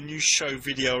so, can you show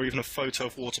video or even a photo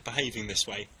of water behaving this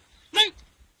way? No!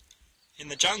 In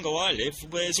the jungle I live,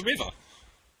 there's a river.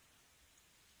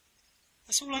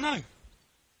 That's all I know.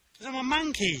 Because I'm a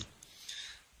monkey.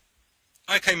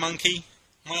 Okay, monkey.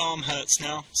 My arm hurts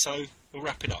now, so we'll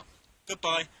wrap it up.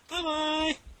 Goodbye.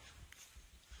 Bye-bye.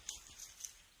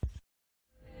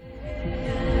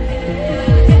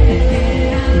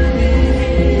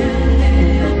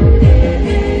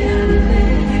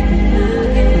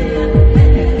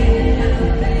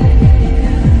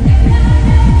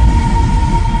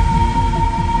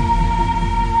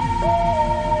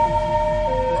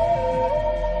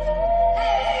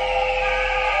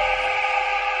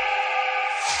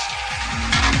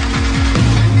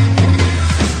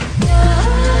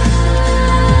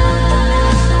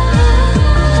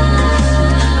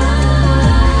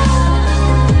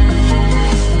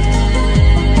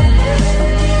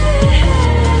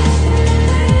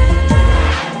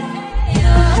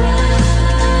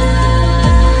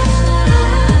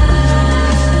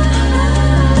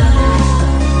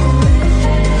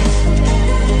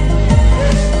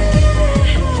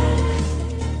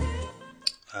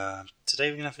 Today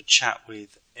we're going to have a chat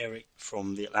with Eric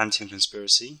from the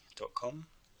AtlanteanConspiracy.com.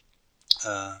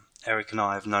 Eric and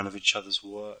I have known of each other's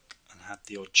work and had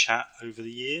the odd chat over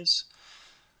the years.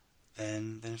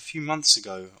 Then a few months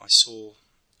ago I saw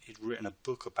he'd written a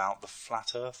book about the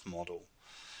flat earth model.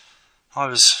 I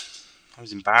was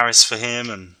embarrassed for him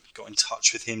and got in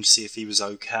touch with him to see if he was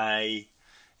okay,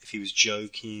 if he was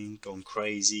joking, gone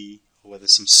crazy, or whether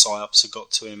some psyops had got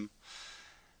to him.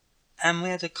 And we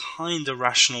had a kind of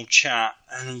rational chat,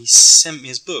 and he sent me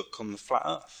his book on the flat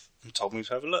earth and told me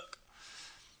to have a look.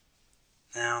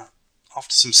 Now,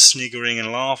 after some sniggering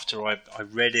and laughter, I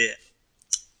read it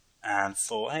and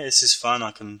thought, hey, this is fun, I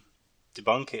can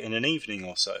debunk it in an evening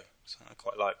or so. So I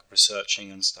quite like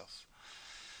researching and stuff.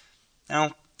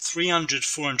 Now, 300,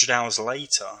 400 hours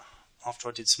later, after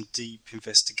I did some deep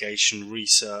investigation,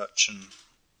 research and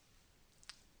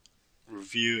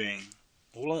reviewing,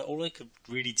 all I could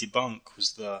really debunk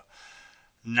was the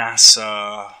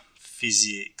NASA,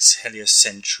 physics,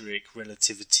 heliocentric,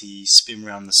 relativity, spin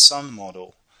around the sun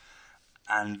model,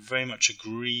 and very much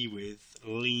agree with,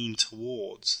 lean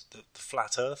towards the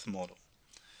flat earth model.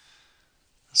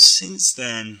 Since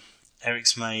then,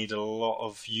 Eric's made a lot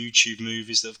of YouTube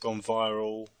movies that have gone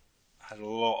viral, had a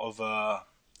lot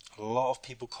of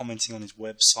people commenting on his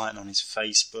website and on his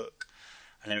Facebook,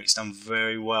 and Eric's done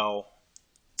very well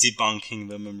debunking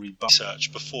them and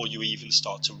research before you even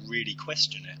start to really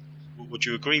question it. Would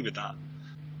you agree with that?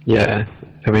 Yeah,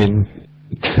 I mean,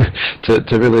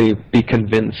 to really be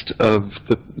convinced of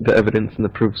the evidence and the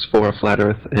proofs for a flat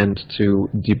Earth, and to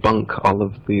debunk all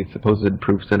of the supposed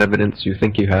proofs and evidence you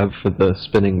think you have for the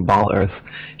spinning ball Earth,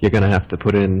 you're going to have to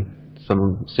put in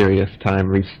some serious time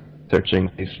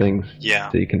researching these things, yeah,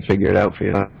 so you can figure it out for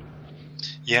you.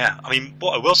 Yeah, I mean,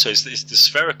 what I will say is that the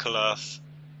spherical Earth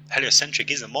heliocentric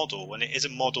is a model, and it is a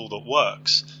model that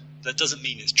works. That doesn't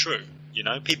mean it's true. You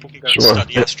know, people can go and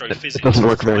study astrophysics it doesn't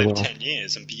work for very 5, well. 10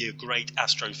 years and be a great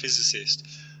astrophysicist,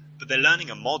 but they're learning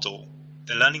a model,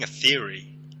 they're learning a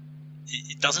theory.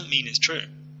 It doesn't mean it's true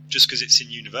just because it's in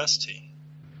university.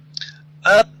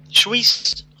 I think we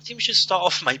should start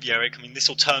off, maybe, Eric. I mean, this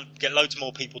will get loads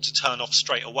more people to turn off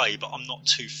straight away, but I'm not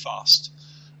too fussed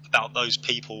about those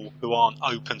people who aren't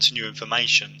open to new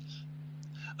information.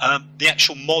 The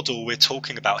actual model we're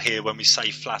talking about here when we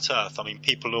say flat Earth, I mean,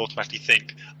 people automatically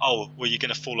think, oh, well, you're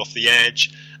going to fall off the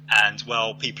edge, and,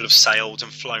 well, people have sailed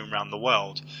and flown around the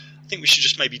world. I think we should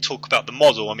just maybe talk about the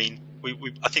model. I mean,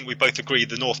 I think we both agree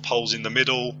the North Pole's in the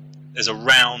middle. There's a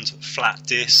round, flat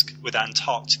disk with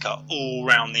Antarctica all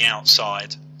round the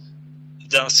outside.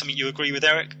 That's something you agree with,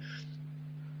 Eric?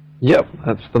 Yep,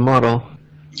 that's the model.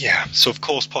 Yeah. So of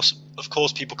course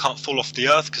people can't fall off the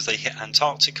Earth because they hit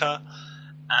Antarctica,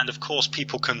 and of course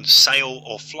people can sail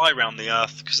or fly around the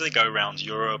Earth because they go around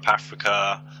Europe,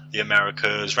 Africa, the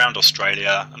Americas, around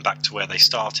Australia, and back to where they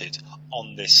started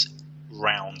on this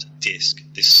round disk,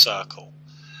 this circle.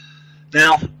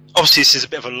 Now, obviously, this is a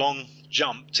bit of a long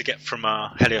jump to get from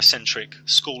a heliocentric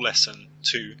school lesson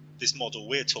to this model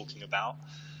we're talking about.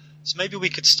 So maybe we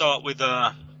could start with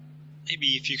maybe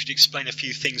if you could explain a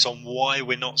few things on why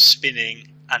we're not spinning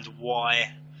and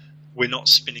why we're not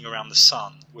spinning around the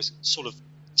sun. We'll sort of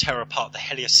tear apart the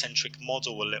heliocentric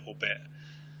model a little bit.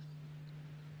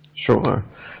 Sure.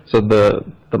 So the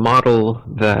model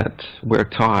that we're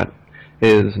taught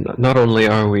is not only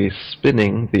are we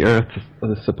spinning, the Earth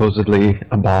is supposedly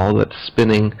a ball that's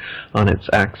spinning on its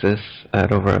axis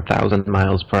at over 1,000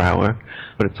 miles per hour,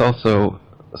 but it's also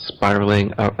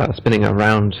spiraling, spinning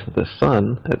around the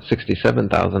sun at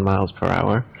 67,000 miles per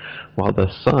hour, while the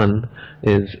sun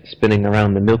is spinning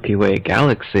around the Milky Way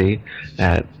galaxy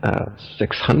at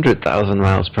 600,000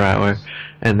 miles per hour,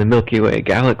 and the Milky Way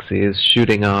galaxy is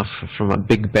shooting off from a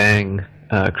Big Bang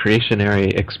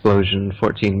creationary explosion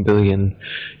 14 billion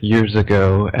years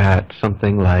ago at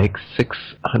something like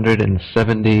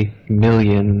 670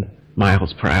 million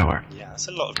miles per hour. Yeah, that's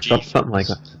a lot of G. Something like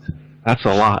that. That's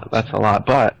a lot. That's a lot.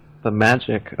 But the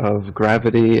magic of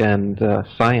gravity and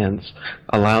science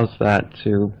allows that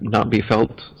to not be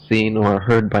felt, seen, or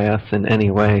heard by us in any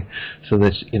way. So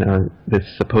that this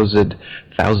supposed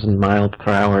 1,000 mile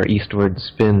per hour eastward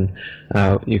spin,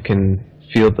 you can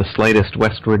feel the slightest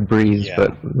westward breeze,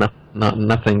 but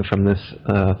nothing from this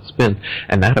spin.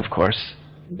 And that, of course,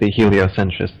 the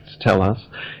heliocentrists tell us,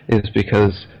 is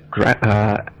because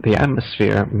the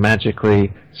atmosphere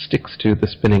magically sticks to the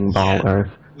spinning ball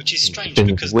Earth, which is strange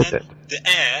because then the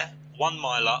air 1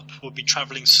 mile up would be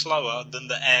travelling slower than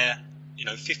the air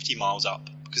 50 miles up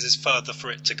because there's further for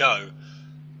it to go.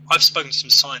 I've spoken to some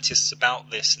scientists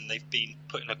about this and they've been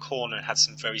put in a corner and had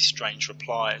some very strange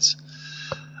replies.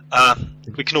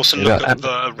 We can also look at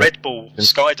the Red Bull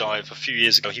skydive a few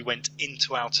years ago. He went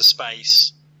into outer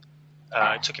space.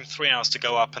 It took him 3 hours to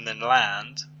go up and then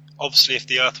land. Obviously, if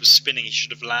the Earth was spinning, he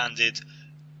should have landed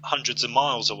hundreds of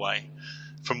miles away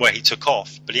from where he took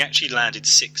off. But he actually landed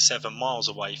 6-7 miles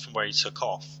away from where he took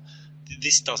off.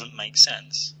 This doesn't make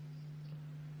sense.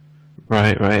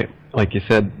 Right, right. Like you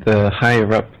said, the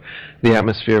higher up the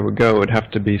atmosphere would go, it would have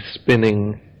to be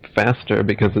spinning faster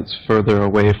because it's further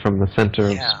away from the center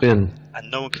of spin.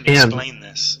 And no one can explain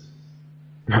this.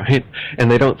 Right, and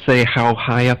they don't say how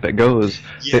high up it goes.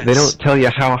 Yes. They don't tell you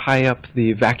how high up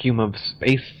the vacuum of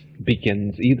space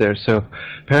begins either. So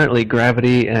apparently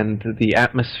gravity and the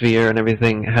atmosphere and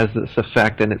everything has this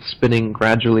effect, and it's spinning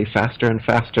gradually faster and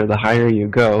faster the higher you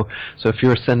go. So if you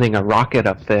were sending a rocket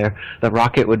up there, the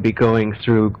rocket would be going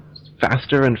through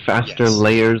faster and faster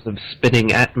layers of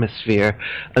spinning atmosphere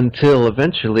until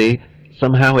eventually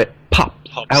somehow it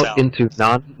pops out into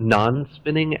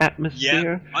non-spinning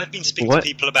atmosphere. Yeah, I've been speaking to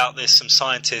people about this, some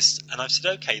scientists, and I've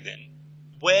said, okay then,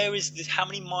 where is this, how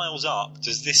many miles up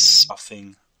does this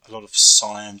stuffing a lot of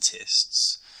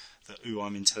scientists, the ooh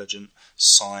I'm intelligent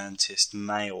scientist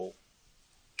male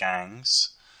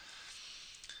gangs,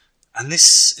 and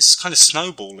this is kind of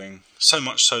snowballing, so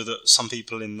much so that some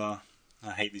people in the,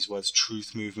 I hate these words,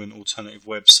 truth movement, alternative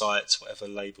websites, whatever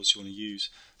labels you want to use,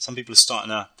 some people are starting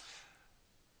to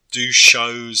do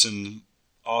shows and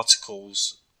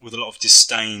articles with a lot of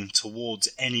disdain towards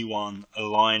anyone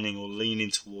aligning or leaning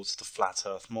towards the flat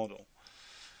earth model.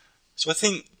 So I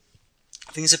think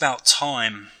it's about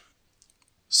time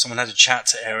someone had a chat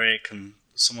to Eric and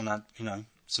someone had,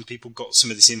 some people got some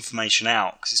of this information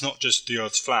out, because it's not just the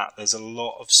earth's flat, there's a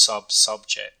lot of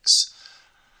sub-subjects.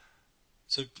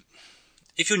 So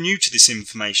if you're new to this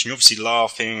information, you're obviously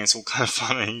laughing, it's all kind of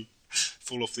funny,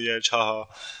 fall off the edge, haha.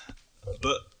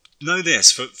 But know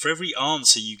this, for every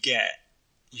answer you get,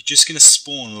 you're just going to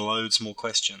spawn loads more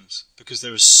questions, because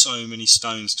there are so many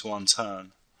stones to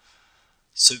unturn.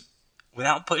 So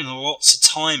without putting lots of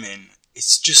time in,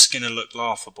 it's just going to look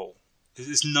laughable.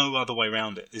 There's no other way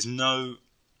around it. There's no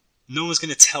one's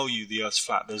going to tell you the earth's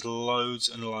flat. There's loads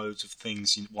and loads of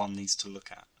things one needs to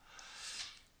look at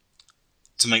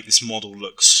to make this model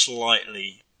look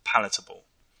slightly palatable.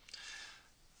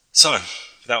 So,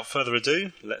 without further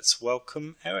ado, let's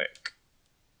welcome Eric.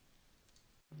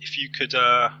 If you could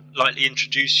lightly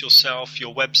introduce yourself,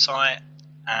 your website,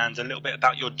 and a little bit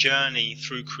about your journey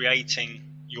through creating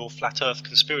your Flat Earth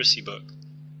conspiracy book.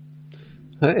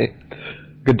 Hey,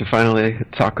 good to finally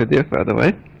talk with you, by the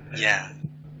way. Yeah.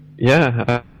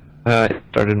 Yeah, I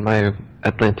started my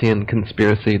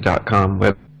AtlanteanConspiracy.com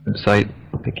website,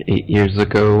 I think 8 years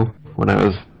ago, when I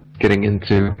was getting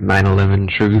into 9/11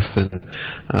 truth and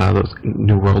those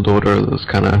New World Order, those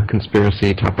kind of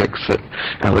conspiracy topics that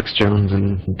Alex Jones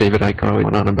and David Icke are always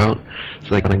going on about. So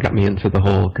they kind of got me into the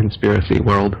whole conspiracy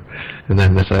world. And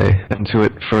then as I got into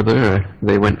it further,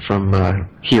 they went from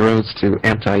heroes to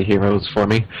anti-heroes for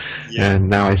me. Yeah. And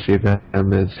now I see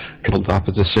them as cold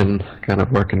opposition, kind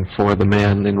of working for the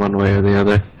man in one way or the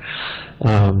other.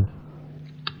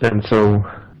 And so,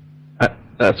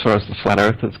 as far as the flat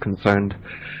Earth is concerned,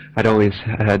 I'd always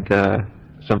had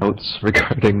some notes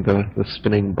regarding the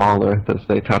spinning ball Earth as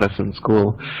they taught us in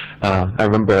school. I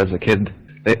remember as a kid,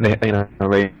 they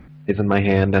raising my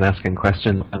hand and asking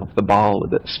questions about the ball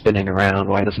with it spinning around.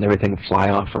 Why doesn't everything fly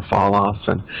off or fall off?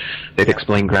 And they'd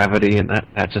explain gravity, and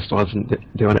that just wasn't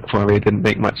doing it for me. It didn't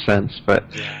make much sense. But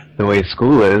the way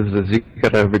school is you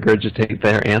got to regurgitate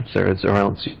their answers, or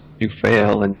else you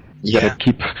fail, and you gotta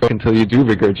keep going until you do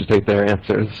regurgitate their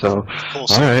answers. So,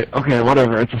 alright, okay,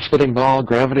 whatever. It's a spinning ball,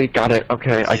 gravity, got it.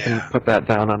 Okay, I can put that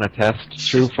down on a test.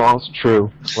 True, false,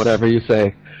 true. Whatever you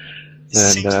say.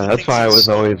 And that's why I was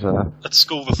always... at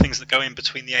school, the things that go in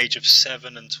between the age of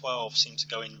 7 and 12 seem to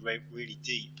go in really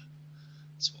deep.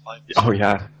 That's what Oh,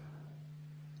 yeah.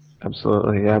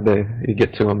 Absolutely, yeah. You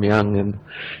get to them young, and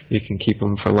you can keep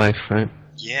them for life, right?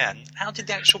 Yeah, and how did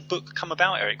the actual book come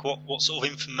about, Eric? What sort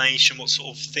of information, what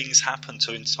sort of things happened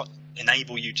to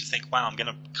enable you to think, wow, I'm going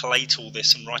to collate all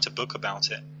this and write a book about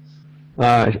it?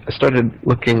 I started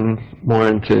looking more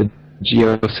into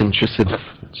geocentricity,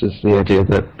 which is the idea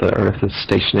that the Earth is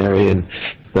stationary and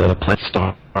the planets,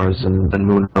 stars, and the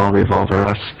moon all revolve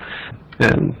around us.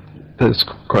 And there's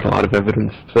quite a lot of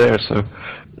evidence there, so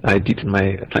I did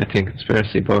my Atlantean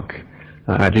Conspiracy book.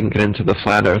 I didn't get into the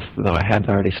flat Earth, though I had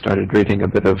already started reading a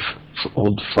bit of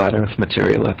old flat Earth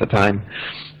material at the time.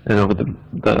 And over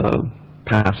the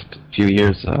past few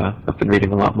years, I've been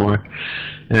reading a lot more.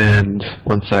 And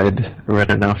once I'd read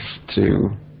enough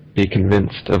to be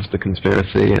convinced of the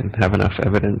conspiracy and have enough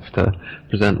evidence to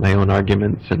present my own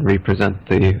arguments and represent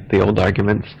the old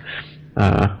arguments,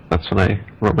 that's when I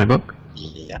wrote my book.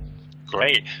 Yeah,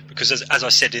 great. Because as I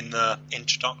said in the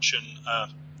introduction,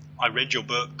 I read your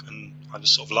book and I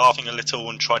was sort of laughing a little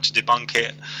and tried to debunk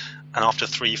it, and after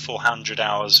 300-400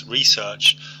 hours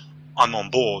research, I'm on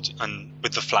board and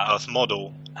with the flat Earth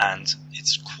model, and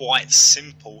it's quite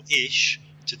simple-ish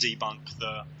to debunk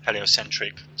the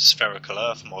heliocentric spherical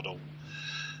Earth model.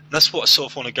 And that's what I sort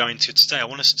of want to go into today. I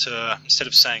want us to, instead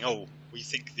of saying, oh, we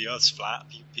think the Earth's flat,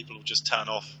 people will just turn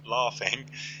off laughing,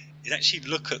 is actually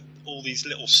look at all these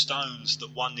little stones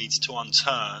that one needs to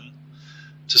unturn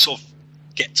to sort of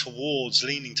get towards,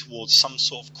 leaning towards some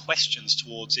sort of questions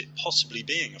towards it possibly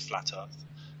being a flat Earth.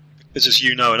 Because as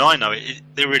you know and I know,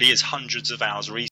 there really is hundreds of hours research